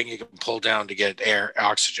little thing you can pull down to get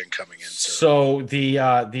oxygen coming in. So the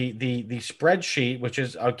spreadsheet, which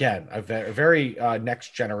is again a very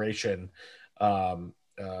next generation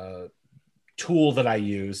tool that I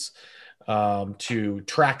use to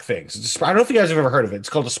track things. I don't know if you guys have ever heard of it. It's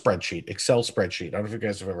called a spreadsheet, Excel spreadsheet. I don't know if you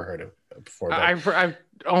guys have ever heard of it before. I've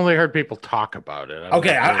only heard people talk about it.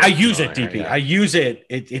 I use it, DP. I use it.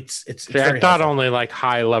 It's I thought only like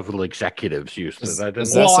high level executives used it. I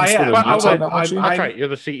didn't. That's right. You're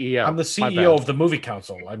the CEO. I'm the CEO of the movie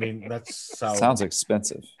council. I mean, that's sounds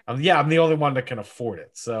expensive. I'm the only one that can afford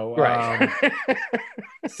it. So right.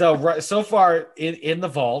 So far in the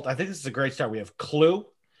vault, I think this is a great start. We have Clue.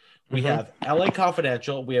 We have LA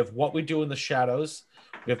Confidential. We have What We Do in the Shadows.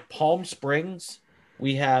 We have Palm Springs.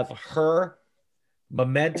 We have Her,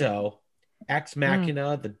 Memento, Ex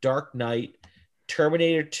Machina, The Dark Knight,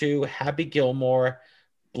 Terminator 2, Happy Gilmore,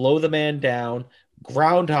 Blow the Man Down,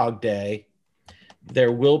 Groundhog Day,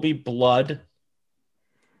 There Will Be Blood,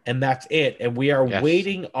 and that's it. And we are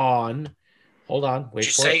waiting on. Hold on, wait. Did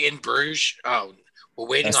you say In Bruges? Oh. We're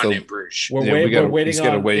waiting on In Bruges. We're waiting on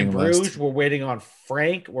In Bruges. We're waiting on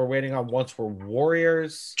Frank. We're waiting on Once We're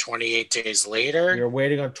Warriors. 28 Days Later. We're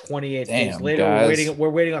waiting on 28 Days Later. We're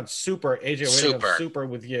waiting on Super. AJ, we're waiting on Super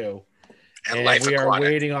with you. And Life we Aquatic. are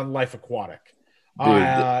waiting on Life Aquatic.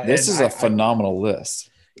 Dude, this is a phenomenal list.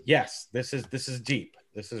 Yes, this is deep.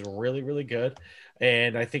 This is really, really good.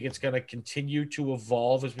 And I think it's going to continue to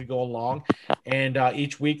evolve as we go along. And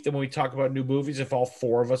each week, then when we talk about new movies, if all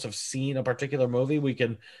four of us have seen a particular movie, we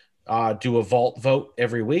can do a vault vote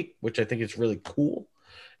every week, which I think is really cool.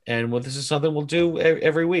 And this is something we'll do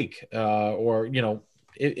every week, or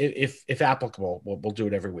if applicable, we'll do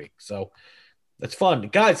it every week. So that's fun,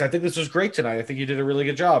 guys. I think this was great tonight. I think you did a really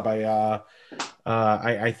good job. I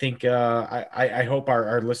hope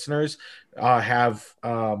our listeners have.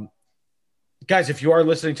 Guys, if you are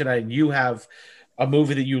listening tonight and you have a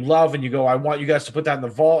movie that you love and you go, I want you guys to put that in the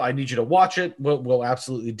vault, I need you to watch it, we'll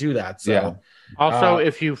absolutely do that. So, yeah. Also,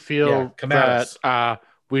 if you feel that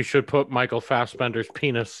we should put Michael Fassbender's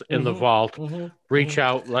penis in the vault, reach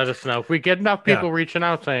out, let us know. If we get enough people reaching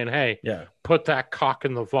out saying, hey, put that cock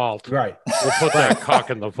in the vault. Right. We'll put that cock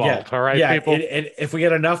in the vault. All right, people? And if we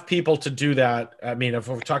get enough people to do that, I mean, if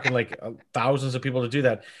we're talking like thousands of people to do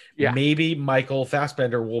that, maybe Michael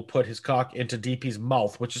Fassbender will put his cock into DP's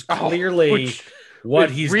mouth, which is clearly what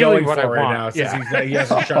he's really going for right now, since he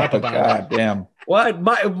hasn't shut up about it. God damn. What?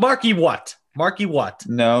 Marky what? Marky what?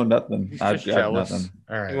 No, nothing. I've got nothing.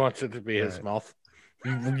 All right. He wants it to be his mouth.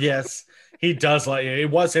 Yes, he does. Like it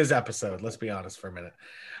was his episode. Let's be honest for a minute.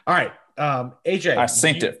 All right, AJ. I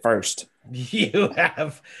synced it first. You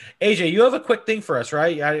have AJ. You have a quick thing for us,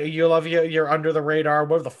 right? You love you're under the radar.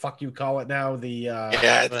 Whatever the fuck you call it now. If you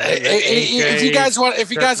guys want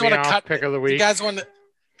to cut pick of the week. if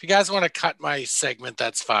you guys want to cut my segment,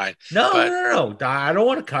 that's fine. No. I don't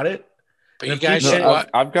want to cut it. But you guys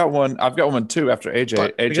I've got one too after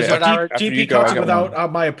AJ. GP cuts it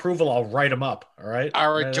without my approval, I'll write him up. All right.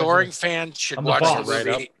 Our adoring fans should watch the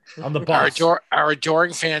movie. I'm the boss. Our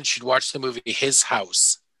adoring fans should watch the movie His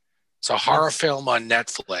House. It's a horror film on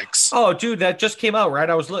Netflix. Oh, dude, that just came out, right?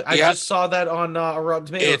 I just saw that on Rotten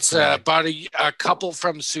Tomatoes. It's about a couple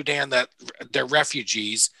from Sudan that they're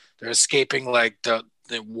refugees. They're escaping like the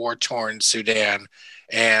war-torn Sudan,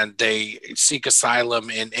 and they seek asylum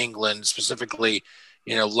in England, specifically,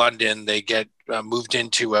 London. They get moved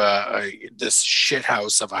into this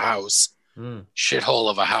shithole of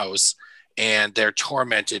a house, and they're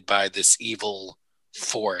tormented by this evil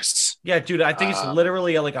force. Yeah, dude, I think it's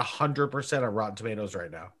literally like 100% on Rotten Tomatoes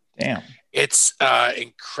right now. Damn, it's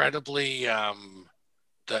incredibly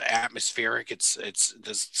the atmospheric.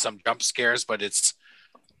 There's some jump scares, but it's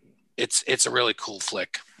a really cool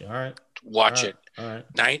flick. All right. Watch it. All right.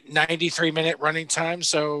 93-minute running time,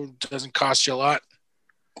 so it doesn't cost you a lot.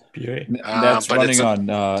 That's running on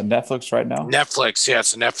Netflix right now? Netflix, yeah.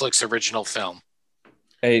 It's a Netflix original film.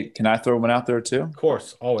 Hey, can I throw one out there too? Of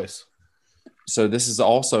course, always. So this is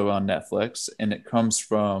also on Netflix, and it comes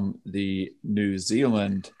from the New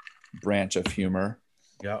Zealand branch of humor.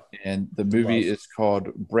 Yeah. And the movie is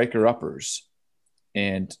called Breaker Uppers.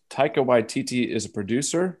 And Taika Waititi is a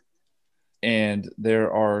producer. And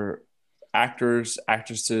there are actors,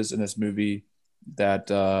 actresses in this movie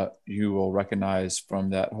that you will recognize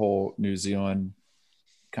from that whole New Zealand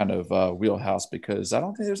kind of wheelhouse, because I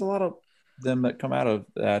don't think there's a lot of them that come out of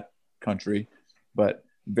that country, but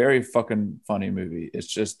very fucking funny movie. It's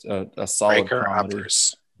just a solid Breaker comedy.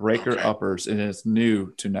 Uppers. Breaker Okay. Uppers, and it's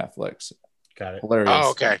new to Netflix. Got it. Hilarious.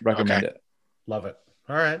 Oh, okay. Recommend it. Love it.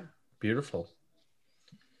 All right. Beautiful.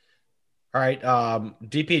 All right.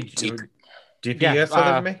 DP, DP, Yeah, you got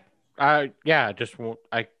something for me? I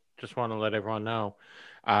just want to let everyone know,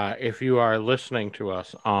 if you are listening to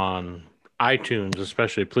us on iTunes,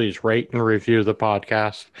 especially, please rate and review the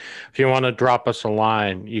podcast. If you want to drop us a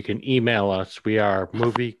line, you can email us. We are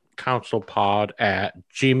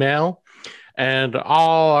moviecouncilpod@gmail.com, and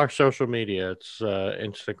all our social media. It's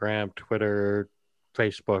Instagram, Twitter,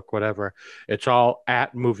 Facebook, whatever. It's all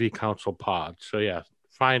at Movie Council Pod. So yeah,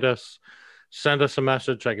 find us. Send us a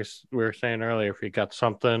message. Like we were saying earlier, if you got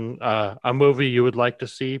something, a movie you would like to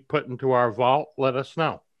see put into our vault, let us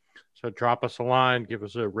know. So drop us a line, give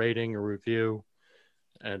us a rating, a review.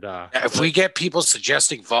 And if we get people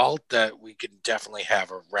suggesting Vault, that we can definitely have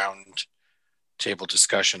a round table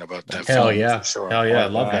discussion about that. Hell film, yeah. for sure. Hell yeah. I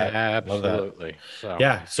love that. absolutely. So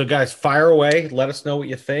Yeah. So guys, fire away. Let us know what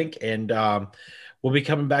you think. And we'll be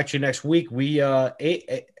coming back to you next week. We our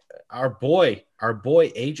boy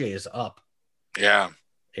AJ is up. Yeah.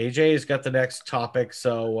 AJ has got the next topic.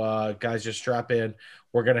 So guys, just strap in.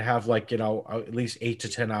 We're going to have at least 8 to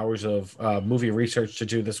 10 hours of movie research to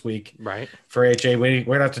do this week. Right. For AJ, we're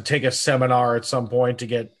going to have to take a seminar at some point to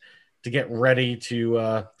get ready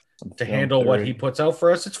to handle what he puts out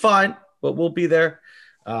for us. It's fine, but we'll be there.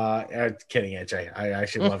 Kidding, AJ. I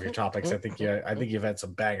actually love your topics. I think you've had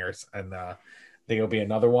some bangers, and I think it'll be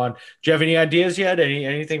another one. Do you have any ideas yet?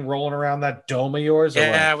 Anything rolling around that dome of yours?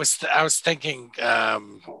 Yeah, I was thinking,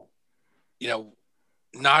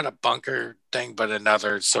 not a bunker thing, but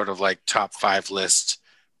another sort of like top 5 list,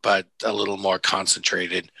 but a little more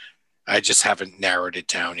concentrated. I just haven't narrowed it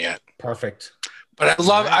down yet. Perfect. But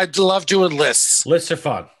I love doing lists. Lists are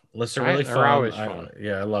fun. Lists are really They're fun. always fun.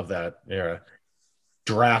 I love that. Yeah.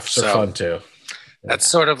 Drafts are fun too. That's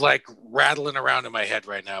sort of like rattling around in my head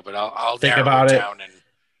right now, but I'll think narrow about it it down, and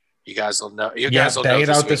you guys will know. Bang it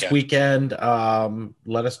out this weekend.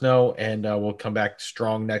 Let us know, and we'll come back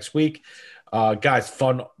strong next week. Guys,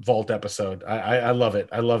 fun Vault episode. I love it.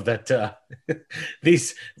 I love that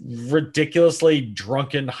these ridiculously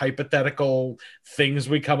drunken hypothetical things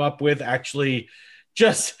we come up with actually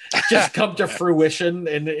just come to fruition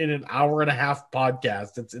in an hour and a half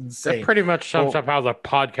podcast. It's insane. That pretty much sums up how the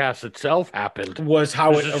podcast itself happened. Was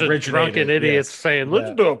how it just originated. Drunken idiots saying,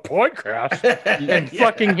 "Let's do a podcast," and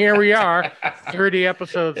fucking here we are, 30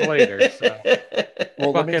 episodes later. So.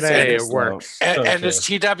 Well, Fucking A, it works. And as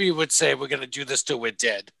TW would say, we're going to do this till we're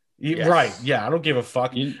dead. Yes. Right. Yeah. I don't give a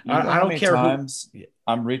fuck. I don't care. Times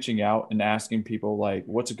I'm reaching out and asking people, like,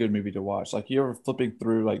 what's a good movie to watch? Like, you ever flipping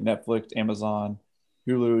through like Netflix, Amazon,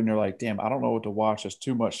 Hulu, and you're like, damn, I don't know what to watch. There's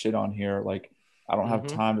too much shit on here. Like, I don't have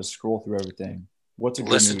time to scroll through everything. What's a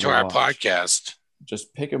good listen movie to our watch? podcast?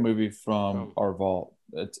 Just pick a movie from our vault.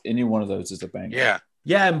 It's any one of those is a banger. Yeah.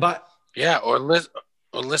 Yeah.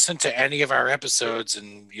 Or listen to any of our episodes,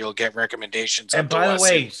 and you'll get recommendations. And by the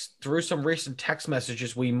way, through some recent text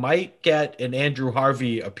messages, we might get an Andrew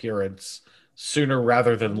Harvey appearance sooner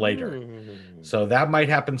rather than later. So that might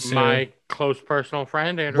happen soon. My close personal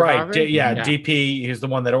friend, Andrew Harvey. Yeah, DP is the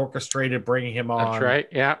one that orchestrated bringing him on. That's right.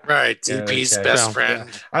 Yeah. Right. DP's best friend.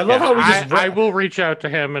 Yeah. I love how I will reach out to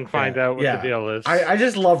him and find out what the deal is. I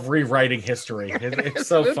just love rewriting history. It's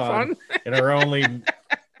so fun. In our only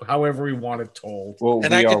however we want it told. Well,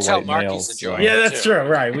 and I can tell Marky's enjoying it. Yeah, that's true.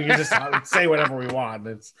 Right. We can just say whatever we want.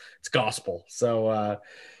 It's gospel. So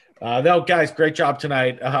no, guys, great job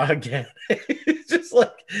tonight. Again, it's just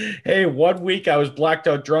like, hey, 1 week I was blacked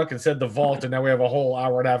out drunk and said the vault, and now we have a whole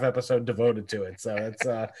hour and a half episode devoted to it. So it's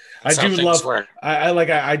I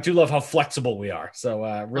do love how flexible we are.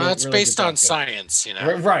 So really, it's really based on science,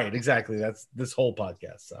 Right, exactly. That's this whole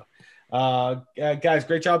podcast. So guys,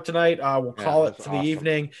 great job tonight. We'll call it for the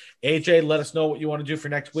evening. AJ, let us know what you want to do for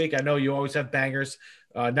next week. I know you always have bangers.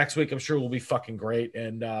 Next week, I'm sure will be fucking great.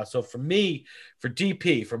 And so for me, for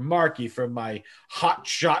DP, for Marky, for my hot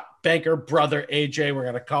shot banker brother, AJ, we're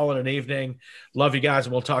going to call it an evening. Love you guys,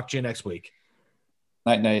 and we'll talk to you next week.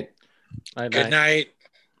 Night. Good night.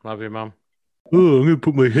 Love you, Mom. Oh, I'm going to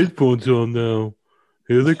put my headphones on now.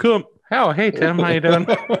 Here they come. Oh, hey, Tim. How you doing?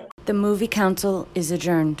 The movie council is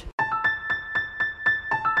adjourned.